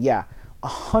system. Yeah,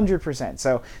 100%.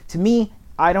 So to me,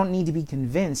 I don't need to be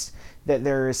convinced that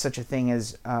there is such a thing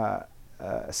as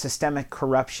systemic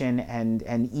corruption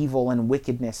and evil and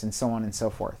wickedness and so on and so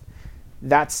forth.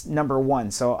 That's number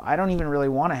one. So I don't even really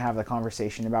want to have the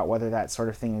conversation about whether that sort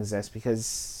of thing exists, because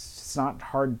it's not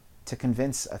hard to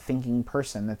convince a thinking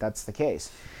person that that's the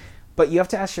case. But you have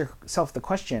to ask yourself the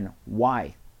question,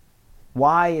 why?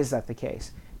 Why is that the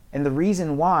case? And the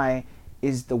reason why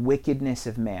is the wickedness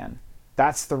of man.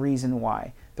 That's the reason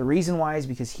why. The reason why is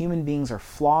because human beings are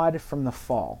flawed from the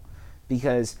fall.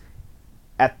 Because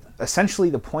at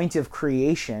essentially the point of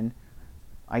creation,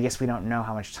 I guess we don't know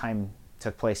how much time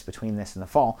took place between this and the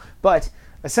fall, but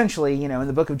essentially, in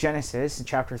the book of Genesis, in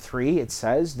chapter 3, it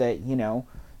says that,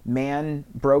 man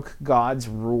broke God's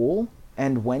rule,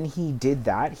 and when he did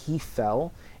that, he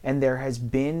fell, and there has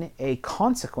been a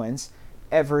consequence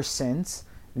ever since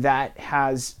that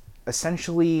has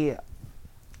essentially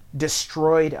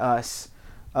destroyed us,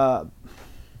 our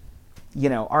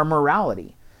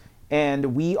morality.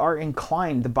 And we are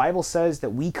inclined, the Bible says that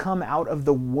we come out of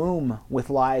the womb with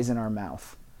lies in our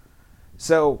mouth.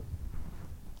 So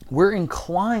we're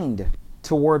inclined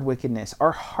toward wickedness.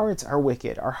 Our hearts are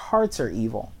wicked. Our hearts are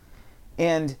evil.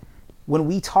 And when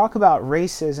we talk about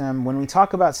racism, when we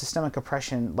talk about systemic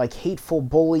oppression, like hateful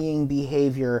bullying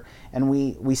behavior, and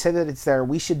we say that it's there,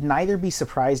 we should neither be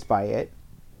surprised by it,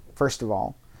 first of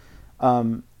all,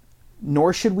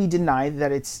 nor should we deny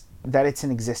that it's in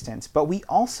existence. But we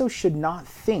also should not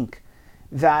think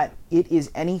that it is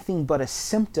anything but a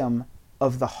symptom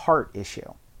of the heart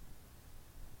issue.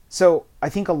 So I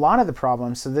think a lot of the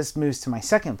problem, so this moves to my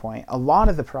second point, a lot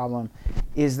of the problem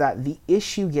is that the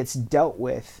issue gets dealt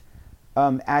with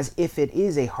as if it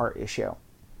is a heart issue.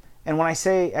 And when I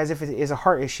say as if it is a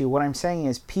heart issue, what I'm saying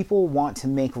is people want to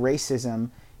make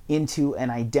racism into an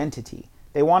identity.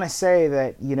 They want to say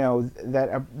that,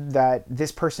 that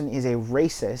this person is a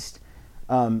racist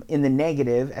in the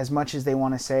negative, as much as they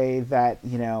want to say that,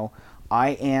 I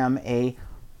am a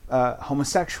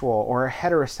homosexual or a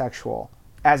heterosexual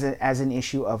as an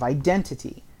issue of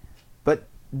identity. But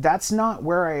that's not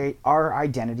where our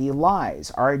identity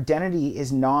lies. Our identity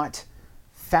is not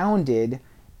founded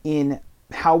in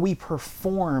how we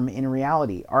perform in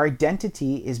reality. Our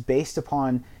identity is based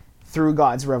upon, through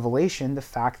God's revelation, the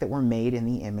fact that we're made in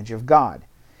the image of God.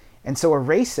 And so a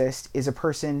racist is a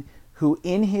person who,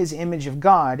 in his image of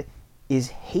God, is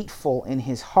hateful in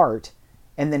his heart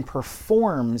and then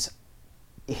performs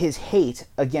his hate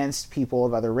against people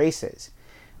of other races.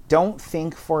 Don't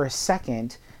think for a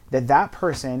second that that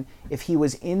person, if he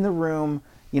was in the room,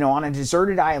 on a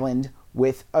deserted island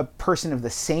with a person of the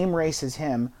same race as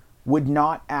him, would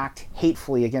not act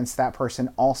hatefully against that person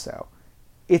also.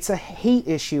 It's a hate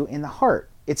issue in the heart.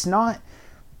 It's not.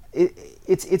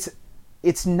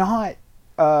 It's not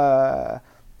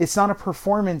a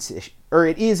performance issue, or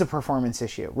it is a performance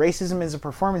issue. Racism is a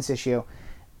performance issue.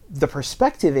 The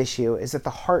perspective issue is that the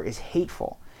heart is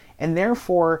hateful, and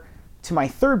therefore, to my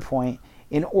third point,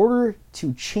 in order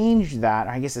to change that,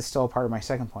 I guess it's still a part of my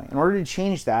second point. In order to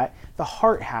change that, the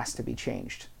heart has to be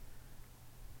changed.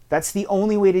 That's the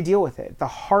only way to deal with it. The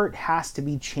heart has to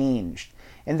be changed.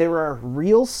 And there are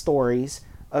real stories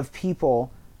of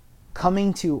people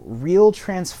coming to real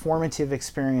transformative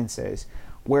experiences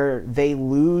where they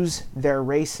lose their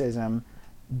racism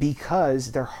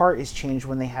because their heart is changed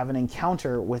when they have an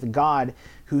encounter with God,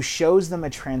 who shows them a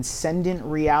transcendent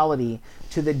reality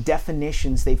to the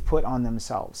definitions they've put on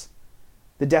themselves.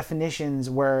 The definitions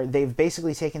where they've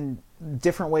basically taken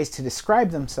different ways to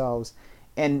describe themselves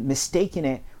and mistaken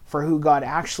it for who God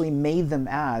actually made them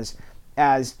as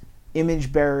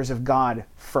image bearers of God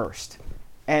first.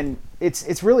 And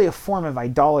it's really a form of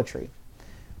idolatry.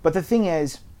 But the thing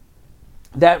is,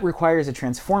 that requires a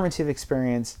transformative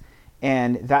experience,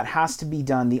 and that has to be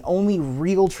done. The only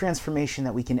real transformation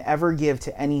that we can ever give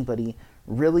to anybody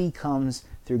really comes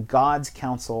through God's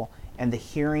counsel and the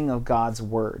hearing of God's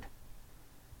word.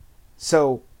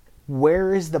 So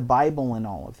where is the Bible in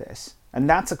all of this? And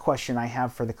that's a question I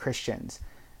have for the Christians.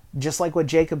 Just like what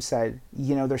Jacob said,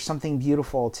 there's something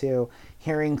beautiful to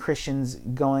hearing Christians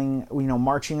going,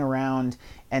 marching around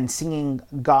and singing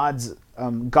God's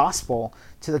gospel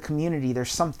to the community.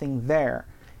 There's something there.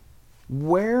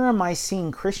 Where am I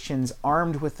seeing Christians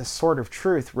armed with the sword of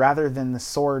truth rather than the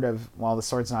sword of, well, the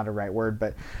sword's not a right word,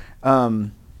 but,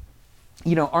 armed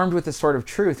with the sword of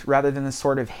truth rather than the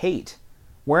sword of hate?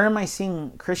 Where am I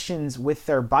seeing Christians with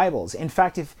their Bibles? In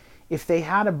fact, if they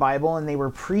had a Bible and they were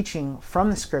preaching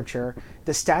from the scripture,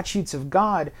 the statutes of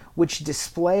God, which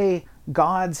display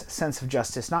God's sense of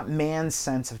justice, not man's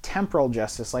sense of temporal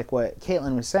justice, like what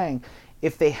Caitlin was saying,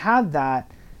 if they had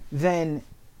that, then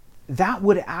that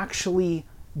would actually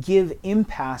give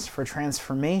impasse for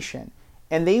transformation.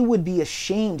 And they would be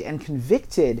ashamed and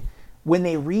convicted when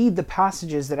they read the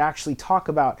passages that actually talk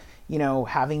about,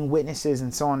 having witnesses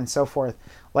and so on and so forth.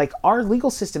 Like, our legal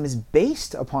system is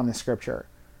based upon the scripture.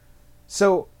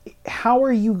 So how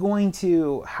are you going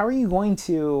to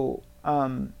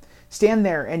stand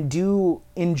there and do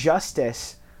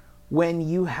injustice when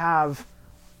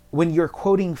you're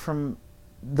quoting from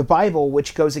the Bible,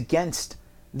 which goes against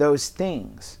those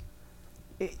things?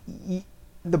 The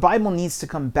Bible needs to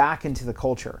come back into the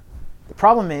culture. The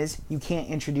problem is you can't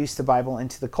introduce the Bible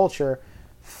into the culture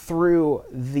through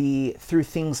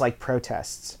things like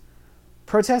protests.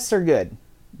 Protests are good.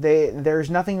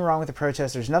 There's nothing wrong with the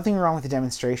protest. There's nothing wrong with the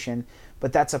demonstration,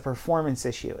 but that's a performance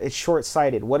issue. It's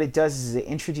short-sighted. What it does is it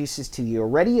introduces to the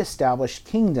already established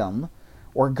kingdom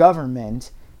or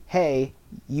government, hey,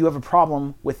 you have a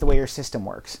problem with the way your system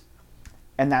works.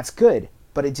 And that's good,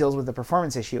 but it deals with the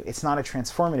performance issue. It's not a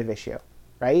transformative issue,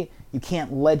 right? You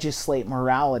can't legislate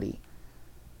morality.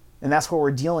 And that's what we're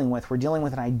dealing with. We're dealing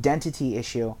with an identity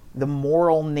issue, the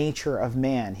moral nature of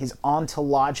man, his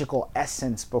ontological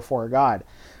essence before God.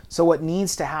 So what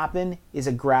needs to happen is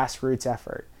a grassroots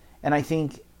effort. And I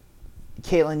think,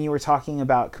 Caitlin, you were talking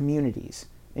about communities.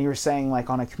 And you were saying,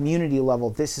 like, on a community level,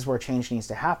 this is where change needs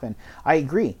to happen. I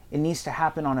agree. It needs to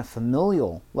happen on a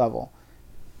familial level.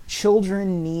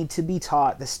 Children need to be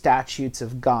taught the statutes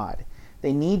of God.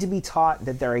 They need to be taught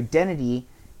that their identity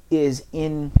is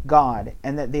in God,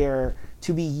 and that they are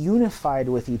to be unified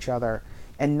with each other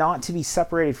and not to be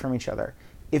separated from each other.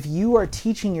 If you are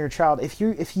teaching your child, if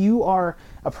you are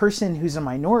a person who's a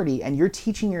minority and you're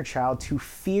teaching your child to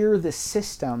fear the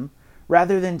system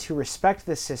rather than to respect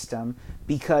the system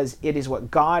because it is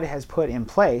what God has put in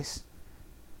place,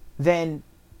 then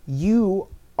you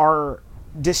are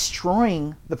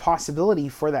destroying the possibility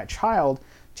for that child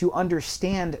to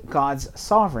understand God's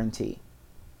sovereignty.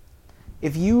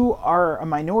 If you are a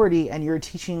minority and you're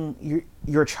teaching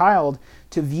your child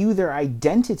to view their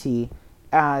identity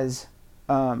as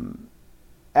based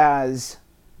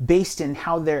in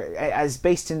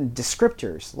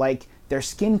descriptors like their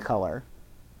skin color,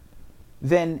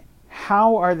 then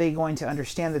how are they going to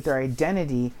understand that their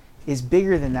identity is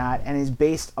bigger than that and is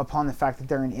based upon the fact that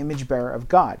they're an image bearer of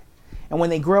God? And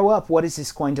when they grow up, what is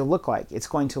this going to look like? It's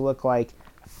going to look like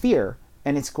fear,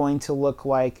 and it's going to look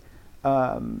like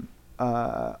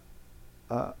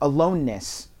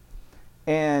aloneness.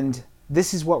 And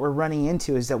this is what we're running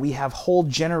into, is that we have whole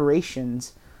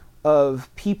generations of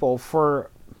people for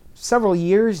several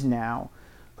years now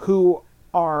who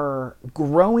are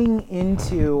growing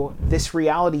into this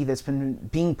reality that's been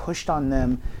being pushed on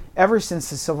them ever since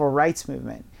the civil rights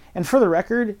movement. And for the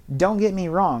record, don't get me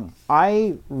wrong,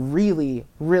 I really,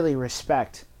 really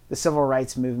respect the civil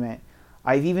rights movement.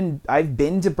 I've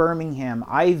been to Birmingham.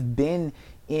 I've been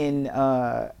in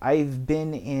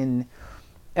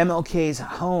MLK's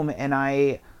home, and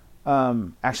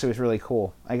actually it was really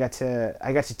cool. I got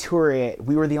to tour it.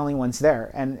 We were the only ones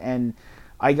there, and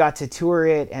I got to tour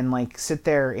it and like sit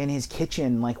there in his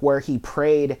kitchen, like where he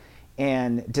prayed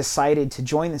and decided to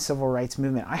join the civil rights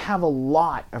movement. I have a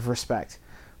lot of respect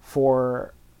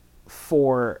for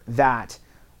that.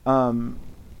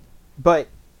 But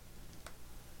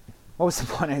what was the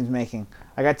point I was making?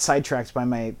 I got sidetracked by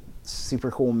my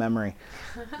super cool memory.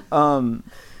 About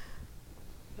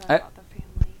the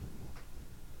family.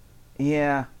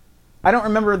 Yeah, I don't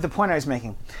remember the point I was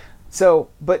making. So,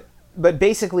 but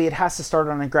basically it has to start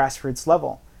on a grassroots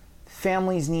level.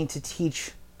 Families need to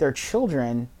teach their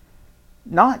children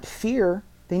not fear.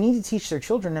 They need to teach their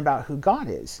children about who God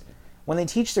is. When they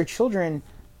teach their children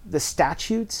the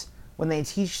statutes, when they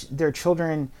teach their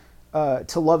children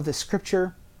to love the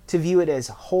scripture, to view it as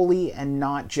holy and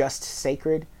not just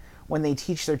sacred, when they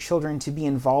teach their children to be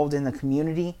involved in the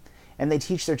community, and they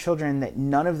teach their children that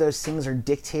none of those things are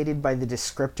dictated by the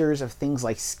descriptors of things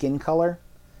like skin color,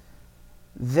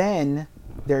 then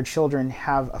their children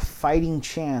have a fighting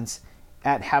chance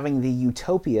at having the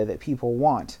utopia that people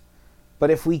want. But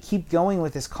if we keep going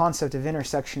with this concept of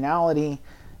intersectionality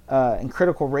and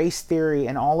critical race theory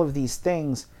and all of these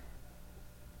things,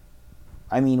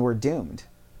 I mean, we're doomed.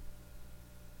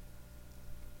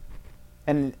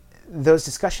 And those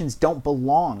discussions don't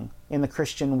belong in the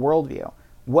Christian worldview.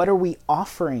 What are we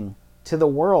offering to the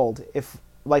world if,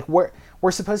 like, we're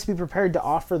supposed to be prepared to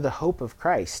offer the hope of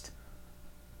Christ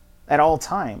at all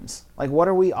times? Like, what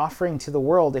are we offering to the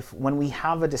world if, when we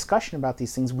have a discussion about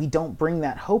these things, we don't bring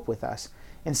that hope with us?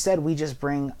 Instead, we just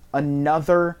bring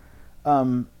another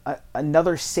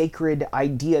sacred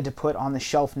idea to put on the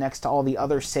shelf next to all the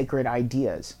other sacred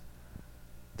ideas.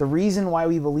 The reason why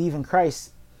we believe in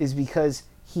Christ is because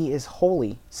he is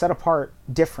holy, set apart,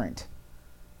 different.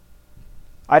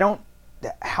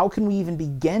 How can we even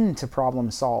begin to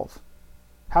problem solve?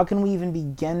 How can we even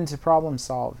begin to problem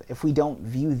solve if we don't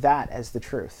view that as the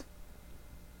truth?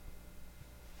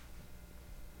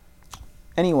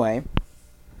 Anyway,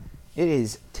 it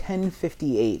is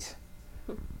 10:58.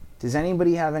 Does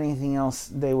anybody have anything else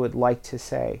they would like to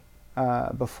say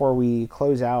before we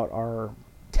close out our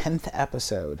 10th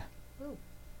episode?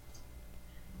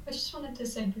 I just wanted to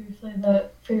say briefly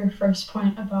that for your first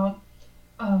point about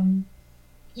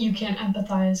you can't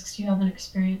empathize because you haven't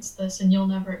experienced this and you'll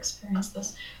never experience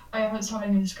this. I was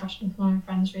having a discussion with one of my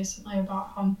friends recently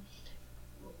about I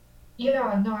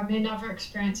may never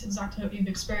experience exactly what you've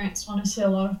experienced. Honestly, a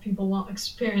lot of people won't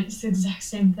experience the exact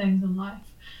same things in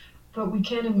life. But we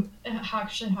can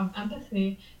actually have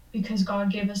empathy because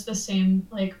God gave us the same,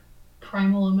 like,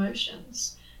 primal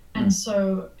emotions. And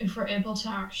so if we're able to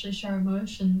actually share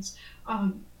emotions,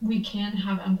 we can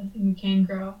have empathy, we can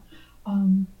grow.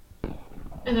 And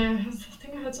I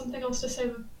think I had something else to say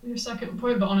with your second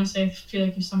point, but honestly, I feel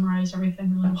like you summarized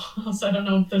everything really well, so I don't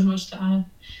know if there's much to add.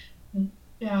 But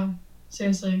yeah,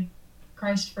 seriously,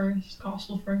 Christ first,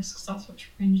 gospel first, because that's what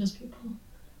changes people.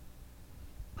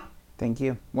 Thank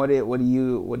you. What do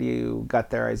you got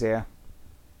there, Isaiah?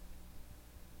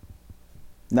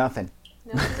 Nothing.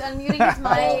 No, he's unmuting his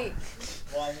mic.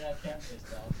 Well, I mean, I can't say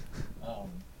stuff.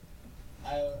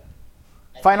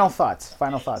 Final thoughts.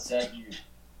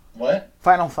 What?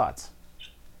 Final thoughts.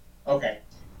 Okay.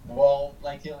 Well,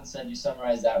 like Caitlin said, you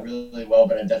summarized that really well,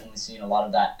 but I've definitely seen a lot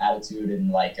of that attitude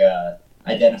and, like,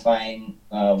 identifying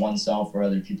oneself or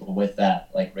other people with that,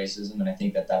 like, racism, and I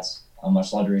think that that's a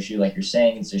much larger issue. Like you're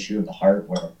saying, it's an issue of the heart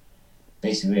where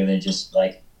basically they're just,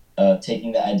 like,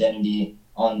 taking the identity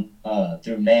on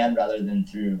through man rather than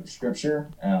through scripture,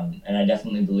 and I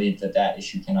definitely believe that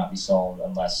issue cannot be solved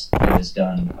unless it is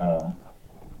done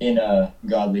in a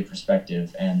godly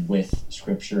perspective and with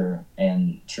scripture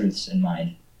and truths in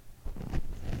mind.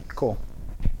 Cool.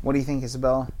 What do you think,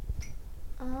 Isabella?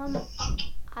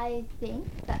 I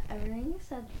think that everything you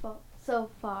said so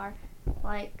far,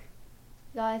 like,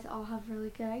 you guys all have really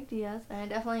good ideas, and I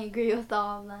definitely agree with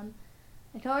all of them.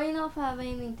 I don't really know if I have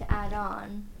anything to add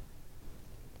on,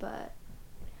 but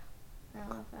I don't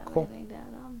know if I have anything to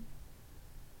add on.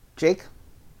 Jake?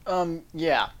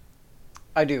 Yeah,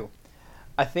 I do.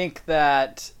 I think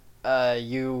that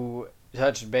you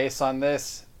touched base on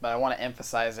this, but I want to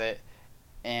emphasize it.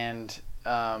 And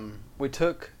we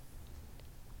took,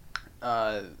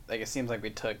 it seems like we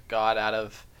took God out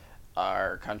of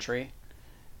our country,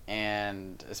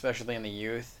 and especially in the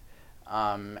youth.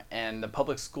 And the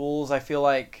public schools, I feel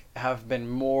like, have been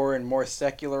more and more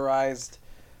secularized.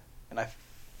 And I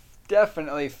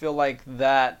definitely feel like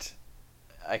that,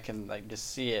 I can, like,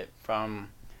 just see it from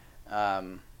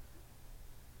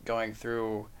going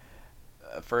through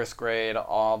first grade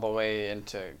all the way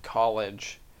into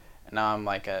college. And now I'm,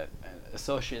 like, an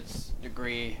associate's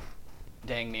degree,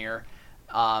 dang near.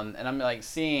 And I'm, like,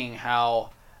 seeing how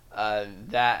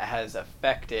that has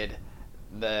affected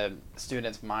the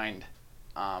student's mind,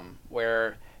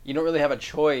 where you don't really have a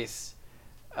choice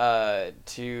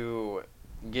to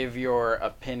give your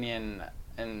opinion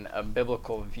in a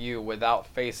biblical view without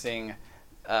facing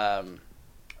a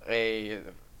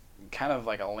kind of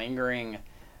like a lingering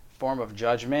form of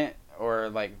judgment or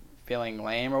like feeling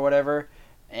lame or whatever.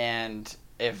 And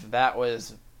if that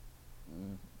was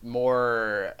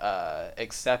more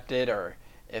accepted, or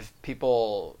if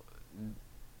people,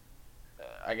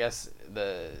 I guess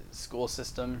the school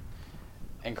system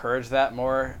encourage that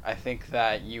more, I think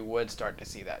that you would start to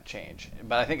see that change.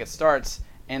 But I think it starts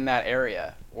in that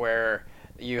area where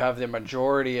you have the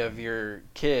majority of your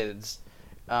kids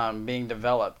being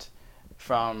developed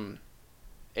from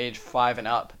age 5 and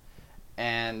up,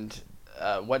 and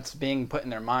what's being put in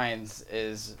their minds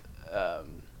is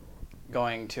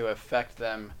going to affect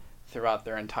them throughout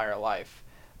their entire life.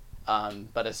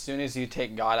 But as soon as you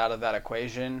take God out of that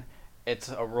equation, it's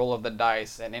a roll of the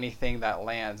dice, and anything that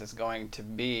lands is going to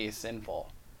be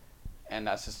sinful, and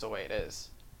that's just the way it is.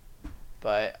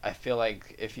 But I feel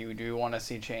like if you do want to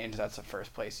see change, that's the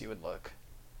first place you would look.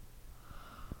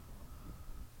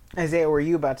 Isaiah, were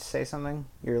you about to say something?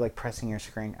 You're like pressing your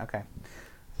screen. Okay.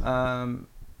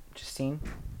 Justine?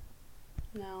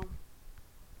 No.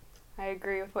 I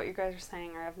agree with what you guys are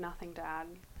saying. I have nothing to add.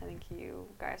 I think you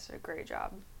guys did a great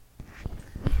job.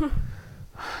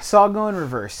 So I'll go in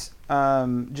reverse.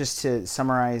 Just to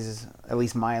summarize at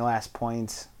least my last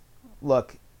points.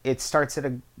 Look, it starts at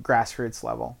a grassroots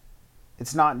level.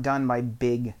 It's not done by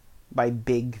big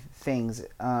things.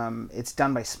 It's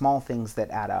done by small things that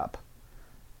add up.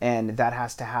 And that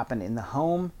has to happen in the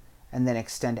home and then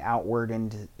extend outward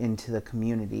into the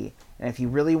community. And if you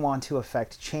really want to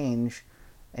affect change,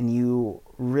 and you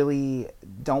really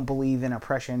don't believe in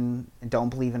oppression, don't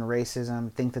believe in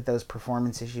racism, think that those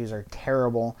performance issues are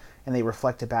terrible and they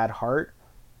reflect a bad heart,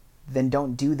 then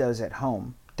don't do those at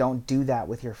home. Don't do that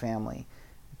with your family.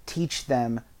 Teach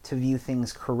them to view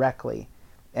things correctly.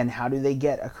 And how do they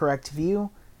get a correct view?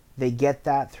 They get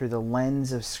that through the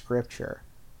lens of Scripture.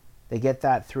 They get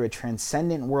that through a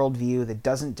transcendent worldview that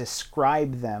doesn't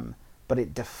describe them, but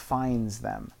it defines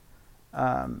them.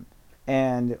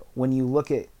 And when you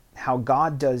look at how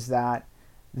God does that,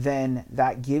 then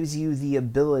that gives you the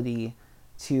ability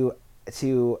to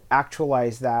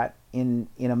actualize that in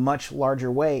a much larger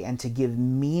way and to give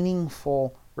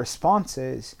meaningful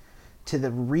responses to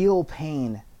the real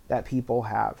pain that people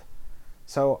have.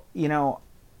 So,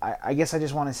 I guess I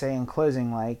just want to say in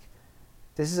closing, like,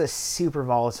 this is a super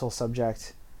volatile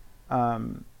subject.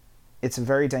 It's a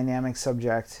very dynamic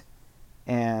subject,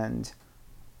 and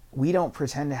we don't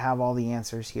pretend to have all the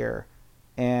answers here,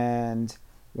 and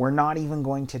we're not even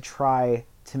going to try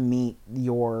to meet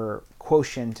your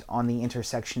quotient on the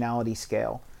intersectionality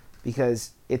scale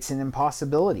because it's an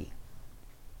impossibility.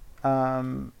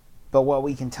 But what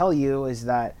we can tell you is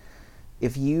that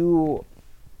if you're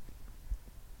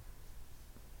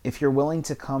willing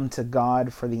to come to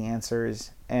God for the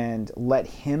answers and let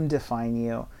Him define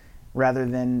you rather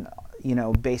than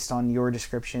based on your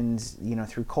descriptions,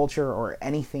 through culture or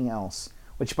anything else,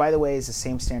 which, by the way, is the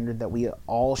same standard that we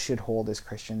all should hold as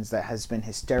Christians, that has been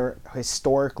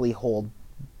historically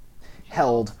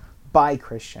held by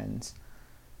Christians,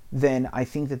 then I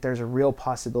think that there's a real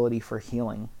possibility for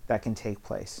healing that can take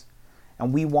place.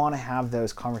 And we want to have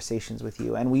those conversations with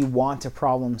you, and we want to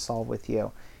problem solve with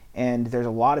you. And there's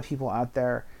a lot of people out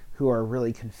there who are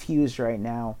really confused right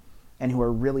now and who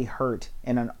are really hurt,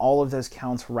 and on all of those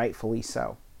counts, rightfully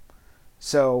so.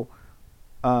 So,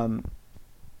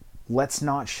 let's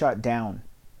not shut down.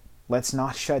 Let's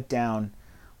not shut down.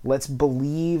 Let's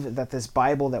believe that this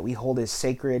Bible that we hold as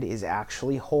sacred is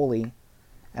actually holy,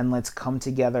 and let's come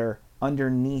together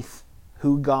underneath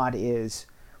who God is,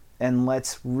 and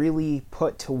let's really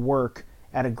put to work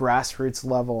at a grassroots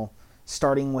level,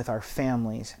 starting with our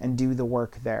families, and do the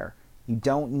work there. You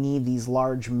don't need these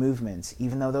large movements.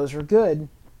 Even though those are good,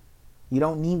 you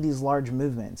don't need these large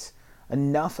movements.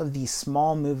 Enough of these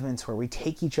small movements where we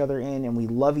take each other in and we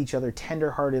love each other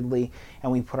tenderheartedly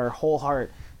and we put our whole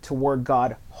heart toward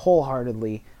God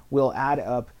wholeheartedly will add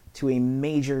up to a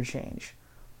major change.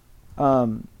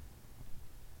 All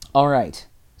right.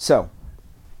 So,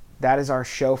 that is our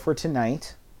show for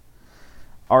tonight.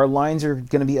 Our lines are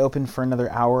going to be open for another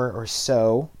hour or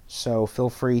so feel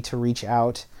free to reach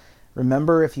out.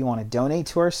 Remember, if you want to donate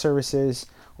to our services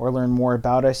or learn more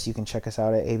about us, you can check us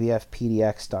out at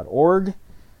abfpdx.org.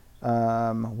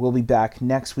 We'll be back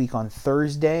next week on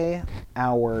Thursday.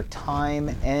 Our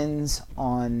time ends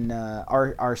on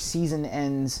our season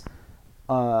ends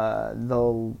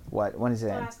when does it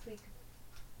end? Last week.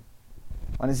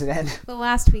 When does it end? The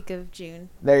last week of June.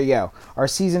 There you go. Our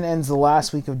season ends the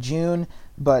last week of June,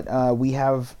 but we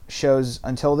have shows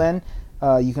until then.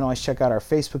 You can always check out our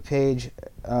Facebook page.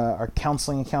 Our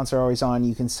counseling accounts are always on.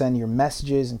 You can send your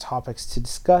messages and topics to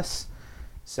discuss.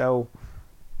 So,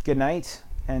 good night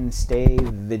and stay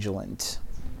vigilant.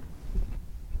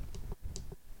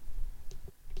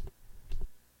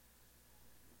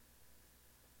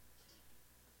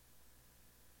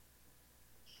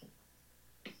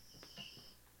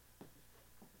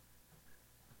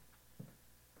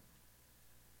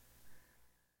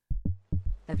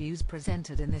 The views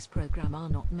presented in this program are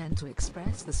not meant to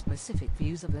express the specific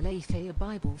views of Aletheia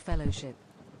Bible Fellowship.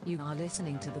 You are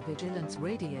listening to the Vigilance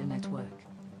Radio Network.